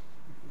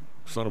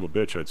son of a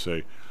bitch, I'd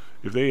say.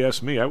 If they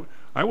asked me,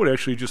 I would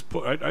actually just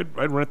put,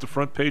 I'd rent the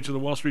front page of the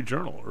Wall Street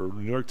Journal or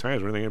New York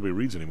Times or anything anybody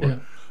reads anymore. Yeah.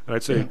 And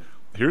I'd say,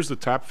 here's the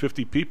top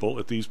 50 people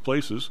at these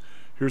places.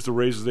 Here's the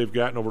raises they've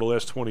gotten over the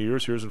last 20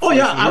 years. Here's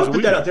inflation. Oh, yeah, I would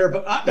put that out there.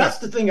 But that's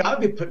the thing I would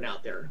be putting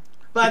out there.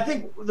 But I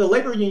think the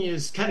labor union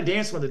is kind of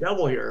dancing with the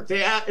devil here.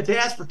 If they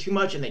ask for too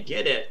much and they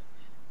get it,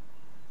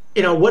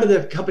 what are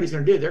the companies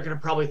going to do? They're going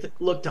to probably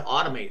look to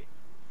automate.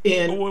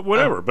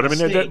 Whatever. But I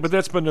mean,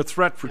 that's been a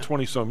threat for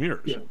 20-some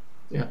years. Yeah.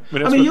 Yeah.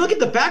 I mean, you look at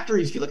the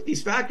factories. If you look at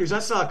these factories, I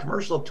saw a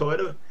commercial of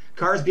Toyota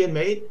cars being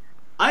made.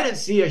 I didn't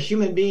see a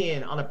human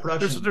being on the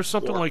production. There's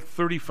something floor. like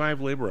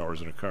 35 labor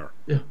hours in a car.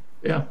 Yeah.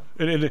 Yeah.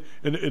 And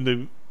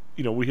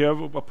we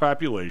have a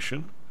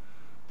population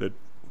that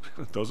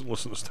doesn't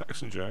listen to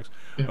Stocks and Jocks,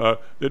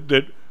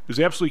 that is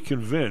absolutely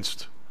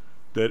convinced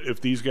that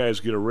if these guys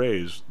get a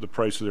raise, the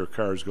price of their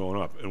car is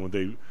going up. And what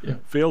they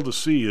fail to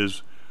see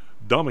is,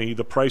 dummy,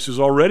 the price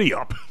is already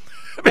up.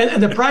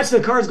 and the price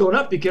of the car is going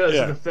up because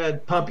of the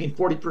Fed pumping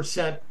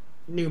 40%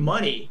 new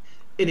money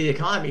into the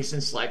economy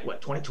since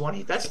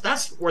 2020.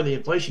 That's where the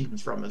inflation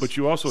comes from. But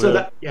you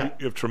also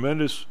have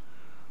tremendous,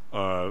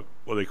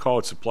 what they call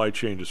it, supply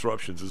chain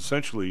disruptions.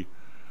 Essentially,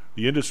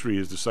 the industry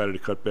has decided to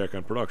cut back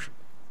on production.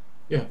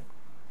 Yeah,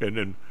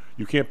 and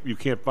you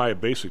can't buy a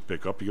basic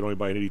pickup. You can only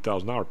buy an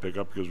 $80,000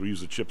 pickup because we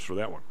use the chips for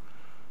that one.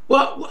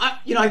 Well,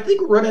 I think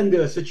we're running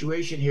into a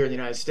situation here in the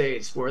United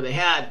States where they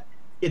had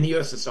in the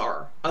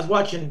USSR. I was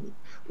watching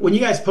when you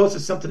guys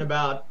posted something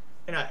about,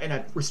 and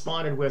I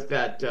responded with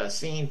that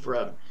scene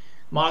from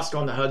Moscow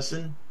on the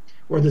Hudson,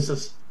 where there's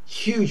this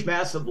huge,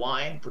 massive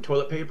line for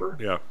toilet paper.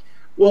 Yeah.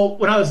 Well,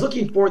 when I was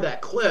looking for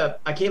that clip,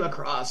 I came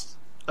across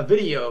a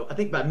video, I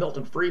think by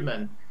Milton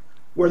Friedman,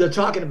 where they're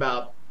talking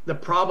about the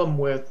problem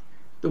with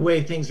the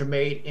way things are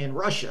made in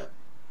Russia.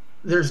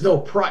 There's no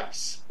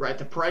price, right?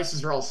 The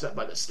prices are all set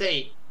by the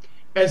state.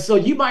 And so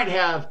you might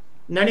have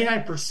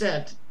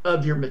 99%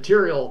 of your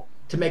material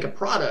to make a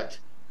product,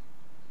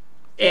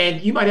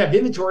 and you might have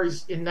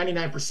inventories in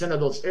 99% of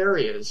those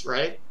areas,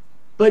 right?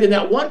 But in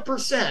that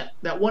 1%,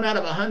 that 1 out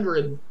of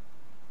 100,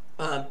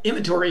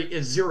 inventory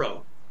is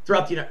zero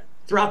throughout the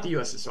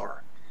USSR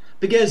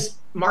because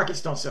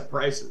markets don't set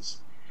prices.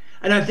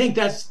 And I think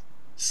that's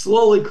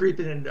slowly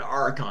creeping into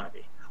our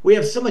economy. We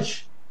have so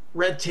much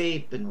red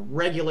tape and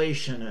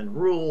regulation and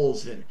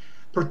rules and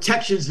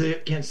protections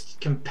against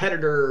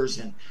competitors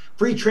and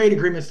free trade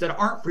agreements that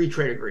aren't free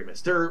trade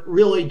agreements. They're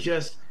really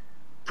just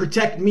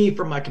protect me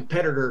from my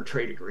competitor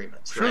trade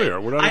agreements. Sure, right? they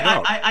are, without a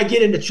doubt. I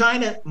get into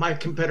China, my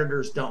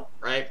competitors don't,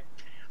 right?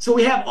 So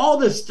we have all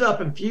this stuff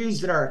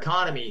infused in our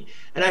economy,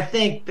 and I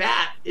think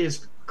that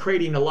is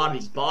creating a lot of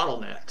these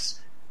bottlenecks.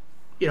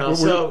 We're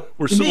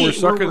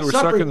sucking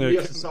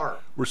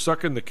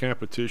the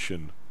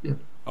competition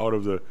out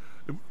of the.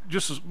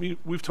 Just as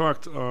we've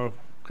talked a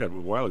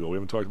while ago, we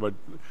haven't talked about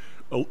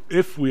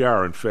if we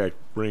are in fact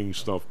bringing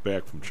stuff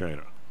back from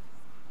China.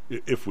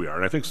 If we are,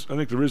 and I think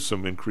there is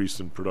some increase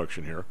in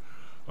production here.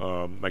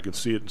 I can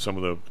see it in some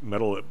of the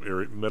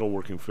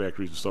metalworking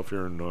factories and stuff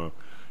here in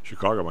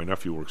Chicago. My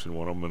nephew works in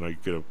one of them, and I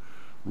get a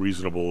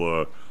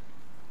reasonable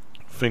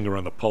finger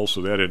on the pulse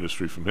of that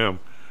industry from him.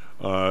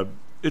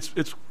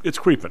 It's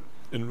creeping,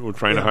 and we're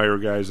trying to hire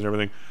guys and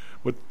everything.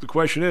 But the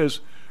question is,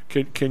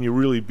 can you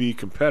really be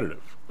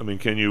competitive? I mean,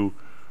 can you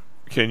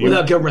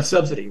without government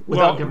subsidy,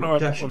 without government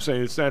protection? I'm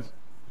saying it's not.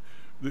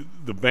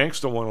 The banks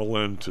don't want to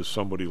lend to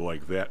somebody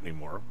like that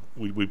anymore.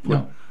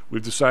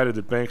 We've decided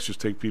that banks just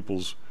take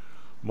people's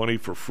money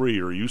for free,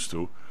 or used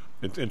to,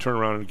 and turn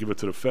around and give it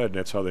to the Fed, and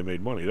that's how they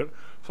made money.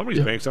 Some of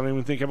these banks I don't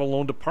even think have a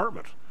loan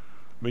department.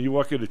 I mean, you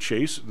walk into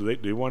Chase,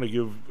 they want to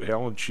give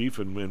Hal and Chief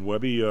and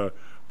Webby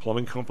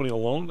plumbing company a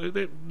loan.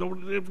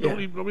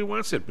 Nobody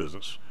wants that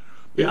business.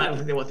 Yeah, I don't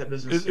think they want that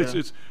business.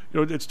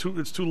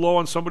 It's too low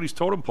on somebody's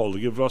totem pole to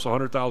give us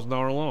 $100,000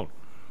 loan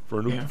for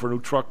a new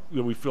truck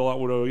that we fill out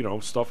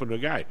with stuff and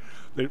a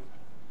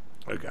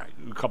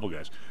couple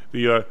guys.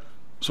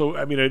 So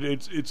I mean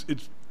it's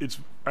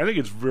I think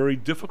it's very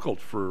difficult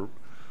for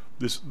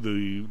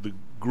the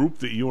group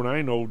that you and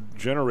I know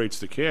generates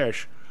the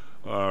cash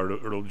or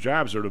the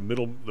jobs are the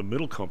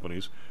middle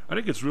companies, I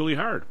think it's really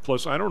hard.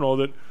 Plus, I don't know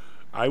that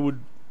I would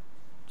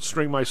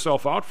string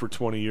myself out for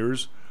 20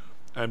 years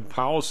on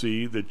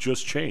policy that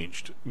just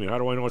changed. I mean, how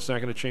do I know it's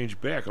not going to change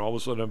back? And all of a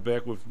sudden, I'm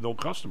back with no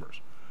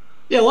customers.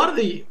 Yeah, a lot of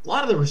the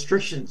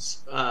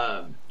restrictions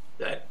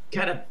that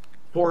kind of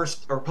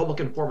forced a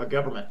Republican form of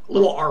government,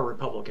 little R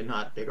Republican,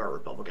 not big R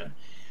Republican,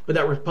 but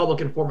that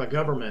Republican form of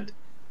government,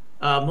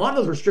 a lot of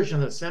those restrictions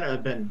in the Senate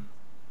have been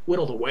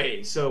whittled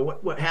away. So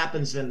what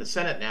happens in the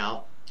Senate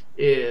now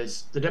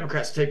is the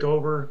Democrats take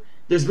over.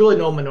 There's really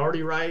no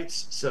minority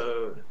rights,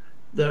 so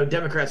the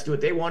Democrats do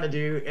what they want to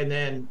do, and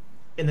then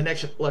in the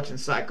next election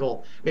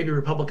cycle, maybe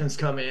Republicans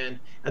come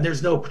in, and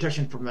there's no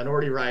protection for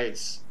minority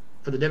rights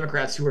for the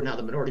Democrats, who are now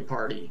the minority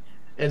party.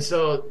 And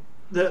so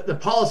the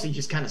policy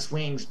just kind of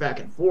swings back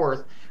and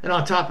forth. And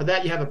on top of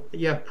that,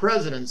 you have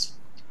presidents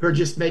who are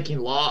just making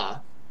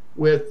law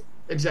with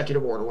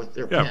executive order with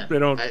their pen. They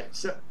don't. Right?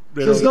 So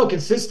there's no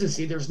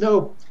consistency. There's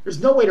no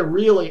way to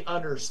really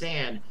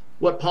understand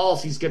what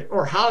policies get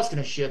or how it's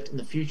going to shift in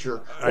the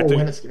future or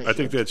when it's going to shift. I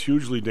think that's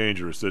hugely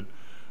dangerous. That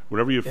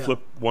whenever you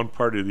flip one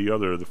party to the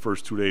other, the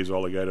first 2 days,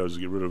 all the guy does is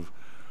get rid of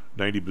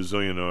 90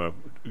 bazillion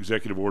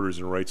executive orders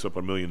and writes up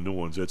a million new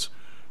ones. That's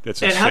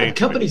insane. And how do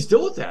companies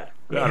deal with that?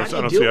 I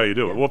don't see how you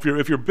do it. Well,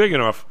 if you're big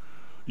enough,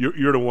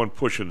 you're the one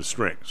pushing the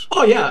strings.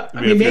 Oh yeah,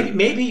 I mean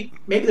maybe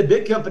the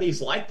big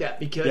companies like that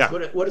because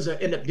what does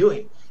it end up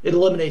doing? It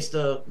eliminates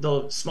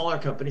the smaller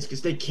companies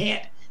because they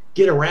can't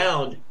get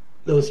around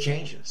those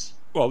changes.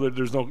 Well,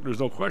 there's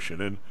no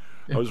question. And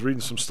I was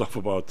reading some stuff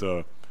about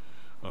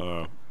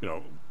I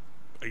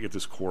get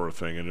this Quora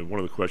thing, and one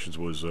of the questions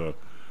was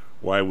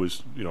why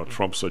was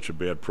Trump such a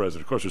bad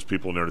president? Of course, there's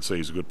people in there that say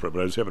he's a good president,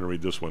 but I was having to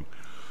read this one.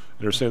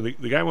 And they're saying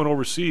the guy went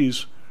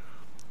overseas,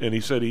 and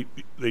he said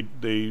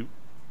they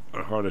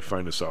how did I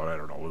find this out? I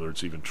don't know whether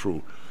it's even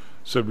true.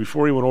 Said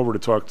before he went over to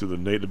talk to the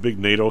big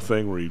NATO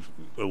thing where he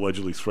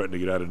allegedly threatened to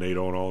get out of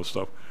NATO and all this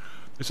stuff,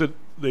 they said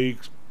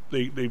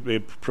they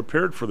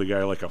prepared for the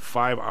guy like a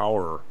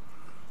 5-hour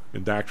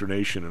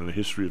indoctrination in the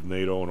history of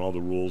NATO and all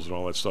the rules and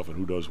all that stuff and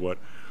who does what.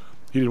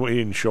 He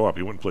didn't show up.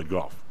 He went and played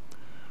golf.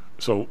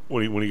 So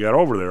when he got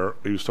over there,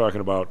 he was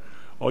talking about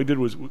all he did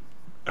was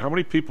how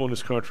many people in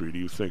this country do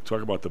you think,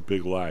 talk about the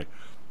big lie,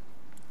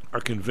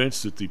 are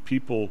convinced that the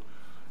people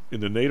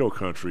in the NATO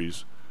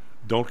countries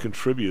don't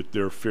contribute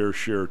their fair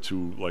share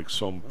to like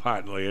some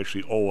pot and they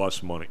actually owe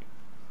us money?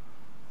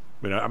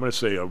 I mean, I'm going to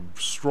say a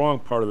strong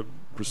part of the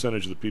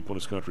percentage of the people in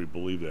this country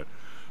believe that.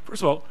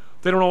 First of all,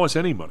 they don't owe us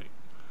any money.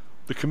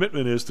 The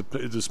commitment is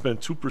to spend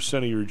 2%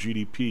 of your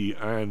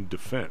GDP on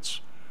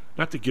defense,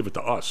 not to give it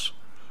to us.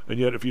 And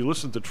yet, if you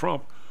listen to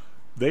Trump,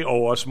 they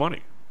owe us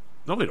money.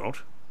 No, they don't.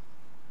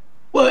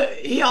 Well,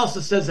 he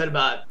also says that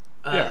about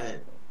a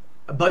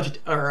budget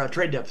or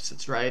trade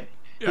deficits, right?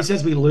 Yeah. He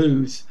says we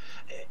lose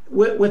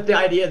with the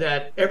idea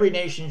that every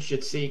nation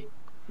should seek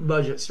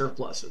budget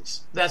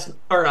surpluses.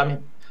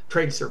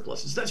 Trade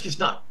surpluses. That's just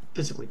not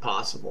physically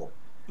possible.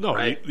 No,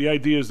 right? the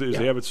idea is they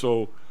have it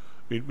so.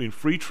 I mean,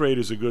 free trade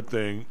is a good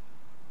thing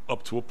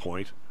up to a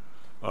point.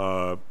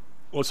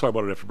 Let's talk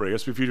about it after break.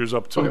 S&P futures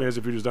up 2,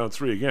 NASDAQ futures down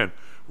 3 again.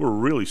 We're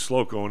really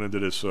slow going into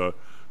this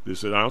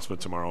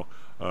announcement tomorrow,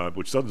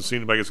 which doesn't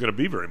seem like it's going to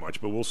be very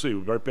much, but we'll see.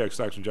 We'll be right back.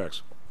 Stocks and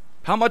Jacks.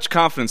 How much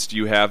confidence do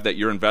you have that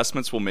your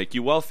investments will make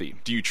you wealthy?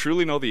 Do you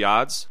truly know the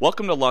odds?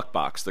 Welcome to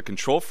Luckbox, the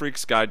control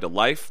freak's guide to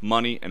life,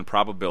 money, and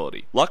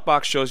probability.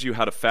 Luckbox shows you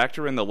how to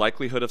factor in the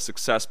likelihood of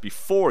success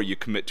before you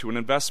commit to an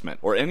investment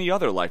or any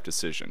other life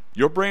decision.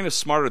 Your brain is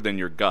smarter than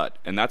your gut,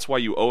 and that's why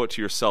you owe it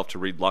to yourself to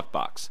read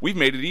Luckbox. We've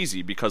made it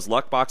easy because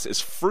Luckbox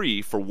is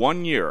free for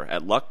 1 year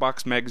at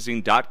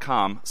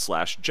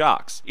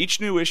luckboxmagazine.com/jocks.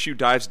 Each new issue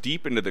dives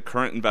deep into the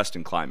current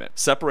investing climate,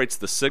 separates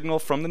the signal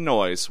from the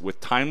noise with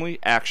timely,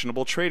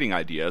 actionable trading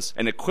ideas,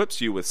 and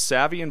equips you with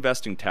savvy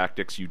investing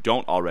tactics you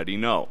don't already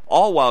know,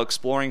 all while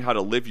exploring how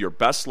to live your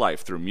best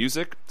life through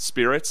music,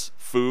 spirits,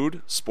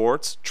 food,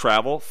 sports,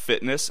 travel,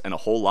 fitness, and a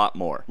whole lot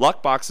more.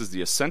 Luckbox is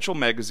the essential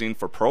magazine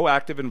for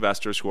proactive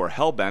investors who are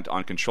hell-bent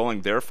on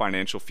controlling their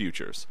financial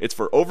futures. It's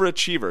for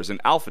overachievers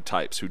and alpha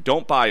types who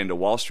don't buy into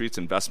Wall Street's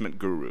investment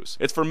gurus.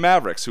 It's for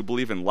mavericks who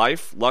believe in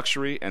life,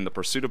 luxury, and the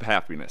pursuit of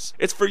happiness.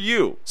 It's for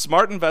you.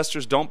 Smart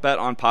investors don't bet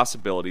on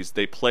possibilities,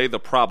 they play the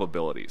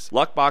probabilities.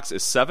 Luckbox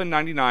is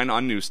 $7.99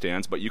 on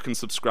newsstands, but you can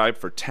subscribe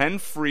for 10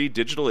 free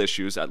digital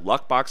issues at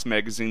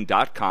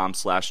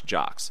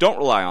luckboxmagazine.com/jocks. Don't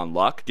rely on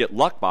luck. Get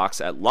Luckbox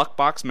at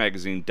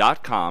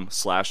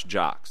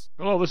luckboxmagazine.com/jocks.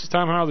 Hello, this is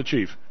Tom Howell, the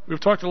Chief. We've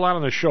talked a lot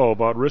on the show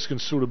about risk and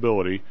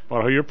suitability,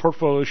 about how your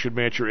portfolio should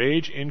match your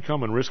age,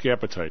 income, and risk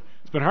appetite.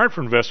 It's been hard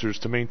for investors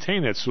to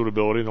maintain that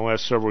suitability in the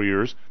last several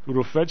years due to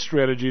a Fed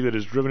strategy that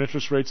has driven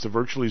interest rates to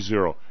virtually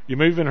zero. You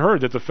may have even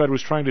heard that the Fed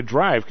was trying to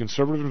drive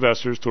conservative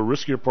investors to a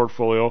riskier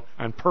portfolio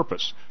on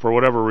purpose, for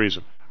whatever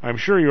reason. I'm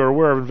sure you are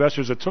aware of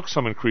investors that took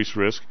some increased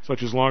risk,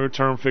 such as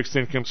longer-term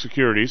fixed-income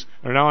securities,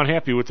 and are now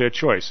unhappy with that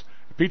choice.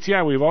 At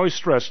PTI, we've always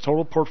stressed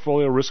total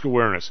portfolio risk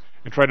awareness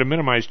and tried to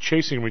minimize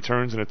chasing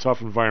returns in a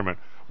tough environment.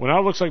 Well, now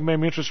it looks like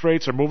maybe interest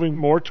rates are moving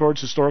more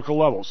towards historical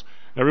levels.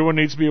 Everyone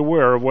needs to be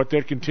aware of what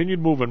that continued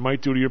movement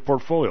might do to your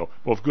portfolio,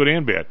 both good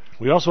and bad.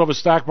 We also have a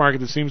stock market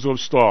that seems to have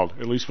stalled,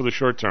 at least for the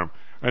short term.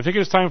 I think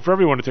it's time for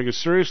everyone to take a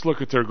serious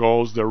look at their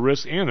goals, their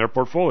risks, and their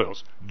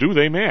portfolios. Do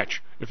they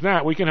match? If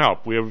not, we can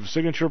help. We have a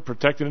Signature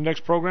Protected Index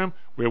program.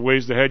 We have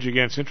ways to hedge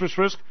against interest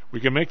risk.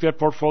 We can make that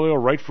portfolio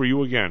right for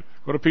you again.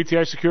 Go to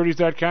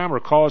PTIsecurities.com or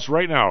call us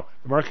right now.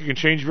 The market can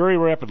change very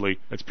rapidly.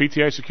 That's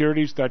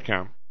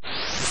PTIsecurities.com.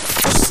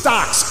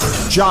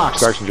 Stocks, jocks,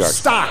 Stocks and jocks.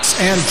 Stocks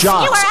and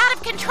jocks. You are out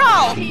of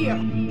control. Here,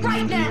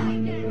 right now,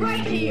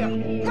 right here,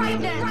 right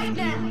now, right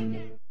now.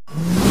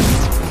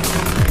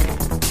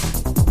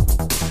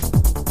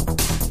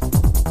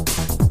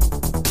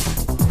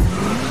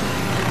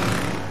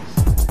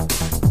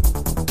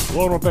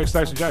 Hello and welcome back to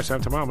Stocks and Jocks.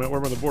 I'm Tom Alman. We're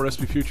on the board.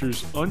 SP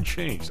Futures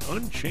unchanged.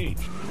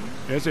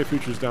 NASDAQ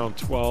Futures down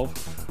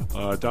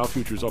 12. Dow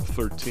Futures up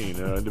 13.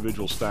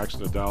 Individual stocks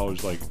in the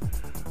dollars like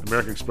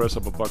American Express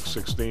up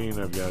 $1.16.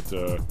 I've got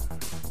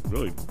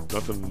really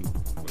nothing.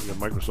 I've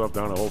got Microsoft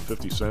down a whole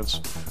 50 cents.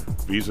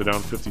 Visa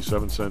down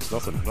 57 cents.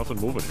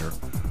 Nothing moving here.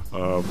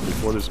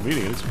 Before this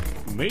meeting, it's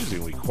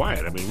amazingly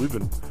quiet. I mean, we've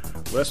been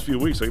last few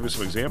weeks. I'll give you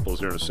some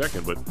examples here in a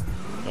second, but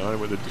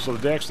so the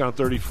DAX down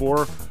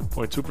 34.2%,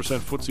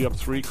 FTSE up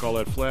 3, call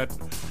that flat.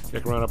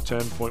 Kick around up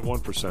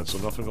 10.1%, so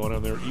nothing going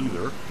on there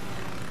either.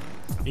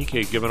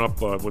 Nikkei giving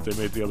up what they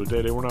made the other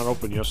day. They were not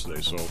open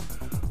yesterday, so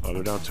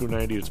they're down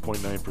 290. It's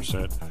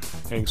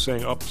 0.9%. Hang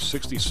Seng up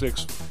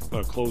 66,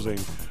 closing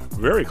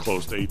very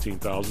close to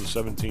 18,000,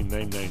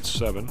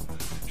 17,997.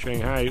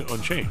 Shanghai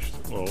unchanged.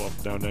 Well,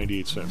 up down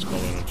 98 cents. Call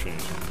that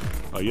unchanged.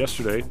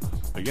 Yesterday,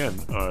 again,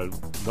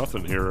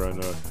 nothing here.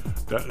 And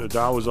the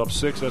Dow was up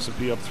 6,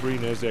 S&P up 3,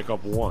 NASDAQ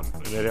up 1.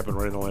 And that happened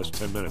right in the last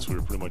 10 minutes. We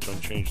were pretty much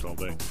unchanged all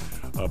day.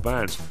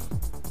 Bonds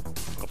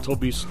up 2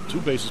 basis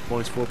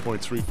points,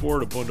 4.34.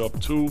 The Bund up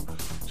 2,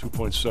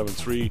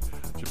 2.73.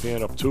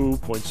 Japan up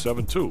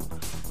 2.72.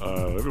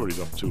 Everybody's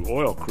up 2.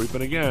 Oil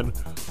creeping again.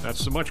 Not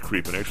so much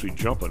creeping, actually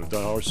jumping.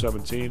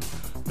 $1.17.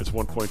 That's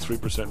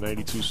 1.3%,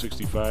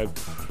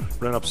 92.65.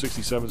 Brent up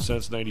 67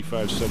 cents,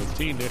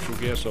 95.17. Natural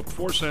gas up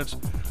 4 cents,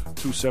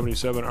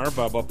 2.77.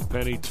 RBOB up a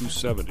penny,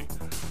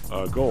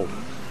 2.70. Gold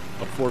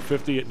up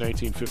 450 at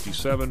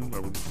 1957.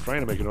 We're trying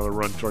to make another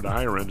run toward the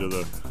higher end of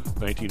the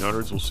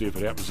 1900s. We'll see if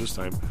it happens this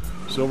time.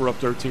 Silver up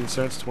 13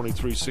 cents,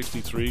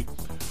 23.63.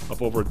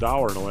 Up over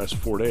 $1 in the last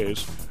 4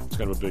 days. It's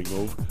kind of a big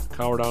move.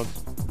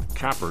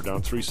 Copper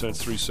down 3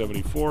 cents,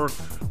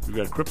 3.74. We've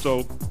got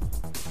crypto.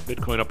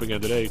 Bitcoin up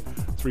again today,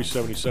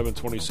 377,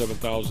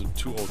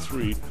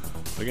 27,203.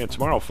 Again,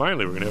 tomorrow,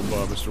 finally, we're going to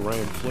have Mr.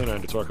 Ryan Flynn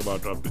on to talk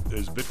about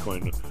his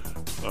Bitcoin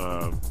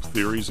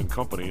theories and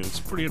company, and it's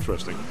pretty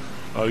interesting.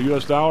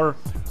 U.S. dollar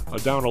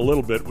down a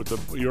little bit with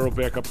the euro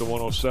back up to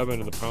 107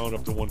 and the pound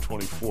up to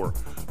 124.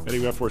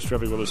 Anyway, Air Force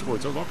traffic, weather,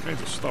 sports. There's all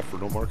kinds of stuff for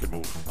no market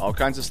move. All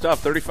kinds of stuff.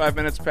 35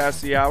 minutes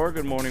past the hour.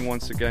 Good morning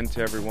once again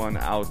to everyone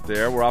out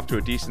there. We're off to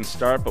a decent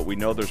start, but we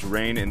know there's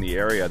rain in the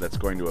area that's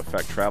going to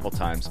affect travel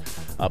times.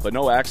 But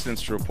no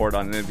accidents to report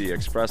on any of the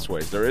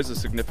expressways. There is a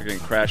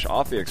significant crash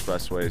off the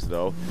expressways,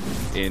 though,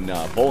 in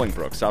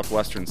Bolingbrook,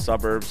 southwestern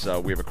suburbs.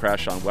 We have a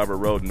crash on Weber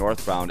Road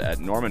northbound at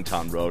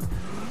Normantown Road.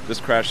 This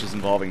crash is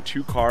involving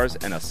 2 cars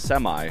and a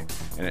semi,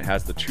 and it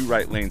has the 2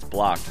 right lanes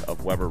blocked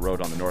of Weber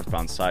Road on the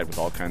northbound side with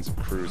all kinds of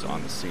crews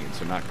on the scene.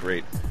 So not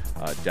great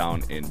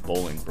down in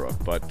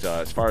Bolingbrook. But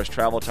as far as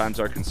travel times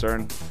are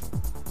concerned,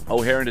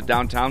 O'Hare into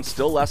downtown,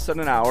 still less than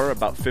an hour,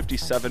 about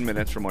 57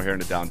 minutes from O'Hare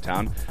into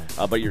downtown.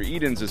 But your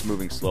Edens is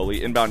moving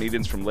slowly. Inbound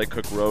Edens from Lake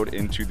Cook Road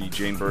into the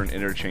Jane Byrne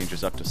interchange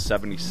is up to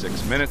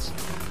 76 minutes.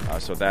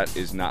 So that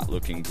is not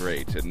looking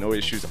great. No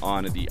issues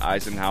on the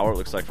Eisenhower. It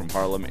looks like from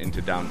Harlem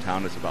into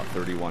downtown is about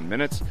 31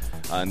 minutes.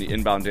 And the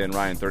inbound Dan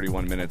Ryan,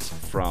 31 minutes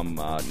from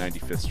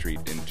 95th Street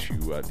into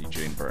the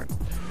Jane Byrne.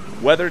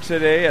 Weather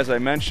today, as I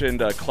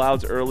mentioned,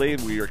 clouds early.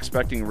 We are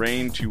expecting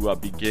rain to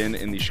begin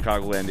in the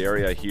Chicagoland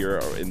area here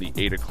in the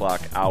 8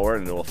 o'clock hour,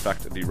 and it will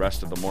affect the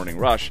rest of the morning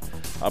rush.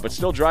 But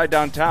still dry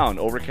downtown,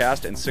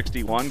 overcast and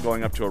 61,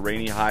 going up to a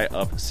rainy high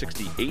of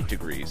 68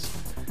 degrees.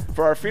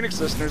 For our Phoenix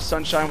listeners,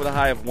 sunshine with a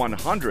high of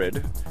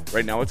 100.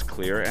 Right now it's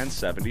clear and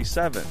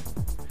 77.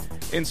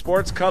 In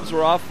sports, Cubs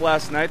were off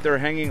last night. They're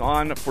hanging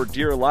on for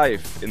dear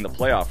life in the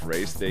playoff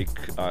race. They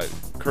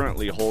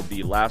currently hold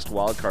the last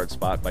wildcard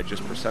spot by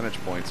just percentage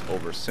points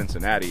over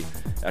Cincinnati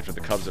after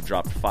the Cubs have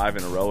dropped 5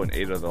 in a row in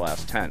 8 of the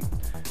last 10.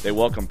 They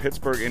welcome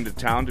Pittsburgh into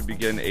town to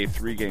begin a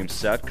 3-game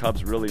set.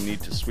 Cubs really need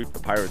to sweep the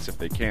Pirates if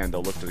they can.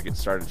 They'll look to get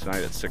started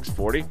tonight at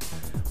 6:40.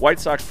 White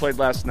Sox played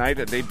last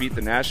night. They beat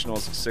the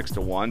Nationals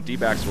 6-1.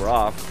 D-backs were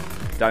off.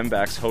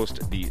 Diamondbacks hold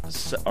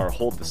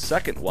the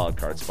second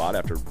wildcard spot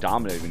after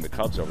dominating the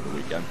Cubs over the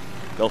weekend.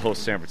 They'll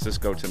host San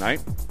Francisco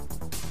tonight.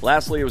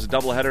 Lastly, it was a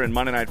doubleheader in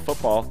Monday Night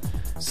Football.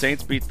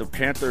 Saints beat the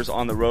Panthers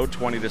on the road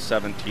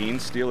 20-17.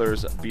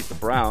 Steelers beat the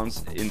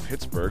Browns in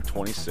Pittsburgh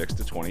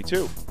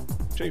 26-22.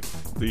 Chief.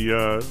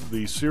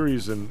 The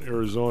series in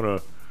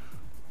Arizona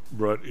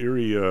brought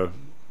eerie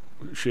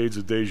shades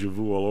of deja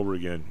vu all over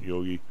again,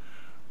 Yogi.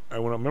 I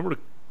remember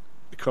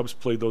a Cubs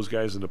played those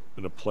guys in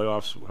the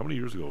playoffs. How many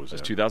years ago was that?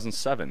 It was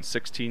 2007,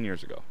 16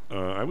 years ago.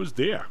 I was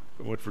there.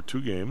 I went for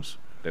 2 games.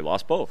 They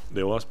lost both.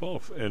 They lost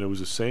both, and it was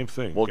the same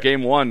thing. Well,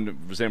 game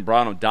 1,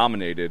 Zambrano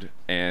dominated,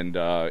 and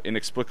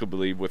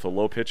inexplicably, with a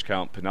low pitch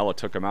count, Piniella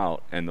took him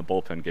out, and the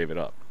bullpen gave it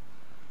up.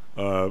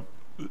 It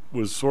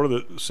was sort of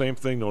the same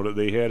thing, though, that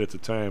they had at the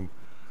time.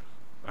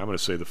 I'm going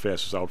to say the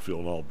fastest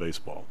outfield in all of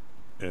baseball.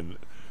 And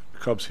the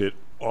Cubs hit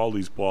all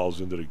these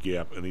balls into the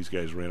gap, and these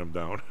guys ran them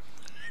down.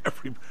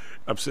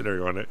 I'm sitting there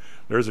going,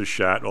 there's a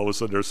shot, and all of a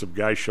sudden there's some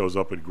guy shows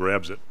up and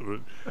grabs it.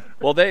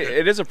 Well,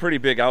 it is a pretty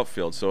big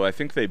outfield, so I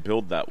think they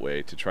build that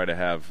way to try to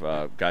have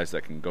guys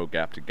that can go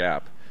gap to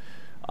gap.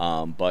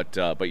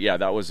 But yeah,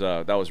 that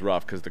was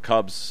rough because the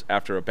Cubs,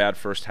 after a bad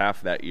first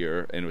half that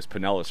year, and it was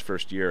Piniella's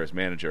first year as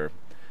manager,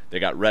 they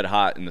got red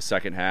hot in the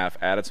second half,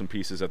 added some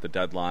pieces at the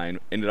deadline,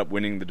 ended up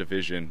winning the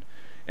division,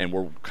 and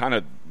were kind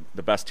of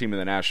the best team in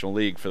the National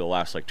League for the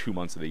last 2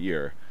 months of the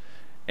year.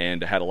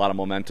 And had a lot of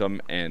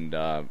momentum, and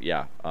ended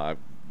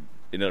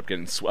up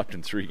getting swept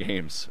in 3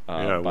 games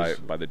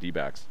by the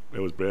D-backs. It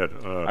was bad.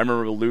 I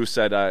remember Lou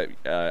said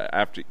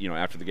after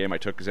the game, I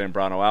took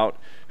Zambrano out.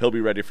 He'll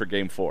be ready for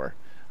Game 4.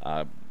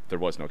 There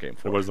was no Game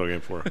 4. There was no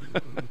Game 4.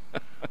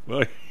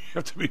 Well, you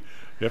have to be.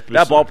 That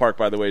ballpark,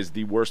 by the way, is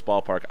the worst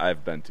ballpark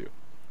I've been to.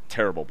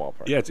 Terrible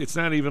ballpark. Yeah, it's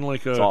not even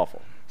like it's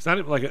awful. It's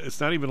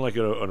not even like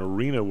an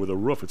arena with a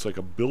roof. It's like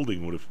a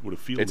building with a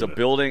field. It's a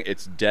building.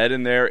 It's dead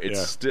in there.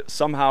 It's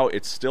somehow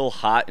it's still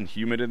hot and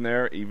humid in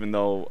there, even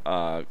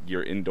though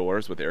you're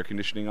indoors with air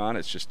conditioning on.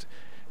 It's just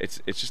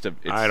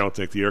I don't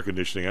think the air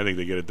conditioning. I think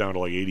they get it down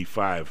to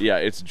 85. Yeah,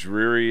 it's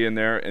dreary in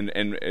there, and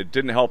it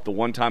didn't help. The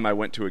one time I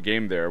went to a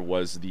game there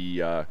was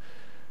the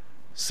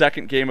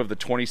second game of the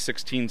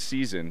 2016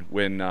 season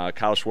when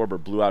Kyle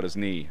Schwarber blew out his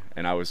knee,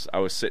 and I was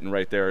sitting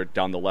right there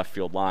down the left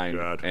field line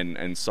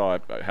and saw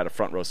it. I had a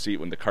front row seat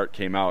when the cart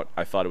came out.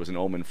 I thought it was an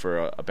omen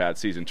for a bad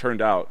season.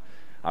 Turned out,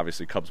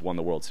 obviously, Cubs won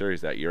the World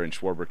Series that year, and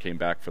Schwarber came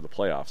back for the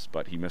playoffs,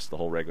 but he missed the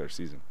whole regular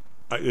season.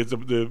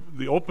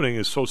 The opening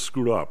is so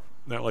screwed up.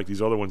 Not like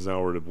these other ones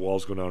now where the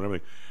walls go down and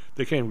everything.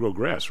 They can't even grow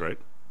grass, right?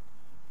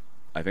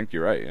 I think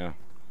you're right, yeah.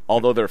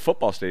 Although their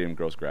football stadium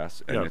grows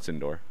grass, and it's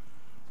indoor.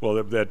 Well,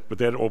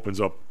 that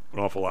opens up an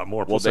awful lot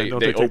more. Well, they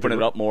open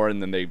it up more,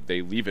 and then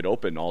they leave it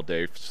open all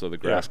day so the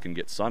grass can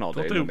get sun all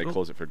day, and then they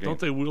close it for games. Don't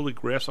they wheel the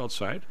grass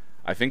outside?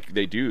 I think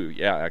they do,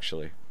 yeah,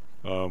 actually.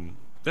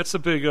 That's the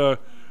big, I don't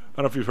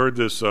know if you've heard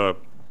this, Al,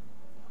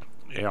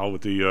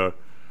 with the,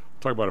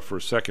 talk about it for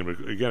a second,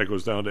 but again, it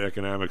goes down to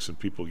economics and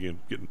people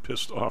getting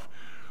pissed off.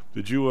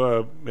 Did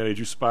you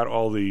spot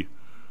all the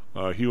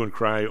hue and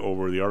cry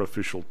over the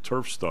artificial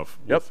turf stuff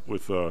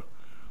with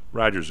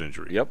Rodgers'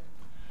 injury? Yep.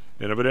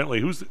 And evidently,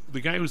 who's the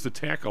guy who's the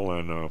tackle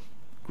on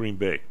Green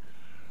Bay?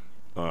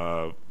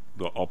 The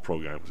all-pro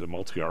guy. Was it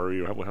Maltiari?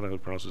 Or how do I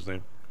pronounce his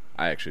name?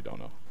 I actually don't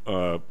know.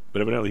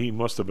 But evidently, he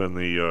must have been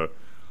the,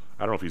 I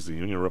don't know if he's the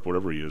union rep,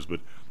 whatever he is, but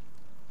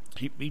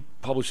he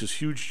published this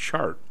huge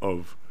chart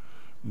of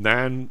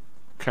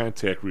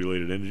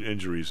non-contact-related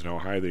injuries and how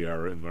high they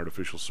are in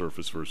artificial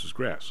surface versus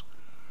grass.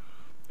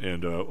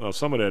 And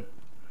some of that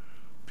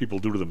people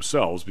do to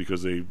themselves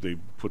because they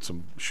put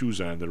some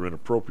shoes on that are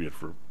inappropriate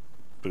for.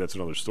 But that's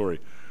another story.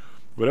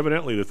 But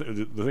evidently, the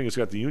thing that's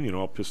got the union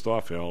all pissed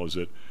off, Al, is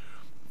that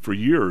for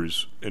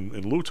years,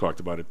 and Lou talked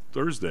about it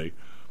Thursday,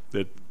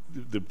 that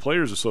the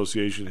Players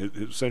Association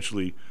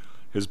essentially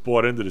has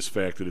bought into this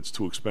fact that it's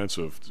too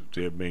expensive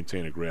to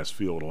maintain a grass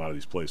field in a lot of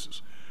these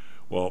places.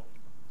 Well,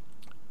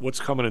 what's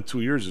coming in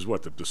 2 years is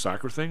what, the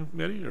soccer thing,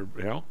 Eddie, or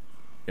Al?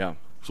 Yeah.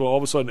 So all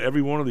of a sudden,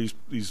 every one of these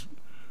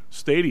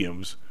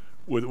stadiums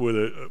with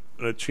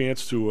a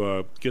chance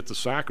to get the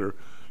soccer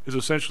is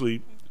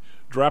essentially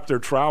dropped their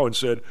trowel and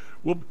said,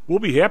 "We'll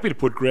be happy to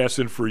put grass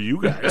in for you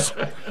guys."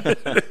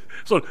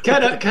 So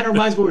kind of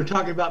reminds me what we were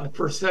talking about in the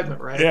first segment,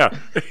 right? Yeah.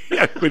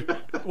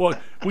 But, well,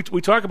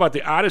 we talk about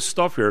the oddest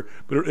stuff here,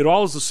 but it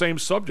all is the same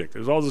subject.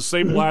 There's all the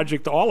same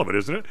logic to all of it,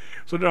 isn't it?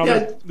 So now,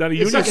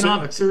 it's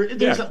economics. There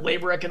isn't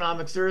labor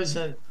economics. There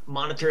isn't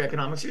monetary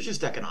economics. There's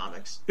just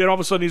economics. And all of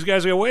a sudden, these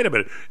guys go, "Wait a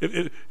minute!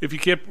 If you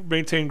can't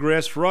maintain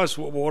grass for us,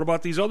 what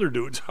about these other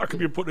dudes? How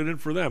come you're putting it in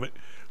for them?"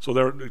 So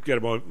they're get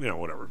about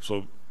whatever.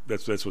 So.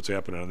 That's what's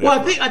happening on that. Well,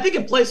 I think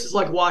in places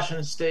like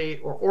Washington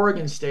State or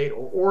Oregon State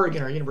or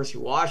Oregon or University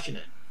of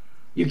Washington,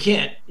 you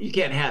can't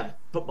have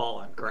football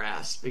on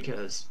grass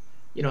because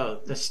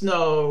the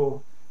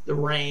snow, the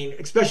rain,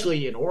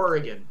 especially in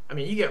Oregon. I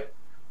mean, you get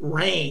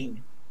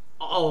rain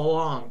all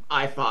along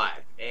I-5,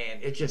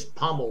 and it just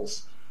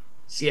pummels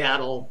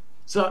Seattle.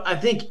 So I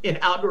think in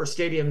outdoor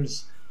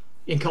stadiums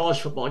in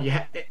college football,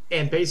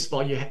 and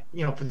baseball,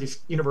 for these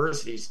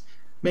universities.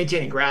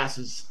 Maintaining grass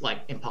is like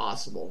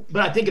impossible.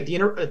 But I think at the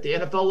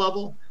NFL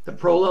level, the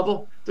pro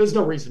level, there's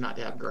no reason not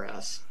to have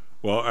grass.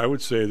 Well, I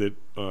would say that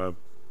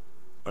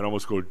I'd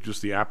almost go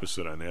just the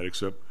opposite on that,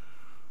 except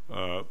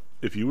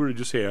if you were to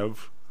just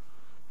have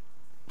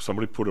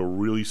somebody put a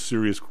really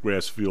serious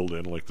grass field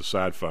in, like the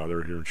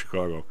Sodfather here in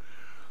Chicago,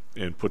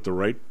 and put the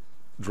right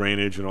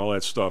drainage and all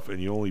that stuff, and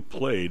you only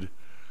played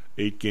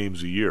 8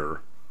 games a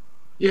year.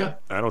 Yeah.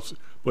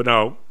 But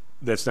now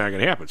that's not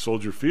going to happen.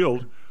 Soldier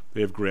Field,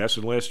 they have grass,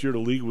 and last year the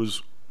league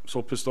was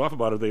so pissed off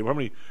about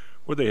it.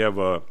 What they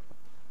have?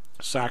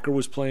 Soccer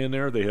was playing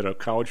there. They had a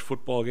college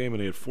football game,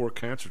 and they had 4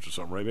 concerts or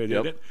something, right?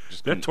 Yep.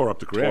 That tore up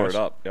the grass. Tore it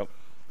up. Yep.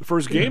 The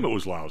first game, it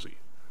was lousy.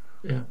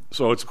 Yeah.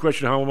 So it's a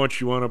question of how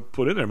much you want to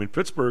put in there. I mean,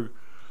 Pittsburgh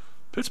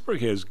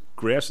has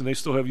grass, and they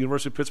still have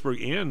University of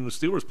Pittsburgh and the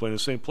Steelers playing in the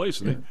same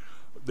place, and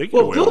they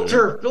get away with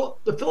it.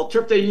 The field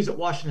turf they use at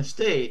Washington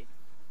State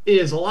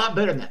is a lot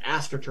better than the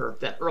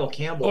AstroTurf that Earl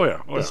Campbell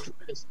is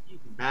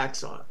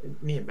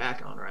knee and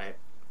back on, right?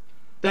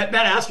 That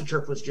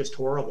AstroTurf was just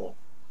horrible.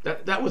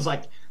 That was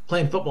like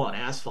playing football on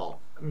asphalt.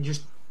 I mean,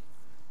 so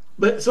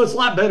it's a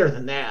lot better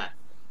than that.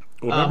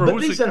 Well, but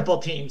these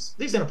NFL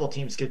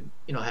teams could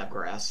have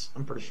grass.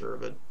 I'm pretty sure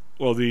of it.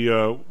 Well,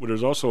 there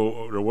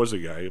was a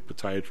guy, a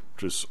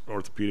podiatrist,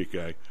 orthopedic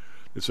guy,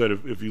 that said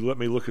if you let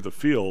me look at the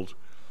field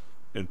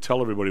and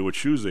tell everybody what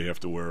shoes they have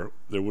to wear,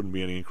 there wouldn't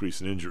be any increase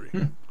in injury.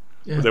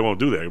 Yeah. But they won't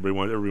do that.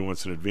 Everybody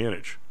wants an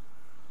advantage.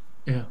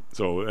 Yeah.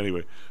 So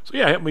anyway,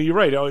 I mean, you're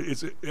right.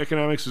 It's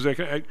economics is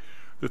the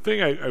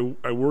thing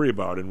I worry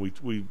about, and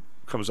we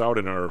comes out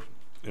in our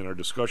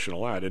discussion a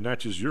lot, and not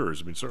just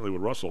yours. I mean, certainly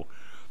with Russell,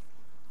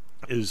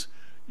 is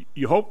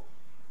you hope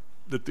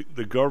that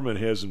the government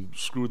hasn't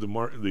screwed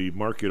the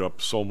market up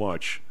so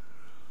much.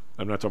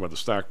 I'm not talking about the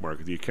stock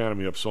market, the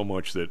economy up so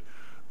much that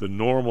the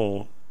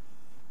normal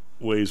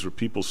ways where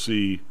people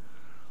see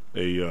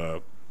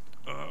how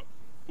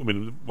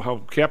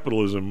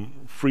capitalism,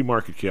 free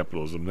market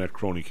capitalism, not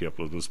crony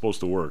capitalism, is supposed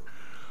to work,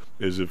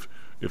 is if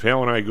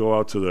Hal and I go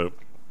out to the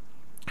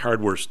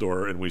hardware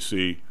store and we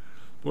see,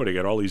 boy, they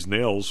got all these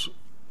nails,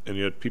 and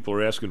yet people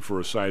are asking for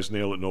a size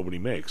nail that nobody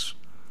makes.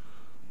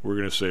 We're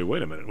going to say,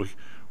 wait a minute,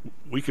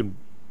 we can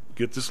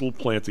get this little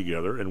plant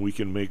together and we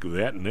can make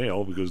that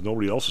nail because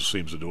nobody else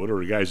seems to do it, or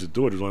the guys that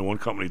do it, there's only one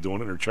company doing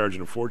it and they're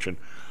charging a fortune.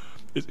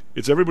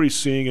 It's everybody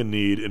seeing a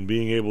need and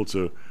being able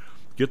to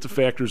get the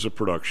factors of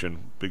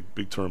production,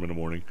 big term in the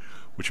morning,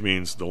 which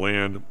means the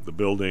land, the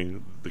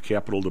building, the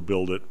capital to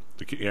build it,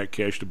 the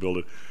cash to build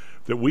it,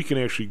 that we can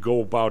actually go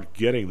about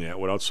getting that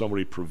without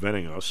somebody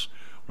preventing us,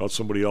 without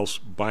somebody else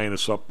buying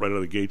us up right out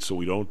of the gate so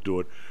we don't do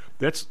it.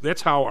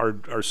 That's how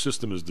our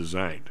system is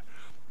designed.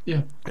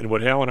 Yeah. And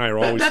what Hal and I are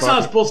always that's how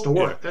it's supposed to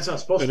work. Yeah. That's how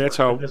it's supposed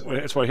to work.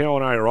 That's why Hal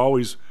and I are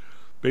always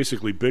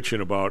basically bitching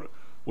about,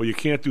 well, you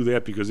can't do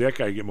that because that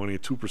guy get money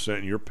at 2%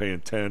 and you're paying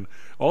 10.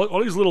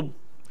 All these little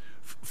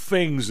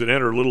things that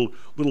enter little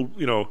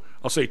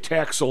I'll say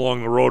tacks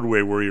along the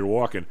roadway where you're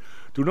walking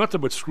do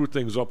nothing but screw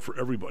things up for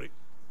everybody.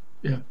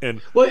 Yeah.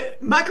 And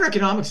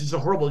microeconomics does a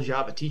horrible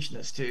job of teaching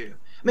this too.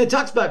 I mean, it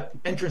talks about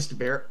entrance to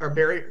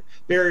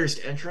barriers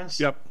to entrance.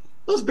 Yep.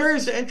 Those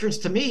barriers to entrance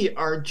to me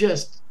are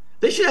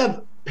they should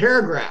have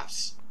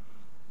paragraphs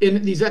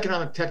in these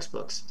economic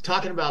textbooks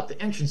talking about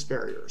the entrance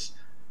barriers,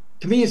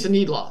 convenience and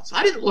need laws.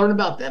 I didn't learn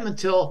about them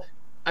until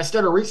I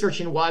started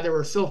researching why there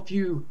were so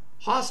few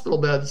hospital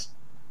beds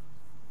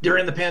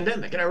during the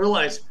pandemic. And I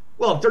realized,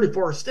 well, in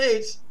 34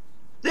 states,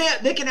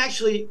 they can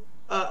actually,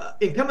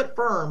 incumbent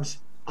firms,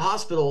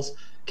 hospitals,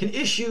 can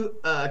issue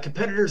a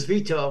competitor's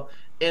veto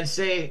and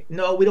say,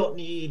 no, we don't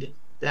need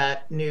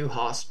that new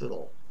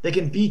hospital. They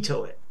can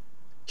veto it.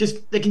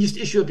 They can just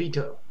issue a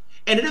veto.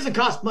 And it doesn't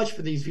cost much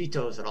for these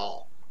vetoes at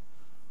all.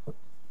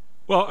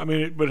 Well, I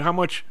mean, but how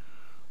much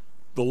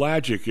the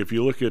logic, if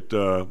you look at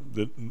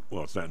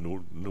it's not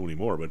new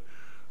anymore, but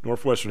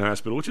Northwestern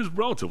Hospital, which is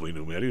relatively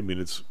new, man. I mean,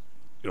 it's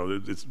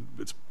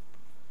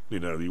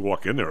you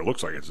walk in there, it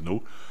looks like it's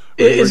new.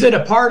 Is it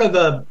a part of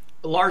a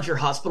larger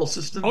hospital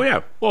system? Oh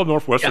yeah. Well,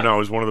 Northwestern now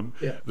is one of them.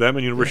 Yeah. Them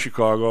and University of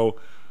Chicago,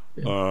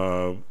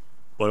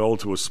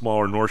 to a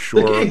smaller North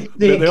Shore.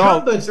 The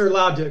incumbents are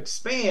allowed to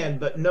expand,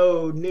 but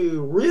no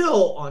new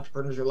real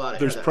entrepreneurs are allowed to.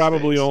 There's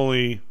probably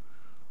only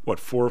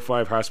 4 or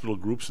 5 hospital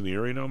groups in the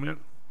area now, man.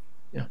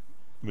 Yeah.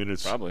 I mean,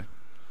 it's probably.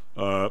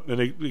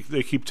 And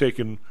they keep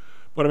taking.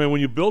 But I mean,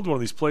 when you build one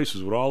of these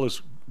places with all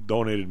this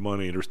donated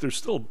money, there's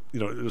still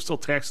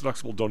tax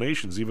deductible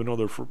donations, even though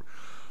they're for.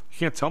 You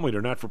can't tell me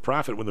they're not for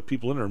profit when the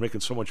people in there are making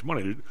so much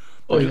money.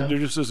 There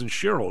just isn't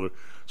shareholder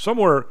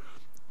somewhere.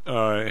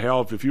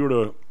 Hal, if you were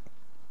to,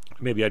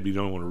 maybe I'd be the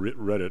only one who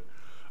read it.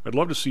 I'd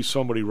love to see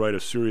somebody write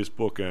a serious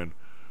book on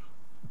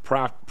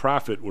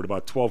profit with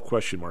about 12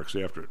 question marks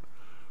after it.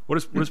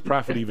 What does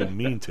profit even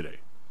mean today?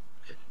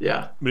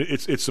 Yeah, I mean,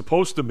 it's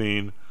supposed to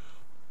mean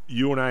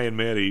you and I and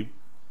Maddie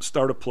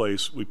start a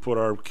place, we put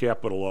our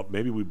capital up,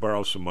 maybe we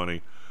borrow some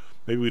money,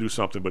 maybe we do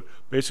something, but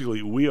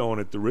basically we own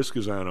it. The risk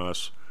is on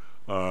us.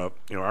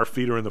 Our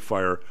feet are in the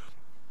fire.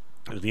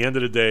 At the end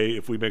of the day,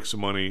 if we make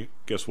some money,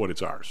 guess what?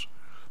 It's ours.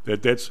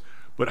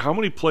 But how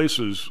many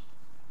places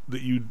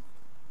that you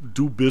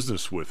do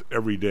business with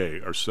every day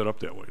are set up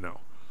that way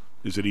now?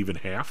 Is it even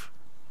half?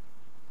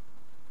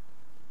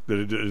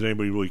 Does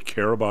anybody really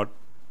care about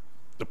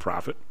the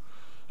profit?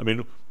 I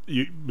mean,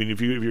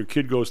 if your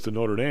kid goes to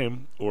Notre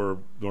Dame or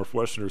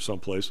Northwestern or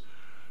someplace,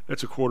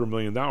 that's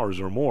 $250,000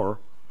 or more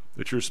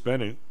that you're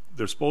spending.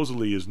 There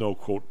supposedly is no,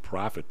 quote,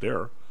 profit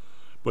there.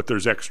 but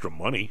there's extra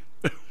money,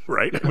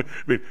 right? I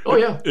mean, Oh,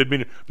 yeah. I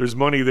mean, there's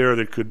money there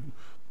that could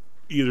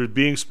either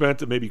being spent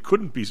that maybe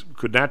could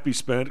not be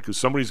spent because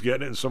somebody's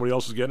getting it and somebody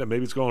else is getting it.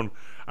 Maybe it's going.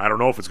 I don't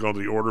know if it's going to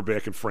the order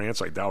back in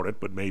France. I doubt it,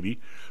 but maybe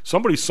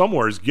somebody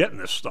somewhere is getting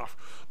this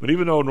stuff. But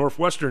even though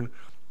Northwestern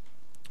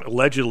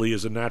allegedly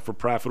is a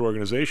not-for-profit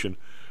organization,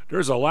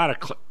 there's a lot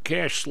of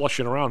cash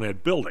slushing around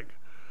that building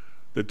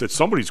that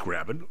somebody's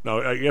grabbing.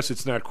 Now, I guess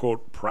it's not,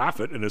 quote,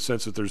 profit in the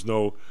sense that there's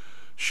no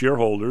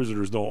shareholders or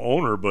there's no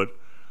owner, but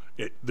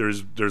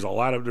there's a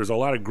lot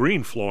of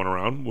green flowing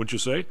around, wouldn't you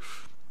say?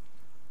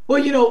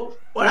 Well,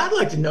 what I'd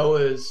like to know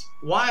is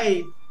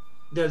why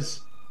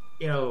does,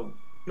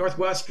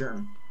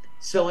 Northwestern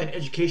selling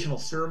educational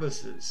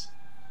services,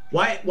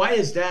 why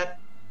is that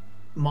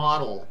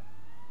model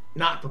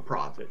not for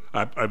profit?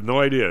 I have no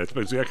idea. That's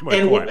exactly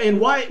my point.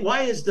 And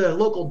why is the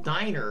local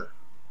diner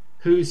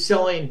who's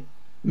selling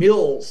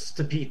meals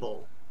to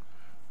people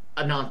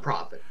a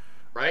nonprofit,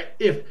 right?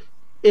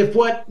 If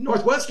what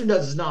Northwestern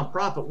does is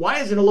nonprofit, why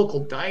isn't a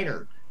local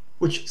diner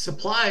which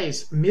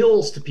supplies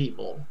meals to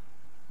people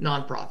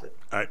nonprofit?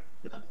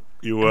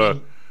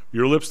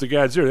 Your lips to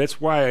God's ear.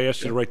 That's why I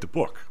asked you to write the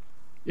book.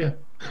 Yeah.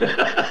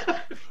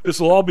 This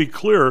will all be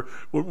clear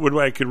when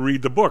I can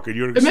read the book.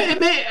 And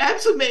it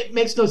absolutely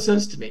makes no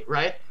sense to me,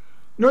 right?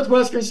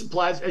 Northwestern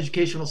supplies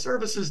educational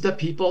services that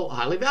people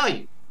highly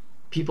value.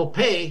 People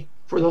pay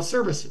for those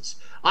services.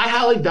 I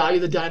highly value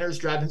the Diners,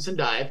 Drive-Ins, and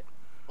Dive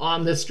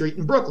on this street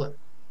in Brooklyn.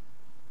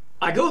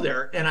 I go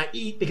there and I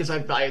eat because I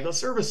value those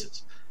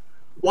services.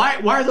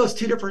 Why are those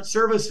two different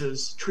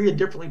services treated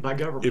differently by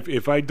government?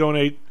 If I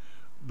donate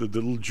the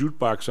little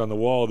jukebox on the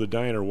wall of the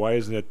diner, why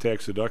isn't that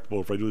tax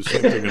deductible? If I do the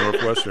same thing in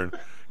Northwestern,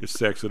 it's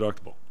tax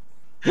deductible.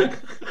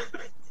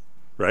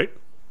 Right?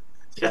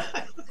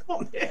 Yeah.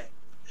 Oh, man.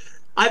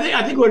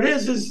 I think what it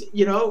is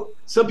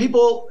some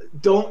people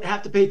don't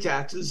have to pay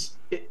taxes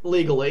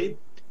legally,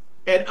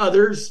 and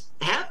others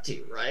have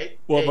to, right?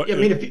 Well,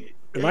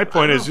 but my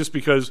point is just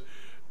because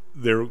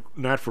they're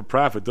not for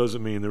profit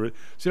doesn't mean they're.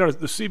 See, the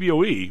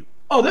CBOE.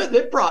 Oh,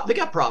 they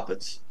got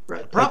profits,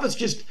 right? Profits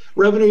just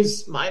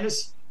revenues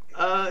minus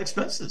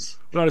expenses.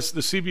 No, the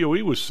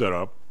CBOE was set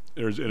up.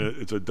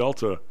 It's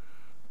a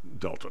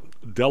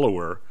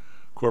Delaware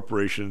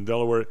corporation in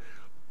Delaware.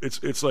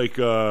 It's like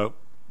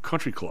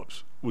country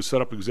clubs. It was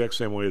set up the exact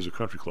same way as a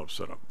country club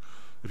set up.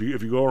 If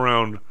you go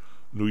around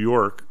New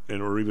York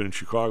or even in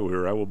Chicago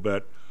here, I will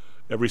bet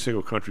every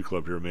single country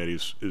club here, Matty,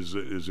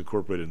 is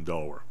incorporated in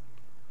Delaware,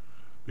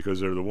 because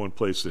they're the one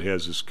place that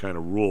has this kind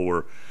of rule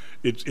where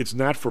it's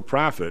not for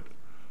profit,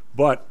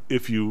 but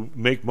if you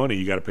make money,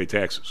 you got to pay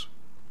taxes.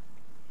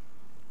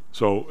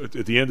 So at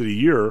the end of the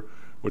year,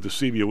 what the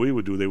CBOE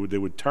would do, they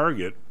would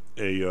target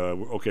we're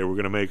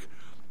going to make.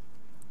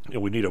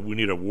 We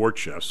need a war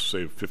chest,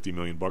 say $50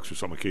 million or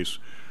something, in case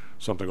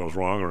something goes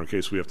wrong or in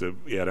case we have to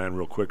add on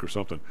real quick or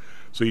something.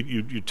 So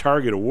you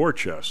target a war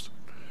chest,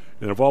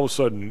 and if all of a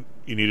sudden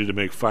you needed to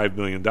make $5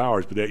 million,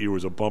 but that year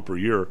was a bumper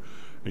year,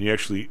 and you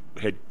actually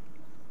had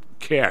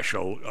cash,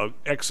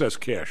 excess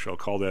cash, I'll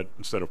call that,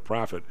 instead of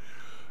profit,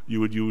 you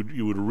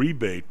would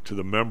rebate to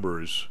the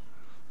members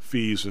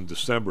fees in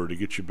December to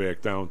get you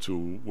back down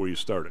to where you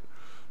started.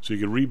 So you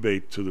could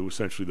rebate to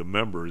essentially the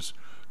members,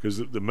 because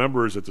the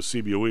members at the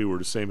CBOE were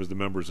the same as the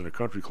members in a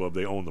country club.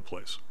 They own the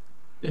place.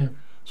 Yeah.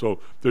 So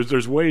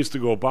there's ways to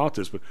go about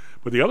this, but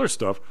the other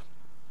stuff,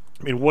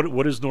 I mean,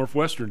 what does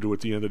Northwestern do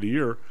at the end of the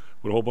year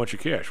with a whole bunch of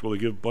cash? Well, they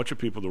give a bunch of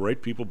people, the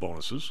right people,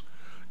 bonuses,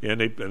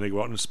 and they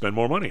go out and spend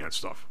more money on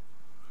stuff.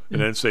 And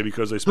then say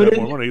because they spent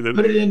more money,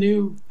 put it in a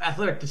new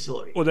athletic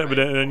facility. Well, but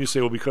then you say,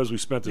 well, because we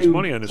spent this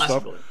money on this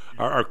stuff,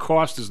 our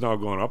cost is now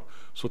going up.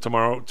 So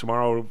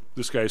tomorrow,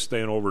 this guy's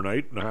staying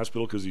overnight in the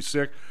hospital because he's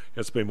sick. He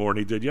has to pay more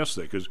than he did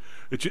yesterday, because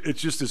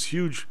it's just this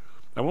huge.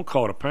 I won't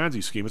call it a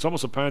Ponzi scheme. It's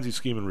almost a Ponzi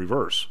scheme in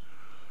reverse,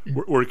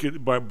 where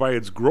by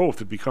its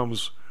growth, it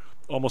becomes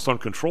almost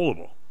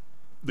uncontrollable.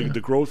 The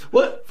growth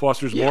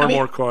fosters more and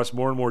more costs,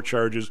 more and more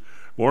charges,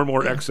 more and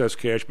more excess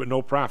cash, but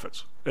no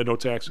profits and no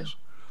taxes.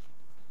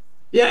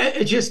 Yeah,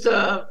 it's just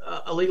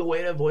a legal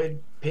way to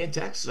avoid paying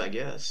taxes, I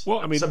guess. Well,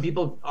 I mean, some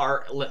people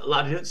are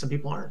allowed to do it, some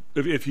people aren't.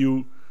 If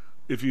you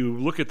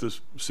look at the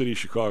city of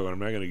Chicago, and I'm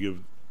not going to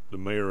give the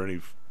mayor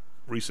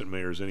recent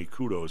mayors any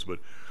kudos, but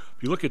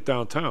if you look at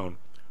downtown,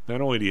 not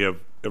only do you have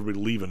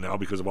everybody leaving now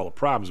because of all the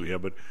problems we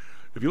have, but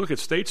if you look at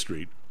State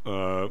Street,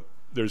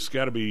 there's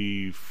got to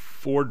be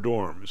 4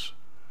 dorms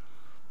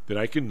that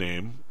I can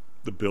name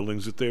the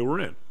buildings that they were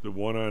in. The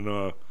one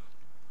on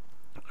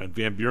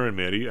Van Buren,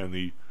 Matty, on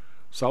the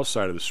south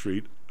side of the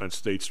street on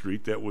State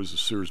Street, that was the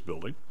Sears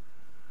building.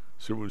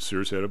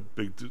 Sears had a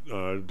big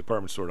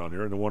department store down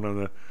there, and the one on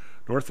the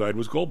north side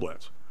was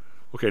Goldblatt's.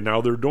 Okay,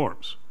 now they're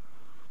dorms.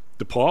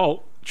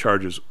 DePaul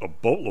charges a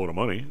boatload of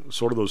money,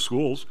 so do those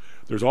schools.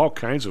 There's all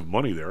kinds of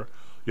money there,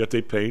 yet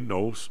they pay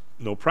no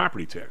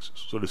property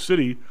taxes. So the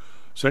city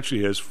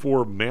essentially has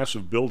 4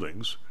 massive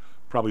buildings,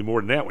 probably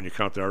more than that when you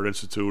count the Art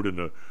Institute and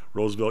the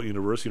Roosevelt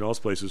University and all those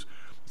places.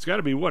 It's got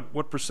to be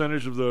what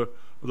percentage of the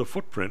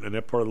footprint in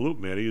that part of the loop,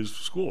 Matty, is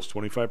schools?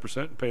 25%,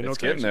 and paying no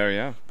taxes. Getting there,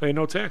 yeah. Paying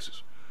no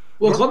taxes.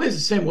 Well, Columbia's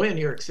the same way in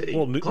New York City.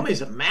 Well,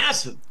 Columbia's a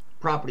massive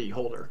property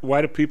holder.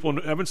 Why do people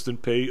in Evanston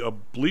pay a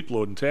bleep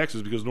load in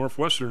taxes? Because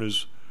Northwestern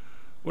is,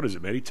 what is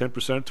it, maybe 10%,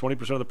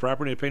 20% of the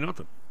property, they pay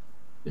nothing.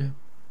 Yeah.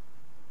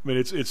 I mean,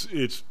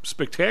 it's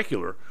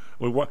spectacular.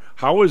 I mean,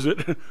 how is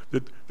it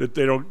that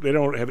they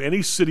don't have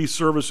any city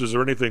services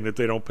or anything that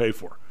they don't pay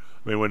for?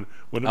 I mean,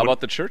 How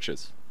about the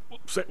churches?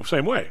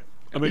 Same way.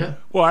 I mean, Yeah.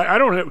 well, I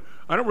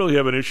don't really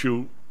have an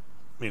issue.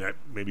 I mean,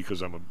 maybe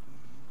because I'm a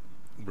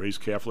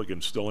raised Catholic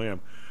and still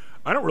am.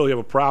 I don't really have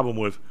a problem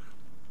with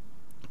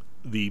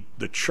the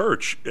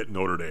church at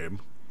Notre Dame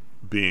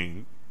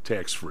being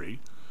tax free,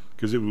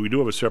 because we do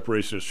have a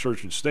separation of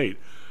church and state.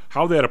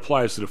 How that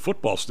applies to the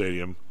football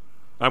stadium,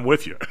 I'm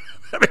with you.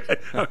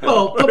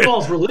 Well,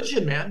 football's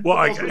religion, man.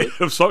 Well,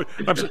 Football's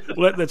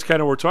religion. that's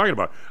kind of what we're talking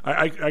about.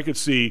 I could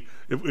see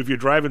if you're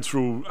driving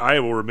through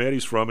Iowa, where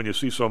Maddie's from, and you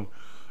see some,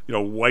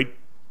 white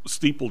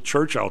steepled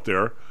church out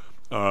there.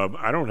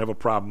 I don't have a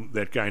problem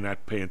that guy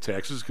not paying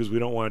taxes, because we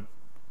don't want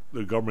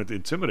the government to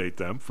intimidate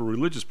them for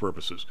religious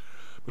purposes.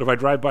 But if I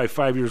drive by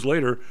 5 years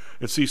later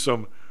and see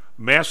some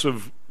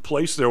massive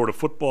place there with a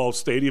football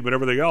stadium and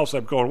everything else,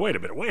 I'm going, wait a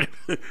minute.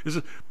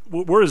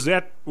 Where does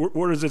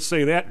it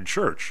say that in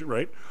church,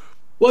 right?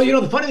 Well,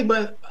 the funny thing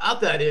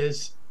about that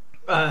is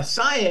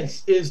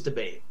science is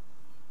debate.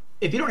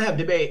 If you don't have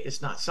debate,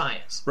 it's not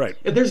science. Right.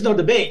 If there's no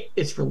debate,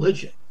 it's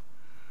religion.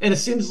 And it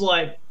seems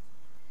like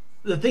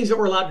the things that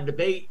we're allowed to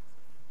debate,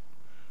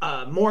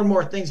 more and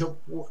more things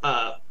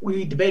that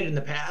we debated in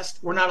the past,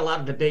 we're not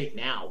allowed to debate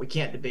now. We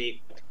can't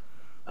debate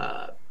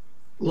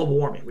global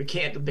warming. We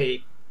can't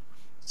debate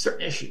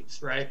certain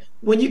issues, right?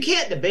 When you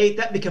can't debate,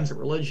 that becomes a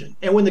religion.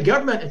 And when the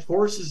government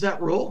enforces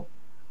that rule,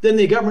 then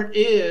the government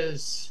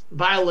is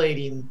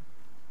violating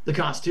the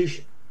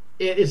Constitution.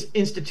 It is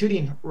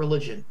instituting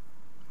religion.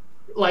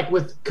 Like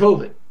with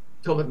COVID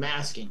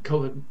masking,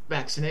 COVID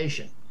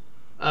vaccination.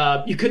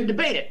 You couldn't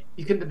debate it.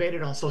 You couldn't debate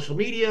it on social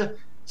media.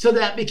 So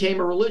that became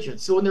a religion.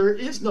 So when there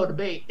is no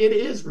debate, it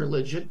is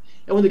religion.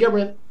 And when the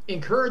government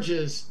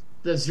encourages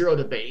the zero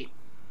debate,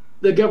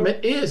 the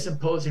government is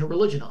imposing a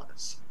religion on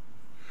us.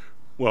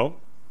 Well,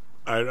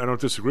 I don't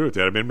disagree with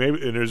that. I mean,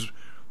 maybe, and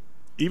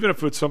even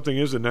if something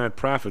is a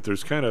nonprofit,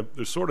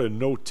 there's sort of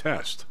no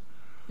test.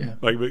 Yeah.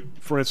 Like,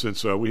 for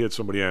instance, we had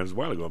somebody on a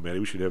while ago, Manny.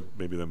 We should have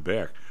maybe them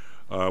back.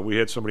 We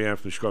had somebody on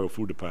from the Chicago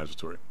Food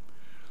Depository,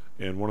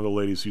 and one of the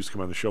ladies who used to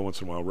come on the show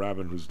once in a while,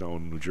 Robin, who's down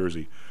in New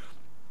Jersey.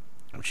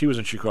 She was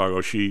in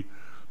Chicago. She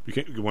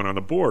went on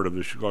the board of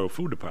the Chicago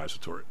Food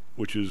Depository,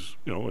 which is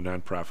a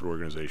nonprofit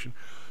organization.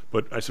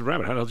 But I said,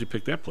 Robin, how the hell did you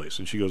pick that place?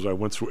 And she goes, I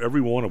went through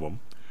every one of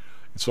them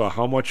and saw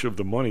how much of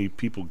the money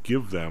people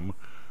give them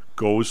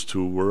goes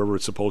to wherever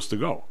it's supposed to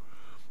go.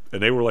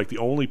 And they were like the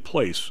only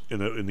place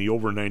in the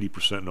over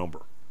 90% number.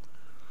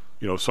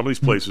 Some of these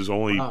places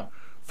only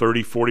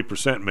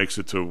 30-40% makes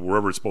it to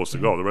wherever it's supposed to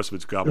go. The rest of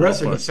it's gobbled up. The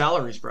rest of it's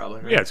salaries,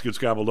 probably. Right? Yeah, it gets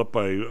gobbled up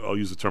by, I'll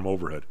use the term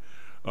overhead.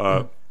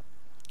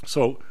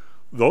 So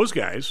those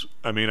guys,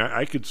 I mean,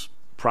 I could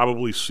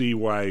probably see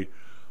why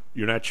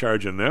you're not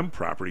charging them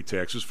property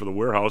taxes for the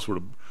warehouse where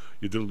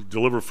you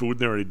deliver food in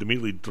there and they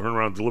immediately turn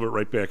around and deliver it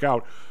right back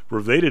out. But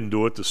if they didn't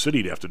do it, the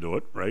city'd have to do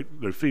it, right?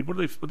 Their feed. What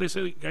they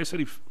say? The guy said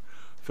he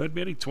fed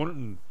maybe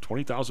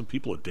 220,000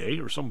 people a day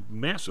or some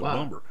massive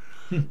number.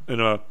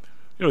 And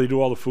they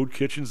do all the food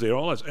kitchens. They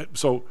all that.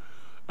 So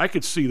I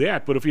could see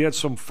that. But if you had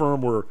some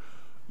firm where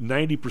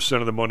 90%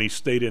 of the money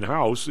stayed in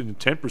house and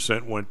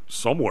 10% went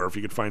somewhere, if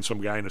you could find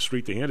some guy in the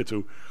street to hand it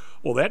to,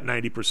 well, that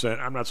 90%,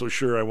 I'm not so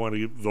sure I want to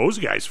give those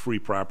guys free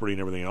property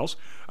and everything else.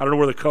 I don't know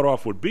where the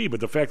cutoff would be, but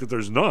the fact that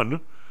there's none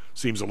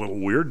seems a little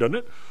weird, doesn't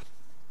it?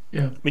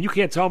 Yeah. I mean, you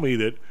can't tell me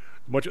that,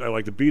 much I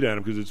like to beat on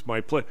him because it's my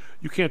play,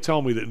 you can't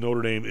tell me that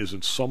Notre Dame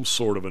isn't some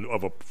sort of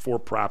a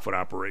for-profit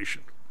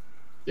operation.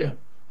 Yeah.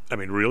 I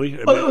mean, really?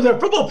 Their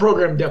football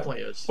program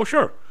definitely is. Well,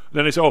 sure.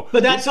 Then they say,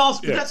 but that's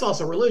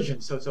also religion,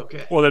 so it's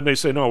okay. Well, then they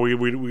say, no, we're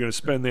going to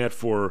spend that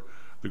for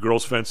the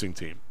girls' fencing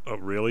team. Oh,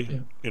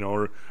 really? Yeah.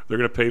 Or they're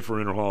going to pay for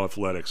inter-hall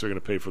athletics. They're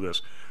going to pay for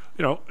this.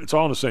 It's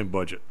all in the same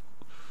budget.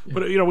 Yeah.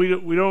 But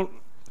we don't.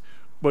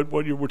 But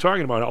what we're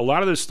talking about, a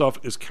lot of this stuff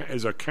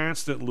is a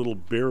constant little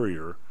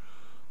barrier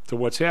to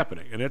what's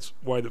happening, and that's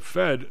why the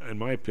Fed, in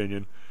my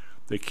opinion,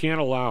 they can't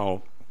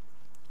allow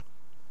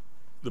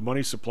the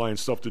money supply and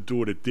stuff to do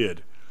what it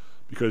did,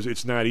 because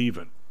it's not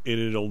even, and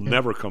it'll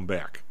never come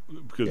back.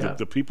 Because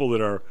the people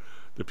that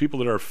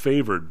are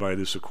favored by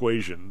this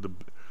equation,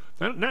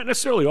 not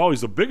necessarily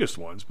always the biggest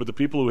ones, but the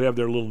people who have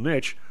their little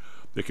niche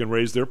that can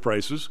raise their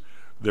prices,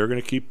 they're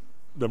going to keep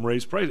them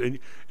raise prices,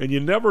 and you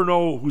never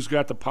know who's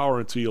got the power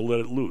until you let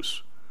it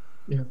loose.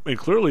 Yeah. And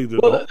clearly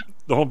the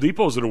Home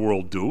Depots of the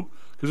world do,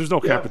 because there's no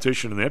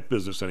competition in that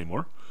business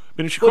anymore. I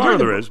mean, in Chicago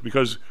there is,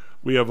 because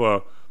we have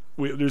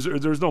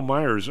there's no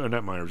Myers, or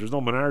not Myers. There's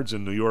no Menards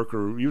in New York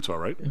or Utah,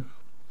 right?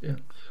 Yeah.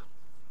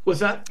 What's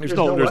that? There's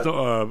no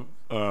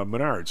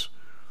Menards.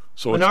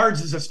 So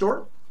Menards is a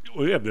store?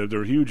 Well, yeah,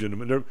 they're huge,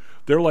 and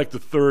they're like the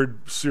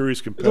third serious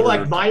competitor. They're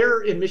like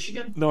Meijer in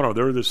Michigan? No,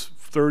 they're this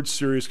third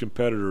serious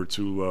competitor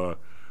to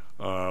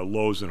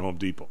Lowe's and Home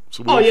Depot.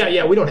 So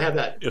we don't have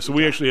that. Yeah, so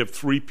we actually have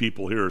 3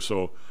 people here.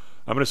 So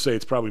I'm going to say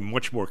it's probably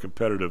much more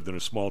competitive than a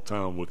small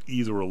town with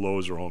either a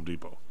Lowe's or Home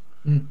Depot.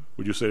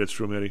 Would you say that's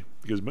true, Matty?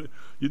 Because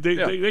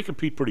they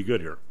compete pretty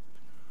good here,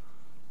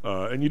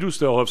 and you do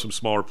still have some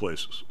smaller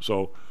places.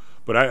 So,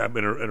 but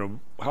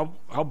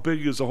how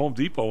big is a Home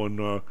Depot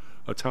in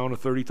a town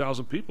of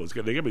 30,000 people? They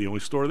got to be the only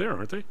store there,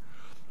 aren't they?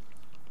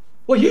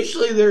 Well,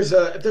 usually if there's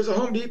a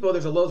Home Depot,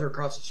 there's a Lowe's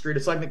across the street.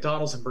 It's like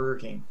McDonald's and Burger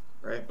King,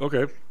 right?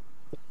 Okay,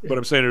 but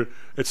I'm saying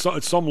at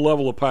some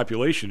level of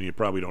population, you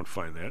probably don't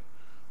find that.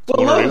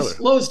 Well,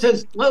 Lowe's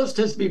tends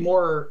to be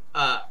more.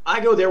 I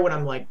go there when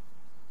I'm like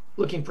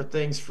looking for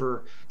things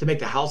to make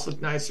the house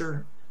look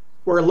nicer.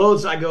 Where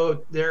Lowe's, I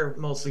go there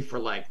mostly for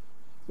like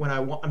when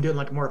I'm doing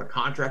like more of a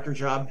contractor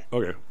job.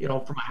 Okay.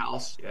 For my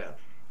house. Yeah.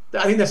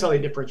 I think that's how they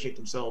differentiate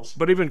themselves.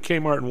 But even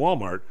Kmart and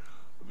Walmart,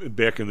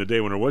 back in the day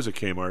when there was a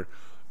Kmart,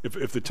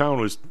 if the town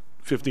was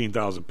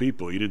 15,000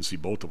 people, you didn't see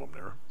both of them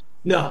there.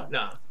 No,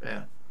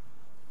 yeah.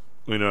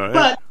 I mean,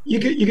 but you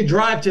could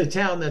drive to a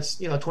town that's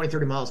 20,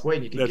 30 miles away,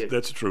 and you can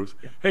that's the truth.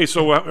 Yeah. Hey,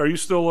 so are you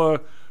still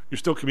you're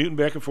still commuting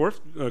back and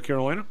forth,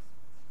 Carolina?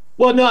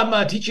 Well, no,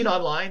 I'm teaching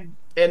online,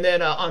 and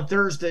then on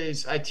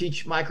Thursdays I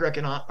teach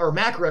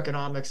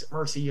macroeconomics at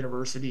Mercy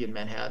University in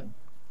Manhattan.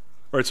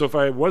 All right, so if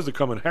I was to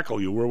come and heckle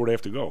you, where would I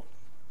have to go?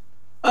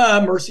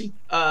 Mercy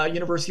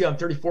University on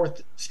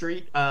 34th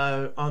Street,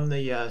 on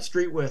the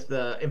street with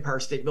the Empire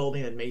State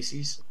Building and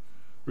Macy's.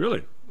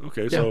 Really?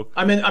 Okay, yeah. So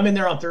I'm in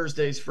there on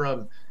Thursdays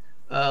from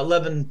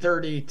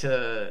 11:30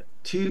 to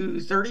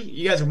 2:30.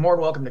 You guys are more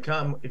than welcome to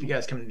come if you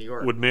guys come to New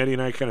York. Would Maddie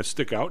and I kind of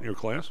stick out in your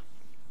class?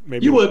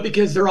 Maybe you would,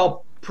 because they're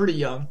all pretty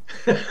young.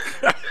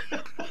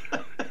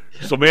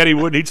 So Maddie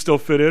wouldn't? He'd still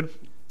fit in?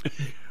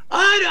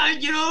 I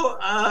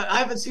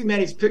haven't seen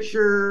Maddie's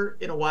picture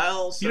in a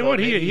while. So you know what?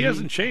 He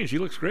hasn't changed. He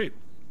looks great.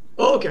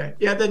 Oh, okay.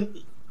 Yeah, then,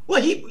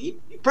 well, he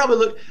probably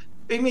look.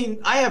 I mean,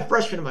 I have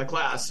freshmen in my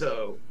class,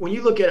 so when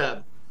you look at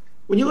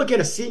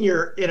a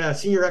senior in a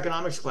senior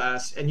economics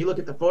class and you look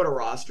at the photo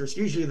roster, it's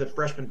usually the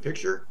freshman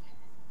picture.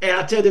 And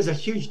I'll tell you, there's a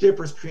huge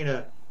difference between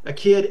a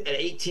kid at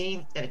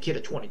 18 and a kid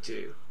at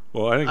 22.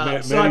 Well, I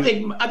think so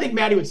I think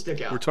Maddie would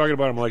stick out. We're talking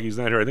about him like he's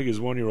not here. I think his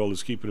 1-year-old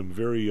is keeping him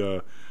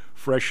very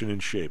fresh and in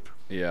shape.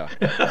 Yeah.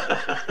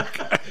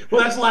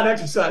 Well, that's a lot of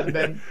exercise,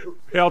 Ben.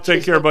 Hey, I'll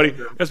take care, buddy.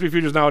 SP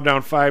Futures now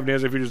down 5,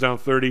 NASDAQ Futures down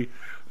 30.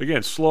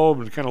 Again, slow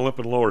and kind of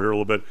limping lower here a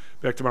little bit.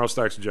 Back tomorrow,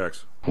 Stocks and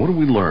Jacks. What did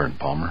we learn,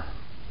 Palmer?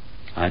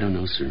 I don't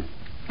know, sir.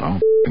 I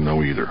don't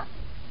know either.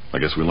 I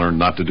guess we learned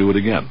not to do it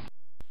again.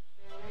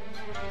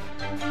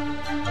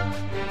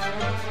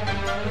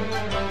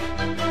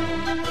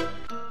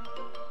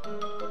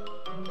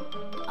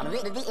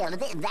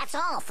 That's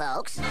all,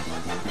 folks.